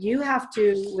 like you have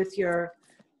to, with your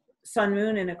sun,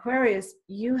 moon in Aquarius,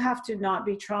 you have to not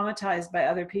be traumatized by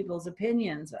other people's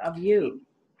opinions of you.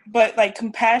 But like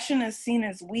compassion is seen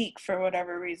as weak for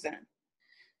whatever reason.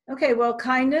 Okay, well,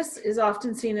 kindness is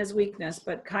often seen as weakness,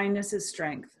 but kindness is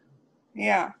strength.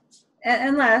 Yeah.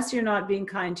 Unless you're not being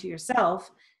kind to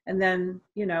yourself. And then,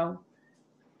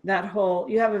 that whole,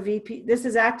 you have a VP, this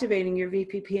is activating your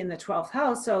VPP in the 12th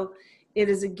house. So it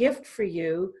is a gift for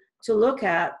you to look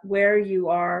at where you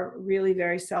are really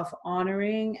very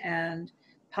self-honoring and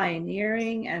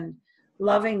pioneering and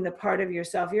loving the part of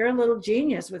yourself. You're a little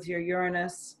genius with your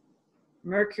Uranus,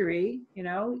 Mercury,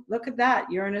 look at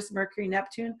that. Uranus, Mercury,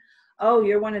 Neptune. Oh,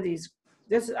 you're one of these.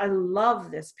 I love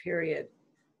this period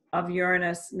of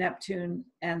Uranus, Neptune,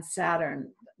 and Saturn.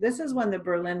 This is when the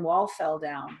Berlin Wall fell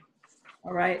down.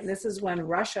 All right. This is when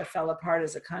Russia fell apart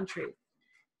as a country.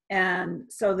 And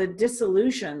so the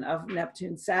dissolution of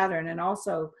Neptune, Saturn, and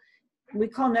also we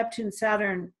call Neptune,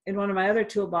 Saturn in one of my other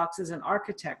toolboxes an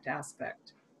architect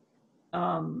aspect.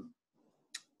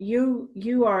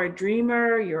 You are a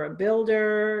dreamer, you're a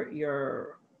builder,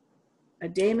 you're a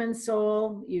daemon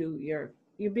soul, you'd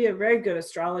be a very good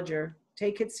astrologer.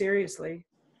 Take it seriously.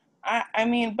 I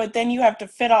mean, but then you have to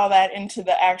fit all that into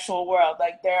the actual world.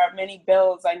 Like there are many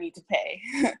bills I need to pay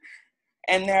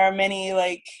and there are many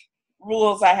like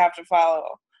rules I have to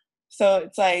follow. So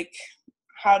it's like,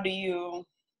 how do you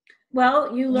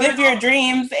Well, you learn live your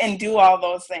dreams and do all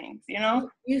those things, you know?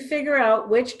 You figure out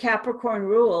which Capricorn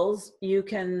rules you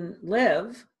can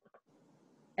live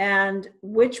and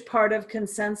which part of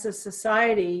consensus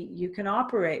society you can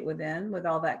operate within with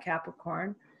all that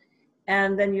Capricorn.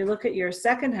 And then you look at your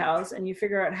second house and you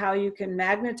figure out how you can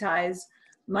magnetize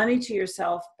money to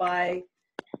yourself by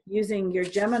using your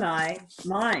Gemini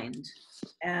mind.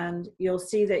 And you'll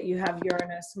see that you have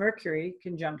Uranus Mercury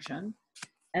conjunction.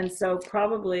 And so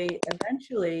probably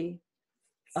eventually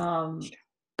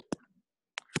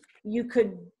you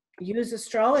could use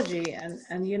astrology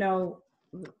and you know,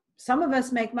 some of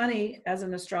us make money as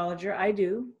an astrologer. I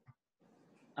do.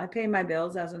 I pay my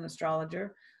bills as an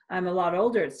astrologer. I'm a lot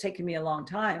older. It's taken me a long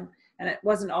time. And it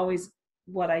wasn't always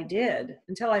what I did.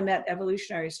 Until I met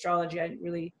evolutionary astrology, I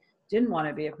really didn't want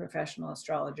to be a professional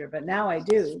astrologer. But now I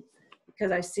do,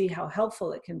 because I see how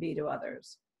helpful it can be to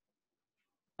others.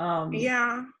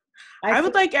 Yeah. I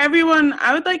would like everyone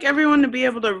to be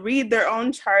able to read their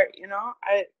own chart, you know,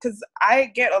 because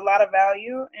I get a lot of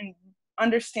value in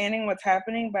understanding what's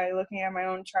happening by looking at my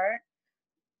own chart.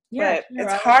 Yeah, but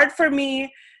it's hard for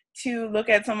me to look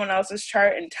at someone else's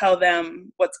chart and tell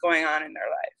them what's going on in their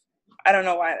life. I don't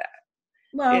know why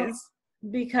that is.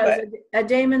 Because a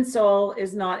daemon soul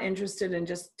is not interested in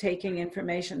just taking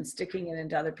information, sticking it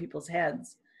into other people's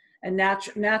heads. And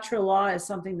natural law is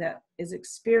something that is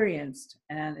experienced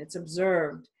and it's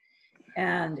observed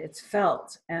and it's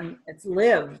felt and it's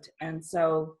lived. And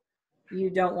so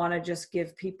you don't want to just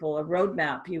give people a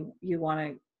roadmap. You want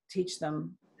to teach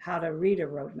them how to read a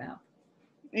roadmap.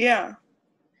 Yeah,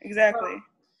 exactly. Well,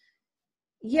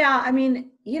 yeah, I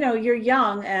mean, you know, you're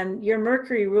young and your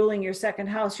Mercury ruling your second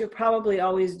house, you'll probably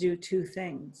always do two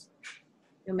things.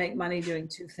 You'll make money doing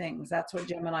two things. That's what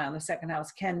Gemini on the second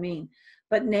house can mean.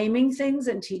 But naming things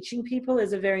and teaching people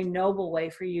is a very noble way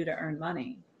for you to earn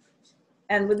money.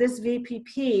 And with this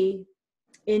VPP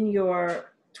in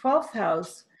your 12th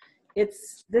house,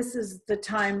 this is the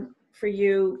time for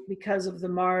you, because of the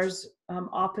Mars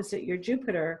opposite your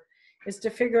Jupiter, is to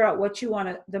figure out what you want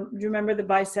to, do you remember the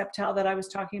biseptile that I was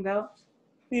talking about?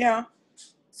 Yeah.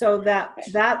 So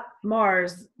that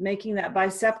Mars making that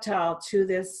biseptile to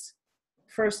this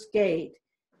first gate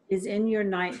is in your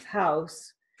 9th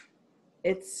house.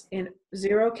 It's in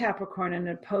 0 Capricorn and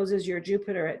it opposes your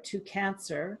Jupiter at 2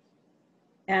 Cancer.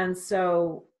 And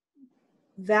so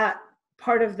that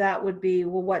part of that would be,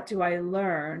 well, what do I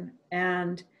learn?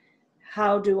 And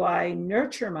how do I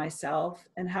nurture myself?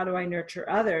 And how do I nurture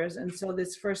others? And so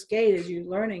this first gate is you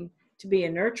learning to be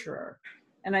a nurturer.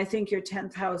 And I think your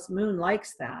 10th house moon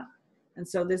likes that. And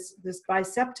so this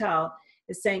biseptile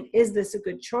is saying, is this a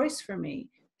good choice for me?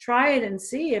 Try it and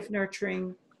see if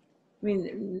nurturing, I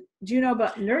mean, do you know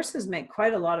about nurses make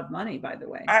quite a lot of money, by the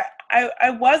way? I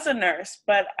was a nurse,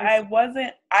 but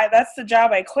that's the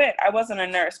job I quit. I wasn't a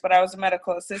nurse, but I was a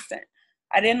medical assistant.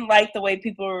 I didn't like the way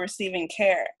people were receiving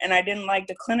care, and I didn't like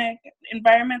the clinic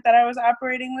environment that I was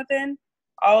operating within.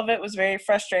 All of it was very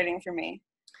frustrating for me,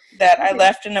 that I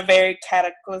left in a very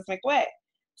cataclysmic way.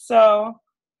 So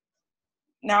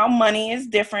now money is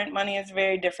different. Money is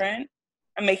very different.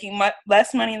 I'm making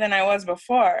less money than I was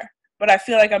before, but I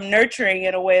feel like I'm nurturing it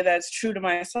in a way that's true to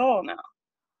my soul now.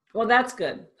 Well, that's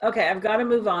good. Okay, I've got to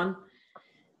move on,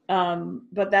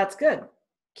 but that's good.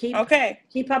 Keep up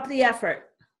the effort.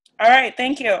 All right,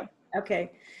 thank you.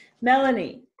 Okay,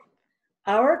 Melanie,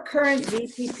 our current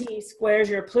VPP squares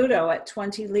your Pluto at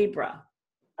 20 Libra.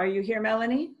 Are you here,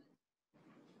 Melanie?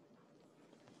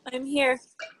 I'm here.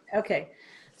 Okay,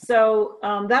 so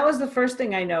that was the first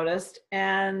thing I noticed,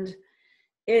 and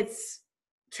it's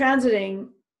transiting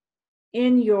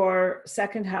in your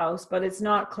second house, but it's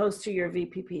not close to your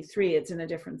VPP3. It's in a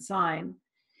different sign.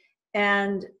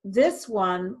 And this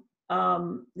one,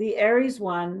 the Aries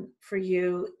one for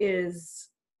you, is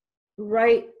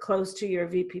right close to your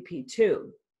VPP2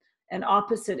 and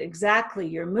opposite exactly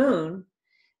your moon,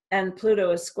 and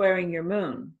Pluto is squaring your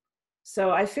moon.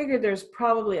 So I figured there's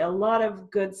probably a lot of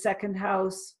good second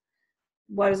house.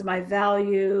 What is my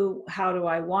value? How do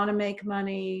I want to make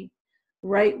money?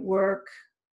 Right work?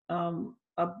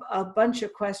 A bunch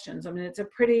of questions. I mean, it's a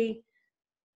pretty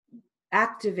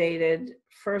activated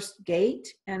first gate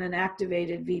and an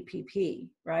activated VPP,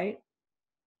 right?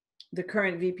 The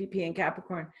current VPP in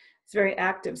Capricorn, it's very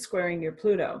active, squaring your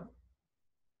Pluto.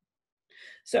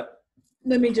 So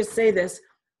let me just say this.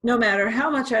 No matter how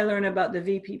much I learn about the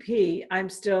VPP, I'm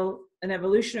still an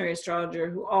evolutionary astrologer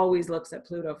who always looks at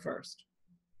Pluto first.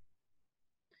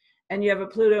 And you have a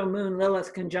Pluto Moon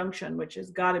Lilith conjunction, which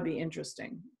has got to be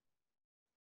interesting.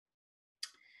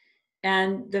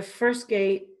 And the first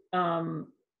gate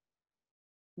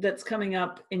that's coming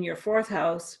up in your 4th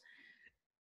house,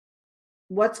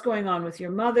 what's going on with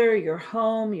your mother, your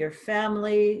home, your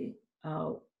family,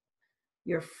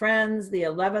 your friends, the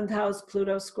 11th house,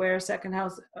 Pluto square, 2nd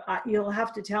house. You'll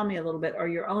have to tell me a little bit, or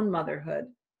your own motherhood.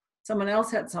 Someone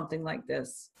else had something like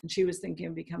this, and she was thinking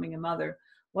of becoming a mother.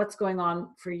 What's going on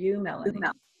for you, Melanie?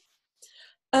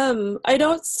 I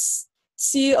don't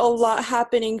see a lot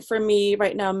happening for me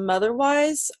right now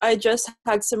mother-wise. I just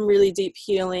had some really deep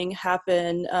healing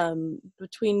happen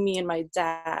between me and my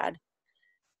dad.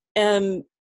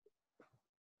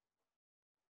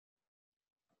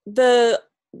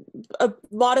 A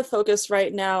lot of focus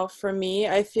right now for me.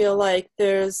 I feel like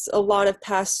there's a lot of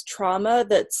past trauma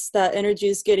that energy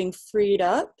is getting freed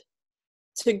up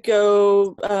to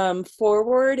go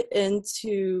forward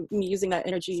into me using that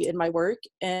energy in my work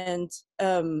and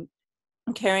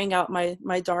carrying out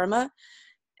my dharma.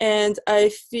 And I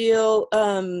feel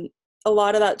a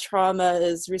lot of that trauma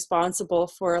is responsible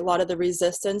for a lot of the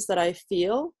resistance that I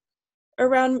feel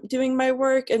around doing my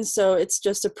work. And so it's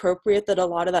just appropriate that a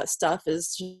lot of that stuff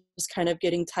is just kind of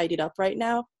getting tidied up right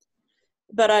now.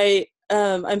 But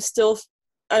I'm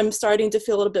starting to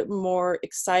feel a little bit more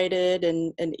excited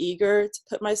and eager to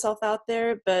put myself out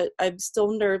there, but I'm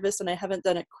still nervous and I haven't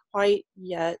done it quite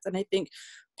yet. And I think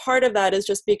part of that is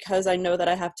just because I know that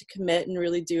I have to commit and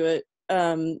really do it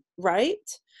right,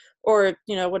 or,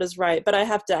 what is right, but I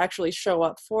have to actually show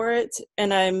up for it.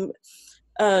 And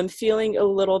I'm feeling a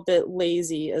little bit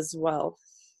lazy as well.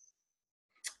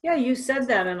 Yeah, you said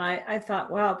that, and I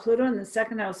thought, wow, Pluto in the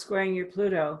 2nd house squaring your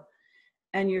Pluto,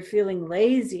 and you're feeling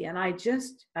lazy. And I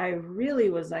really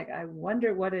was like, I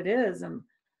wonder what it is. And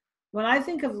when I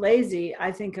think of lazy,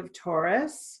 I think of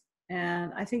Taurus,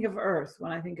 and I think of Earth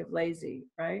when I think of lazy,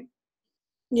 right?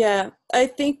 Yeah, I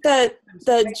think that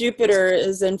Jupiter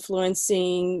is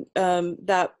influencing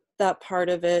that part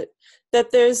of it.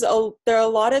 That there are a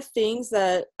lot of things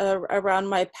that around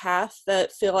my path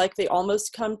that feel like they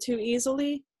almost come too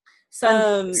easily.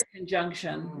 Sun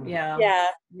conjunction, yeah.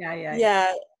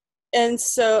 And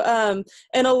so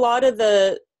and a lot of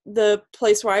the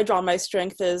place where I draw my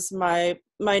strength is my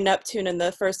Neptune in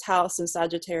the 1st house in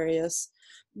Sagittarius.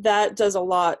 That does a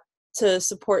lot to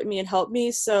support me and help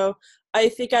me. So I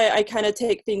think I kind of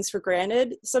take things for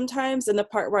granted sometimes, and the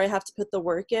part where I have to put the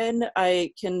work in,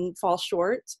 I can fall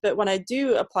short. But when I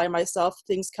do apply myself,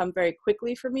 things come very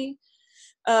quickly for me.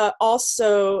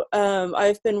 Also,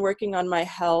 I've been working on my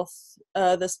health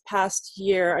this past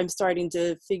year. I'm starting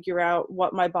to figure out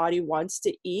what my body wants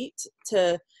to eat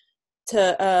to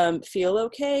feel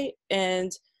okay,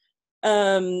 and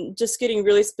just getting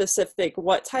really specific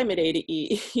what time of day to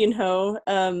eat,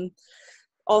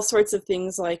 all sorts of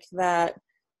things like that.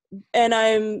 And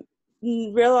I'm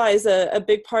realize a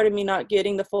big part of me not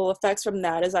getting the full effects from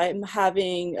that is I'm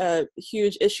having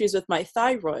huge issues with my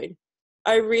thyroid.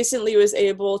 I recently was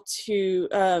able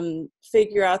to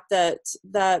figure out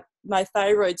that my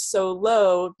thyroid's so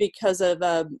low because of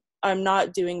I'm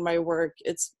not doing my work.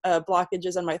 It's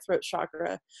blockages in my throat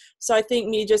chakra. So I think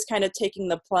me just kind of taking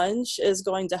the plunge is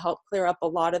going to help clear up a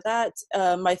lot of that.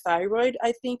 My thyroid,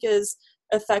 I think, is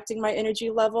affecting my energy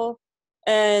level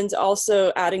and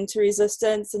also adding to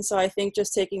resistance. And so I think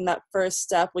just taking that first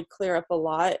step would clear up a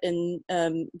lot and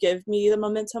give me the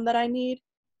momentum that I need.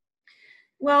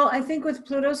 Well, I think with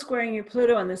Pluto squaring your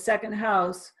Pluto in the 2nd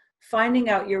house, finding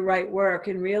out your right work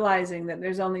and realizing that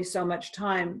there's only so much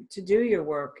time to do your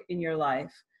work in your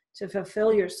life, to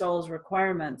fulfill your soul's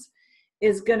requirements,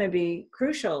 is going to be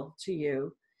crucial to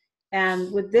you.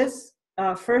 And with this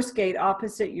 1st gate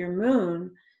opposite your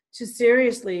moon, to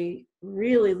seriously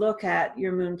really look at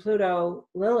your moon Pluto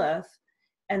Lilith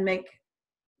and make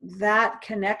that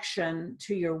connection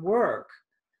to your work,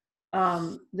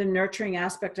 the nurturing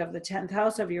aspect of the 10th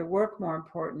house of your work more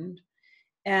important.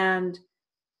 And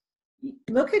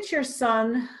look at your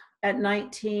sun at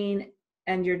 19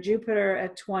 and your Jupiter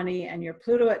at 20 and your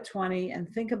Pluto at 20, and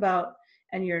think about,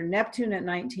 and your Neptune at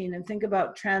 19, and think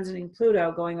about transiting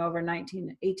Pluto going over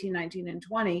 18, 19, and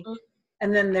 20.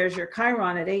 And then there's your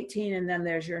Chiron at 18, and then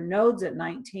there's your nodes at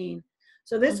 19.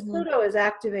 So this Pluto is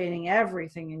activating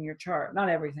everything in your chart. Not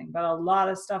everything, but a lot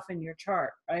of stuff in your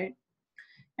chart, right?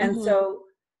 And so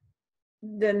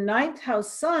the 9th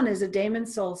house sun is a daemon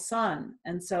soul sun.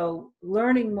 And so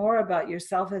learning more about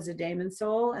yourself as a daemon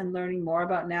soul and learning more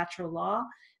about natural law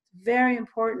is very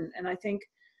important. And I think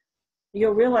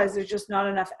you'll realize there's just not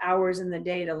enough hours in the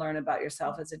day to learn about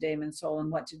yourself as a daemon soul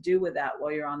and what to do with that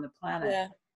while you're on the planet.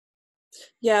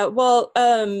 Yeah. Well,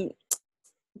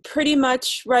 pretty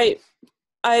much, right.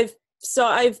 I've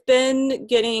been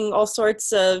getting all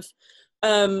sorts of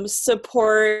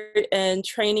support and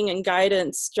training and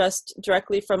guidance just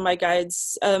directly from my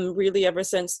guides, really ever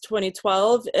since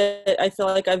 2012. I feel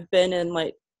like I've been in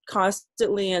like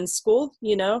constantly in school,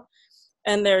 you know,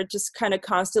 and they're just kind of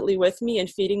constantly with me and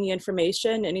feeding me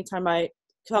information anytime I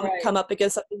come up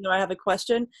against something or I have a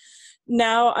question.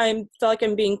 Now I feel like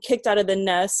I'm being kicked out of the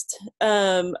nest.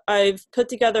 I've put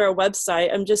together a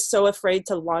website. I'm just so afraid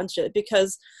to launch it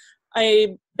because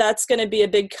that's going to be a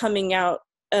big coming out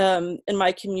in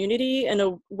my community in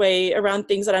a way around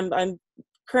things that I'm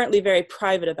currently very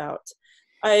private about.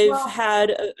 I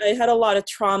had a lot of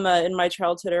trauma in my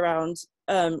childhood around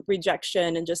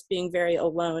rejection and just being very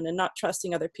alone and not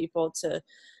trusting other people to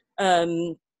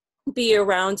be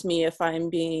around me if I'm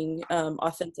being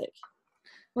authentic.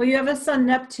 Well, you have a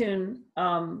Sun-Neptune.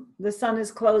 The sun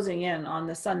is closing in on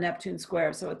the Sun-Neptune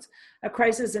square. So it's a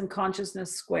crisis in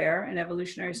consciousness square in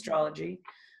evolutionary astrology.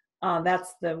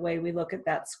 That's the way we look at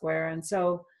that square. And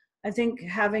so I think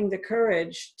having the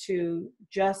courage to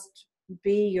just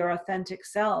be your authentic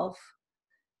self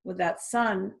with that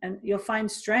sun, and you'll find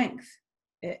strength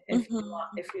if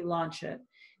you launch it.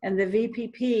 And the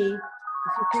VPP,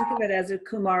 if you think of it as a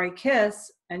Kumari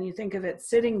kiss and you think of it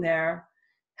sitting there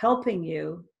helping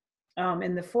you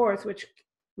in the fourth, which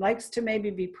likes to maybe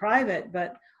be private,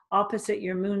 but opposite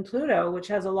your moon Pluto, which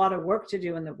has a lot of work to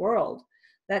do in the world.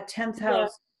 That 10th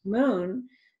house moon,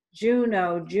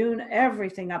 Juno, June,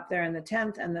 everything up there in the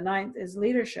 10th and the 9th is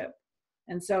leadership.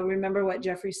 And so remember what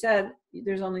Jeffrey said,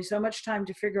 there's only so much time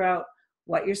to figure out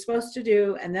what you're supposed to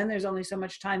do, and then there's only so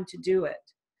much time to do it.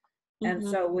 And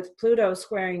so with Pluto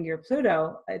squaring your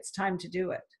Pluto, it's time to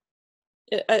do it.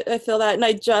 I feel that, and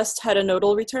I just had a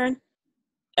nodal return,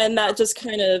 and that just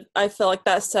kind of, I feel like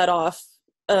that set off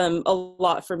a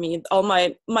lot for me. All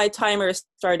my timers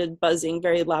started buzzing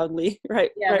very loudly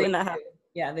right when that happened.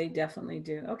 Yeah, they definitely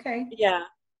do. Okay. Yeah.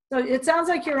 So it sounds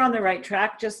like you're on the right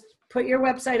track. Just put your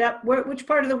website up. Which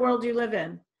part of the world do you live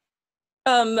in?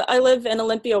 I live in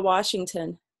Olympia,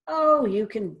 Washington. Oh, you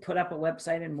can put up a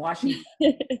website in Washington.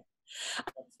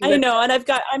 I know,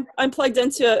 and I'm plugged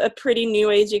into a pretty new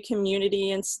agey community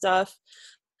and stuff,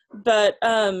 but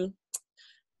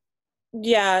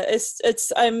yeah,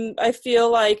 I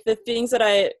feel like the things that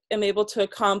I am able to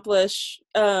accomplish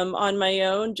on my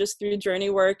own just through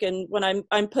journey work, and when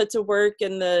I'm put to work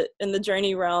in the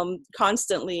journey realm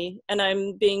constantly, and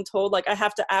I'm being told like I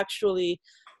have to actually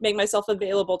make myself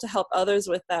available to help others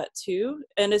with that too,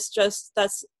 and it's just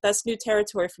that's new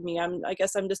territory for me. I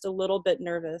guess I'm just a little bit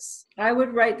nervous. I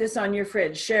would write this on your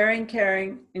fridge: sharing,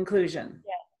 caring, inclusion.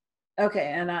 Yeah. Okay,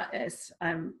 and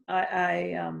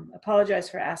I apologize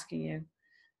for asking you.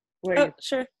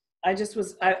 Sure.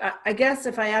 I guess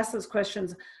if I ask those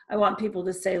questions, I want people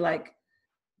to say like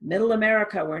Middle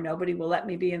America, where nobody will let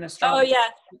me be an astrologer. Oh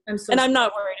yeah, I'm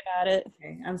not worried about it.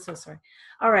 Okay, I'm so sorry.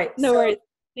 All right, no worries.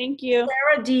 Thank you.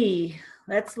 Sarah D,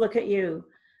 let's look at you.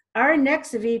 Our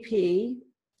next VP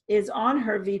is on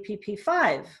her VPP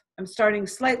 5. I'm starting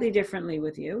slightly differently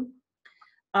with you.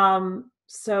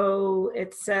 So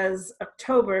it says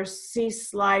October, see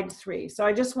slide 3. So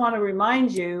I just want to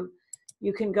remind you,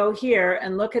 you can go here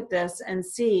and look at this and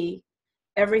see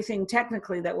everything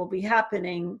technically that will be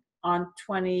happening on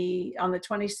the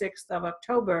 26th of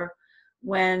October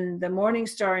when the Morning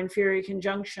Star inferior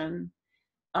conjunction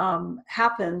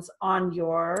happens on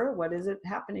your, what is it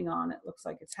happening on? It looks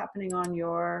like it's happening on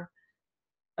your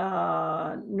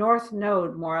north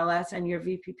node, more or less, and your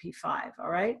VPP 5, all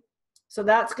right? So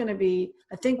that's going to be,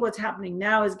 I think what's happening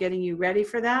now is getting you ready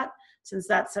for that, since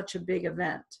that's such a big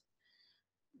event.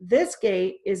 This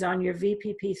gate is on your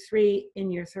VPP 3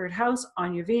 in your third house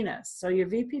on your Venus. So your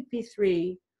VPP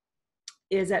 3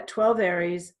 is at 12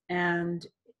 Aries and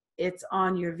it's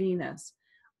on your Venus.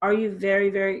 Are you very,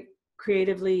 very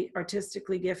creatively,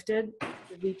 artistically gifted?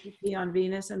 The VPP on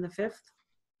Venus in the 5th?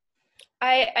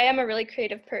 I am a really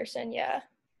creative person, yeah.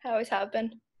 I always have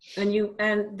been.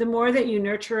 And the more that you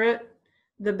nurture it,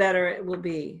 the better it will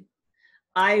be.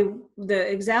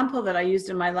 The example that I used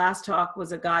in my last talk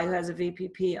was a guy who has a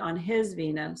VPP on his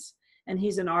Venus, and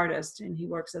he's an artist, and he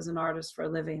works as an artist for a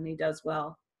living, and he does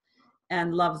well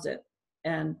and loves it,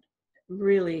 and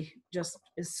really just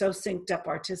is so synced up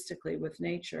artistically with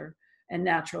nature and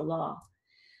natural law.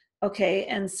 Okay,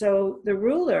 and so the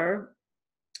ruler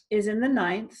is in the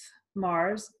 9th,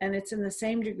 Mars, and it's in the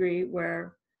same degree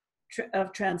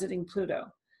of transiting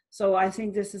Pluto. So I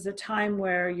think this is a time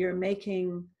where you're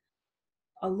making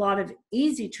a lot of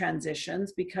easy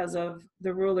transitions because of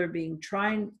the ruler being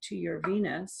trine to your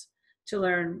Venus to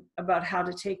learn about how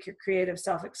to take your creative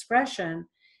self-expression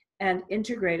and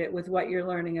integrate it with what you're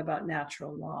learning about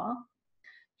natural law.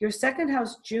 Your second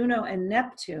house, Juno and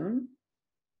Neptune,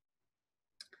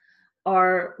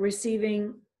 are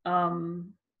receiving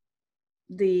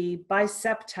the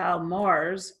biseptile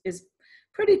Mars is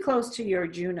pretty close to your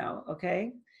Juno,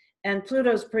 okay? And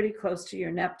Pluto's pretty close to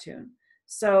your Neptune.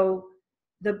 So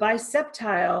the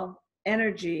biseptile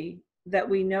energy that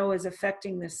we know is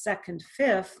affecting the second,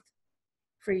 fifth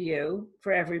for you,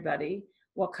 for everybody.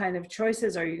 What kind of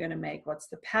choices are you going to make? What's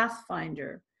the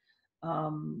pathfinder?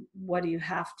 What do you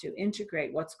have to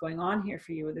integrate? What's going on here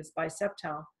for you with this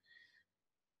biseptile?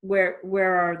 Where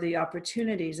are the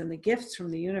opportunities and the gifts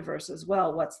from the universe as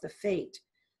well? What's the fate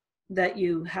that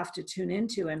you have to tune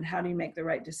into, and how do you make the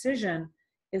right decision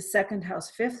is second house,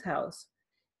 fifth house.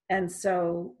 And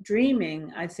so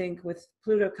dreaming, I think, with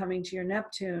Pluto coming to your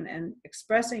Neptune and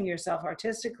expressing yourself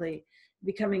artistically,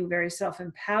 becoming very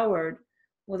self-empowered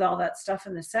with all that stuff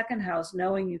in the second house,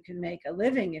 knowing you can make a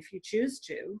living if you choose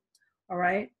to, all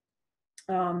right?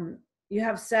 You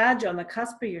have Sag on the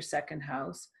cusp of your second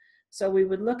house. So we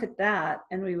would look at that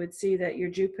and we would see that your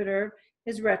Jupiter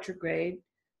is retrograde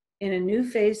in a new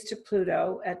phase to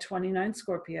Pluto at 29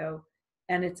 Scorpio,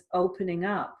 and it's opening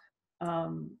up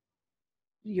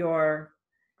your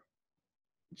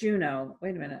Juno.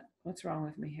 Wait a minute, what's wrong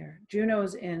with me here?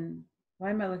 Juno's in, why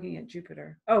am I looking at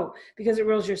Jupiter? Oh, because it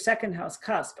rules your second house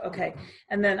cusp. Okay,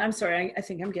 and then I'm sorry, I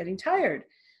think I'm getting tired.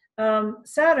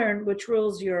 Saturn, which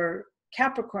rules your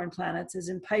Capricorn planets, is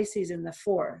in Pisces in the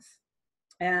fourth.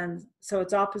 And so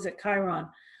it's opposite Chiron.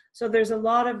 So there's a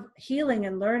lot of healing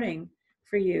and learning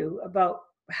for you about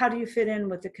how do you fit in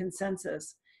with the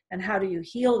consensus, and how do you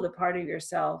heal the part of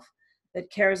yourself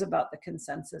that cares about the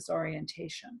consensus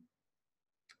orientation.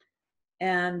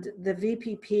 And the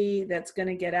VPP that's going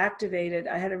to get activated,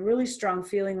 I had a really strong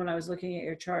feeling when I was looking at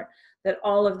your chart that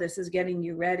all of this is getting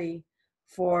you ready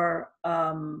for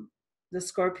the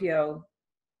Scorpio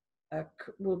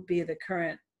will be the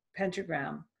current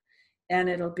pentagram, and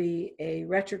it'll be a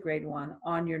retrograde one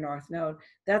on your North Node.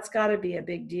 That's got to be a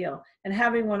big deal. And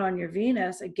having one on your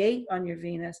Venus, a gate on your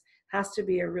Venus, has to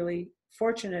be a really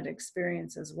fortunate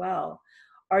experience as well.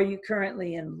 Are you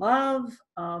currently in love?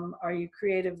 Are you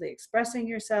creatively expressing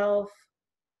yourself?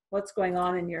 What's going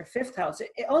on in your fifth house?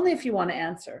 Only if you want to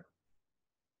answer.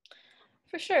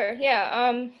 For sure,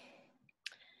 yeah.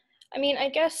 I mean, I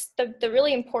guess the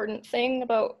really important thing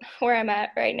about where I'm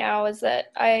at right now is that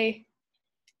I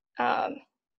am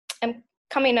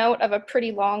coming out of a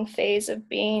pretty long phase of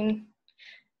being,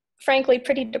 frankly,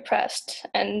 pretty depressed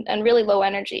and really low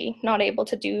energy, not able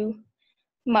to do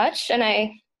much. And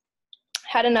I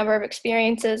had a number of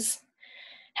experiences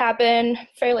happen,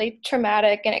 fairly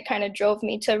traumatic, and it kind of drove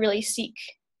me to really seek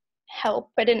help.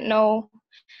 I didn't know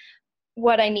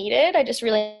what I needed. I just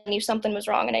really knew something was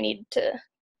wrong and I needed to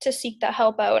seek that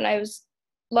help out. And I was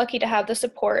lucky to have the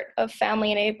support of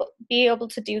family and be able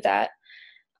to do that,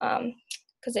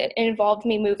 because it involved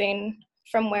me moving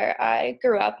from where I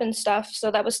grew up and stuff. So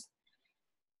it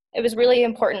was really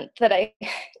important that I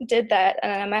did that.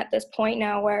 And I'm at this point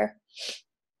now where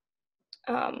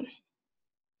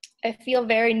I feel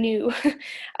very new.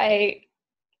 I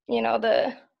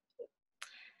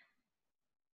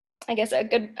guess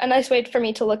a nice way for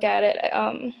me to look at it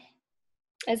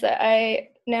is that I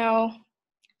now,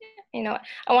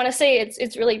 I want to say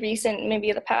it's really recent,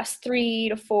 maybe the past 3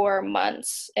 to 4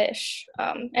 months-ish.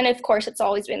 And of course, it's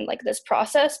always been like this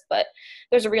process, but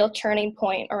there's a real turning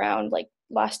point around like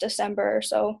last December or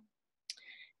so.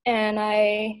 And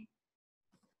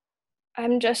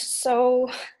I'm just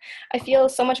I feel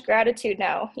so much gratitude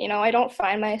now. I don't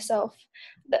find myself,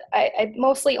 I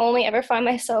mostly only ever find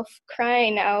myself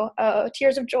crying now,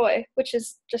 tears of joy, which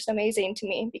is just amazing to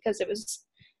me because it was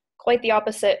quite the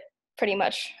opposite pretty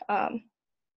much,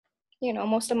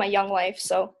 most of my young life.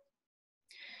 So,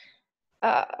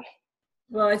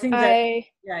 well, I think that,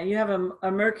 you have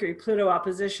a Mercury Pluto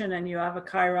opposition and you have a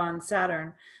Chiron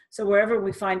Saturn. So wherever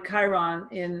we find Chiron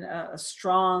in a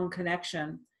strong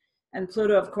connection, and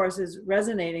Pluto, of course, is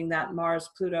resonating that Mars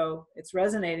Pluto, it's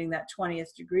resonating that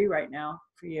 20th degree right now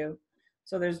for you.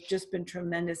 So there's just been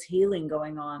tremendous healing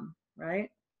going on, right?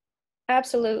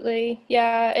 Absolutely.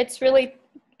 Yeah, it's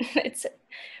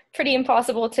pretty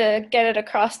impossible to get it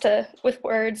across with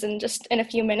words and just in a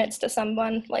few minutes to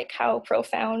someone, like how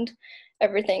profound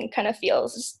everything kind of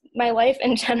feels. My life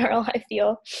in general, I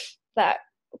feel that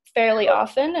fairly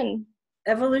often. And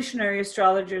evolutionary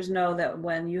astrologers know that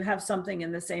when you have something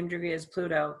in the same degree as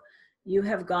Pluto, you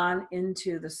have gone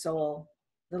into the soul,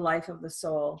 the life of the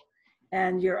soul,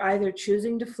 and you're either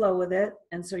choosing to flow with it,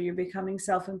 and so you're becoming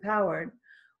self-empowered,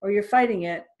 or you're fighting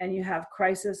it and you have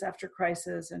crisis after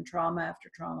crisis and trauma after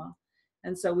trauma.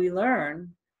 And so we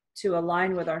learn to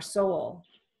align with our soul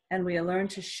and we learn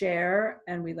to share,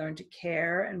 and we learn to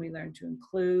care, and we learn to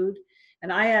include.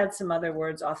 And I add some other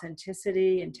words: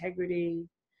 authenticity, integrity.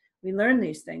 We learn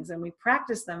these things and we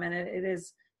practice them, and it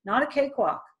is not a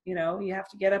cakewalk. You know, you have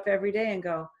to get up every day and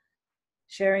go,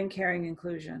 sharing, caring,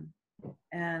 inclusion.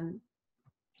 And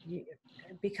it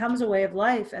becomes a way of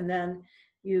life. And then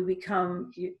you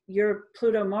become, your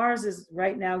Pluto Mars is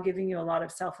right now giving you a lot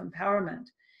of self-empowerment.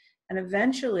 And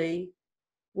eventually,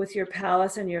 with your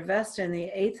Palace and your Vesta in the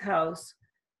 8th house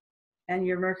and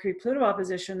your Mercury Pluto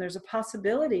opposition, there's a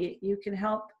possibility you can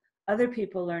help other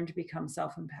people learn to become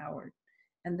self-empowered.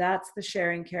 And that's the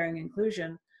sharing, caring,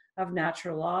 inclusion of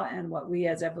natural law, and what we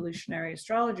as evolutionary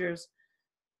astrologers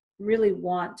really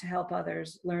want to help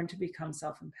others learn to become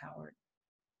self-empowered.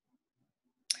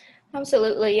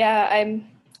 Absolutely, yeah.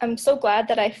 I'm so glad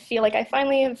that I feel like I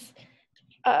finally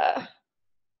have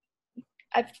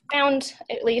I've found,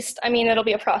 at least, I mean, it'll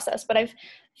be a process, but I've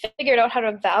figured out how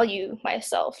to value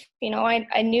myself. You know,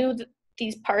 I knew that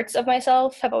these parts of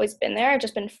myself have always been there. I've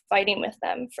just been fighting with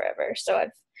them forever. So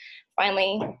I've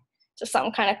finally just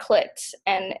something kind of clicked,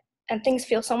 and things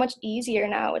feel so much easier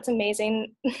now. It's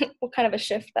amazing what kind of a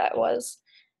shift that was.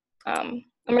 I'm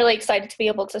really excited to be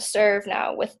able to serve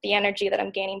now with the energy that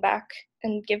I'm gaining back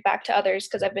and give back to others,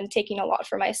 because I've been taking a lot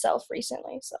for myself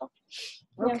recently. So,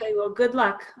 yeah. Okay, well, good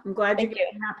luck. I'm glad you're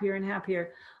getting happier and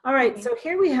happier. All right, so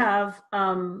here we have,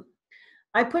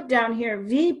 I put down here,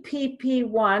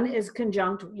 VPP1 is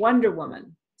conjunct Wonder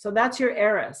Woman. So that's your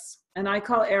Eris, and I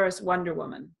call Eris Wonder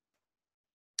Woman.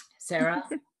 Sarah?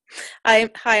 Hi,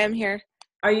 I'm here.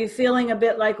 Are you feeling a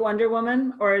bit like Wonder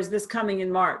Woman, or is this coming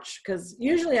in March? Because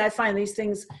usually I find these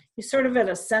things, you sort of get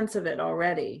a sense of it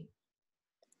already.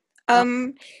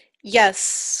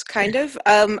 Yes, kind of.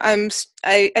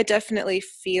 I definitely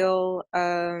feel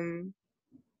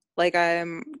like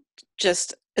I'm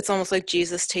just, it's almost like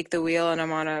Jesus take the wheel and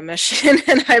I'm on a mission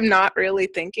and I'm not really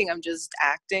thinking, I'm just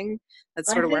acting.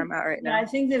 That's sort of where I'm at right now. I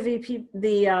think the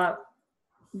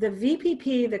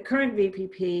VPP, the current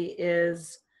VPP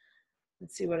is,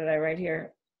 let's see, what did I write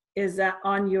here? Is that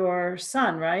on your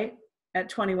sun, right? At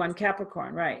 21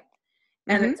 Capricorn, right?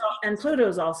 And it's, and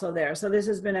Pluto's also there. So this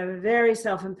has been a very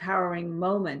self-empowering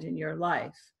moment in your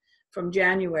life from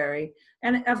January.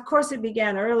 And of course it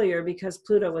began earlier because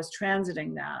Pluto was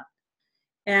transiting that.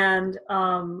 And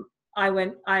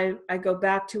I go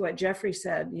back to what Jeffrey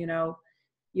said, you know,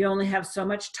 you only have so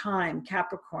much time,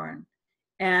 Capricorn,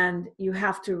 and you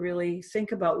have to really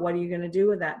think about what are you going to do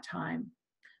with that time?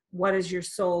 What does your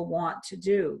soul want to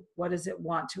do? What does it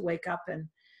want to wake up, and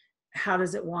how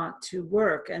does it want to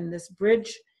work? And this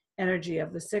bridge energy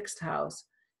of the 6th house,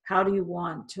 how do you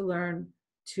want to learn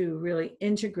to really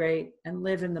integrate and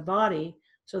live in the body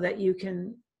so that you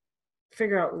can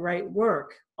figure out right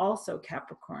work? Also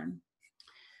Capricorn.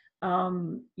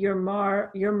 Your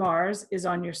Mars is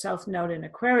on your south node in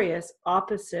Aquarius,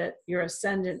 opposite your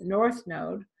ascendant north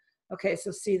node. Okay,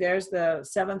 so see, there's the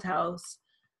 7th house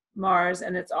Mars,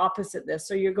 and it's opposite this.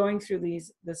 So you're going through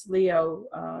this Leo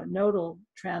nodal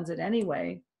transit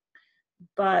anyway,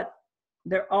 but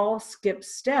they're all skip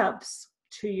steps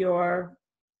to your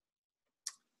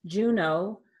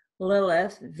Juno,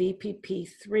 Lilith,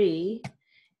 VPP3,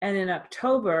 and in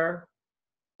October,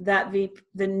 the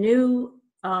new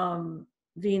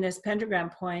Venus pentagram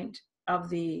point of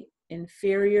the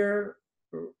inferior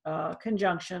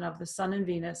conjunction of the Sun and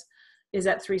Venus is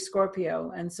at 3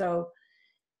 Scorpio, and so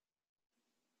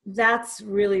that's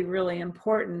really, really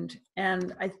important.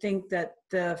 And I think that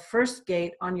the first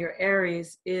gate on your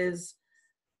Aries is,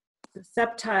 the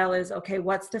septile is, okay,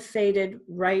 what's the fated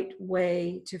right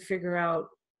way to figure out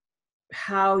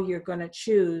how you're going to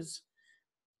choose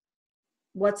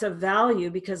what's of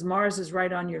value, because Mars is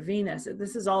right on your Venus.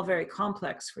 This is all very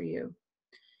complex for you.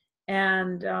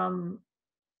 And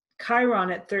Chiron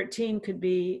at 13 could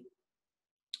be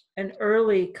an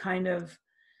early kind of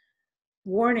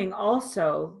warning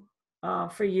also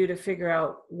for you to figure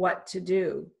out what to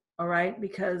do, all right?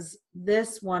 Because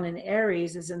this one in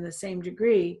Aries is in the same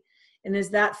degree. And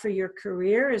is that for your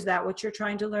career? Is that what you're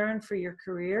trying to learn for your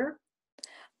career?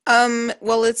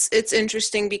 Well, it's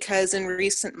interesting because in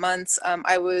recent months,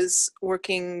 I was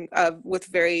working with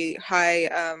very high,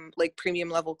 like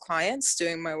premium level clients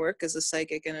doing my work as a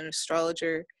psychic and an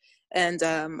astrologer. And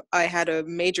I had a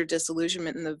major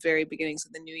disillusionment in the very beginnings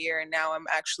of the new year. And now I'm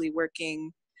actually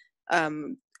working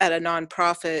at a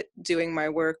nonprofit doing my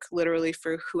work literally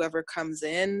for whoever comes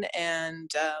in, and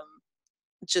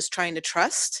just trying to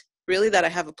trust really that I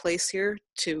have a place here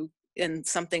and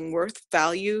something worth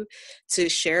value to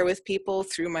share with people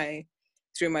through my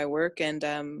work. And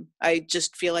I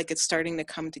just feel like it's starting to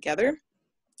come together.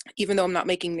 even though I'm not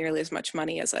making nearly as much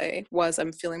money as I was,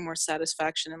 I'm feeling more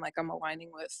satisfaction and like I'm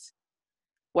aligning with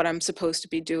what I'm supposed to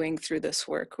be doing through this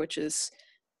work, which is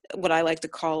what I like to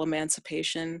call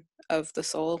emancipation of the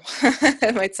soul.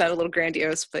 It might sound a little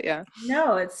grandiose, but yeah.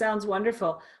 No, it sounds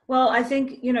wonderful. Well, I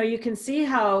think, you can see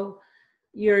how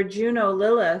your Juno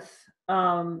Lilith,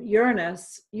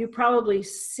 Uranus, you probably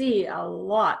see a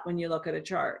lot when you look at a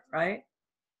chart, right?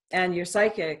 And you're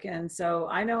psychic. And so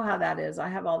I know how that is. I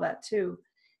have all that too.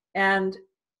 And,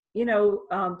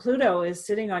 Pluto is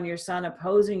sitting on your sun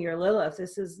opposing your Lilith.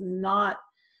 This is not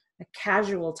a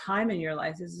casual time in your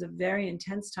life. This is a very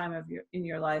intense time in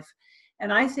your life.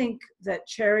 And I think that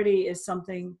charity is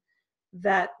something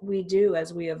that we do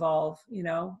as we evolve,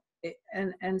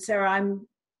 and Sarah, I'm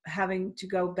having to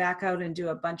go back out and do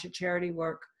a bunch of charity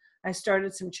work. I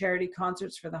started some charity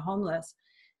concerts for the homeless,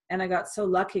 and I got so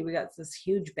lucky. We got this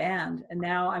huge band, and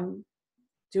now I'm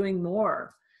doing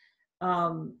more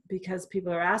because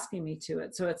people are asking me to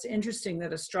it. So it's interesting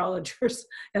that astrologers,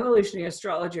 evolutionary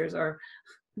astrologers,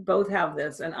 both have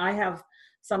this, and I have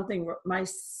something. My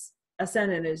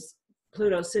ascendant is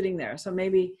Pluto sitting there, so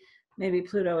maybe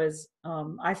Pluto is.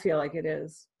 I feel like it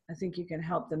is. I think you can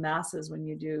help the masses when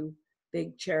you do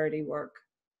big charity work.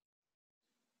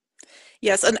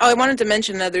 Yes, and I wanted to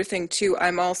mention another thing too.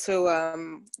 I'm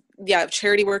also,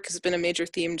 charity work has been a major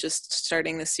theme just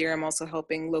starting this year. I'm also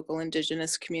helping local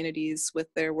Indigenous communities with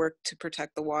their work to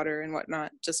protect the water and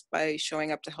whatnot, just by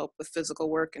showing up to help with physical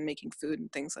work and making food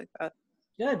and things like that.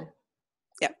 Good.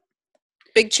 Yeah,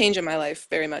 big change in my life,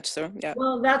 very much so. Yeah.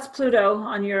 Well, that's Pluto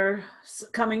on your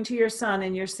coming to your sun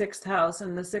in your 6th house,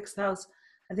 and the 6th house,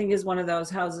 I think, is one of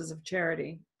those houses of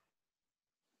charity.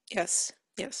 Yes.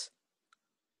 Yes.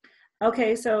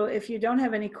 Okay, so if you don't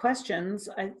have any questions,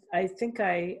 I think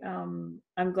I'm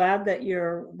glad that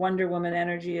your Wonder Woman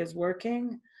energy is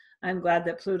working. I'm glad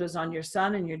that Pluto's on your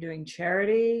sun and you're doing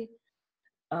charity.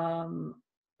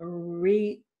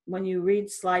 When you read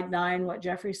slide 9, what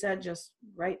Jeffrey said, just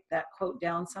write that quote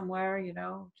down somewhere,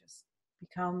 just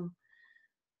become,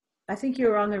 I think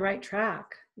you're on the right track.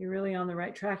 You're really on the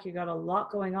right track. You got a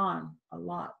lot going on, a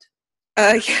lot.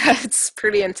 Yeah, it's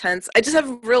pretty intense. I just have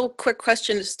a real quick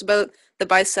question just about the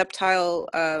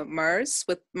biseptile Mars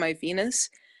with my Venus.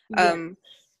 I'm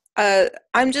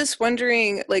just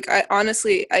wondering, like,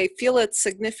 I feel it's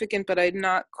significant, but I'm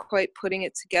not quite putting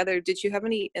it together. Did you have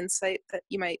any insight that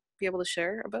you might be able to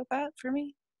share about that for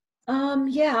me?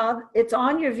 Yeah, it's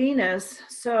on your Venus.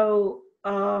 So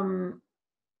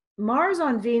Mars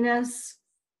on Venus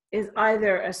is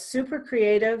either a super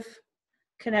creative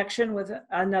connection with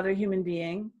another human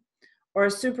being, or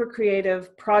a super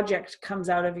creative project comes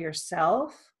out of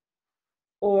yourself,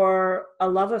 or a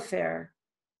love affair,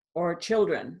 or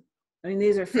children. I mean,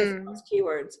 these are 5th house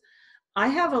keywords. I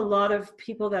have a lot of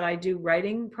people that I do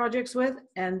writing projects with,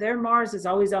 and their Mars is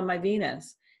always on my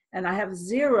Venus. And I have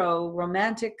zero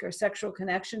romantic or sexual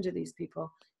connection to these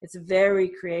people. It's very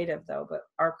creative though, but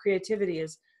our creativity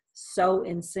is so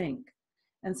in sync.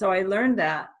 And so I learned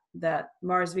that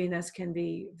Mars Venus can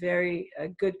be a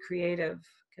good creative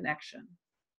connection.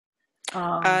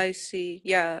 I see.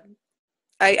 Yeah.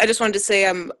 I just wanted to say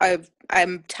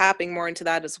I'm tapping more into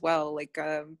that as well, like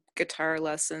guitar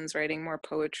lessons, writing more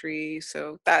poetry.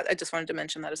 So that I just wanted to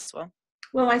mention that as well.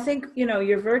 Well, I think,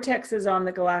 your vertex is on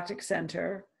the galactic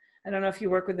center. I don't know if you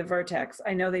work with the vertex.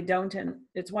 I know they don't, and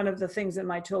it's one of the things in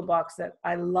my toolbox that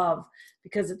I love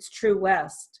because it's true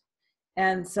west.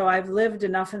 And so I've lived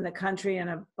enough in the country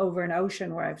and over an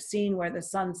ocean where I've seen where the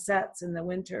sun sets in the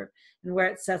winter and where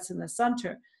it sets in the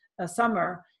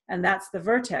summer. And that's the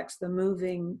vertex, the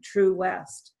moving true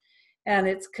west. And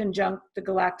it's conjunct the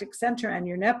galactic center and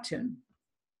your Neptune.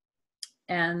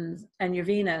 And your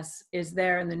Venus is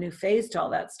there in the new phase to all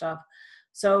that stuff.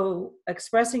 So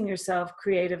expressing yourself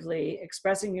creatively,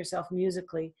 expressing yourself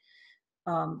musically,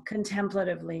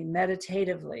 contemplatively,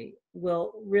 meditatively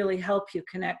will really help you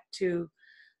connect to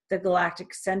the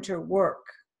galactic center work.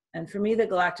 And for me, the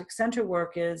galactic center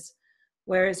work is,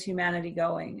 where is humanity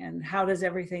going? And how does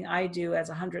everything I do as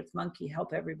a 100th monkey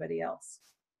help everybody else?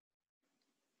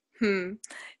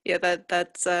 Yeah,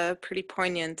 that's pretty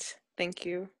poignant. Thank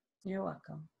you. You're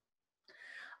welcome.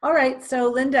 All right, so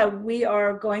Linda, we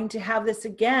are going to have this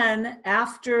again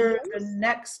after the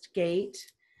next gate.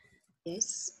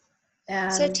 Yes.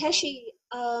 And so Tashi,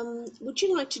 would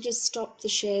you like to just stop the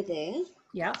share there?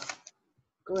 Yeah.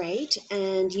 Great,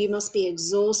 and you must be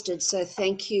exhausted, so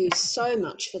thank you so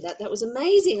much for that. That was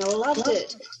amazing. I loved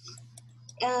it.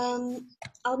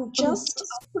 I'll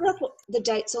put up the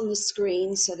dates on the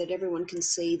screen so that everyone can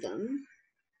see them.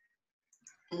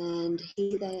 And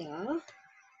here they are.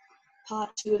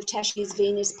 Part 2 of Tashi's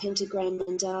Venus Pentagram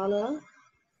Mandala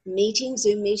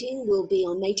Zoom meeting will be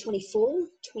on May 24,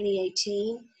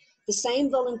 2018. The same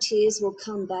volunteers will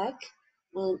come back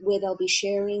where they'll be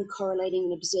sharing, correlating,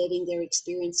 and observing their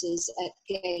experiences at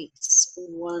gates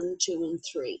 1, 2, and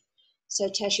 3. So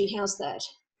Tashi, how's that?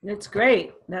 It's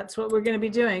great. That's what we're going to be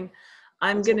doing.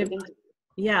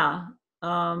 Yeah.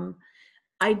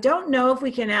 I don't know if we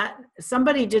can add,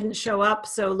 somebody didn't show up,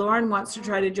 so Lauren wants to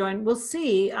try to join. We'll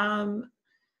see.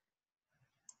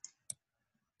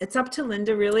 It's up to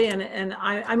Linda really, and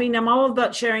I mean, I'm all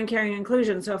about sharing, caring,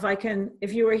 inclusion. So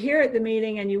if you were here at the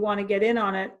meeting and you want to get in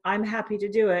on it, I'm happy to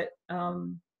do it.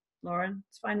 Lauren,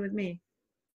 it's fine with me.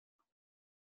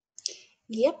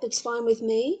 Yep, it's fine with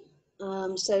me.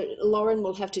 So Lauren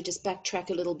will have to just backtrack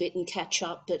a little bit and catch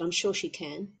up, but I'm sure she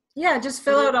can. Yeah, just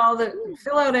fill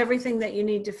out everything that you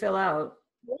need to fill out.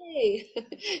 Yay.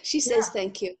 She says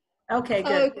thank you. Okay,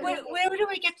 good. Where do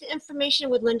we get the information?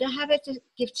 Would Linda have it to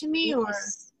give to me?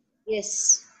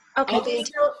 Yes. Okay. Are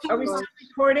we still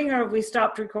recording, or have we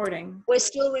stopped recording? We're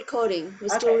still recording.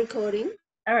 Still recording.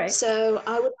 All right. So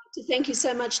I would like to thank you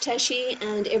so much, Tashi,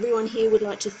 and everyone here would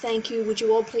like to thank you. Would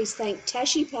you all please thank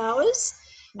Tashi Powers?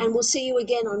 And we'll see you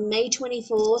again on May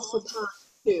 24th for part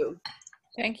 2.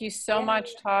 Thank you so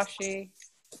much, Tashi.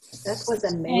 That was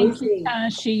amazing. Thank you,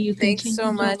 Tashi. Thanks so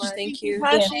much. Thank you.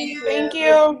 Tashi, thank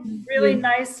you. Really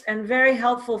nice and very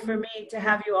helpful for me to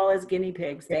have you all as guinea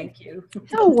pigs. Thank you.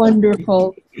 How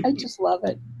wonderful. I just love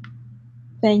it.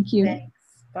 Thank you. Thanks.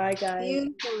 Bye, guys.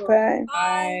 Bye.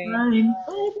 Bye. Bye.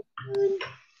 Bye.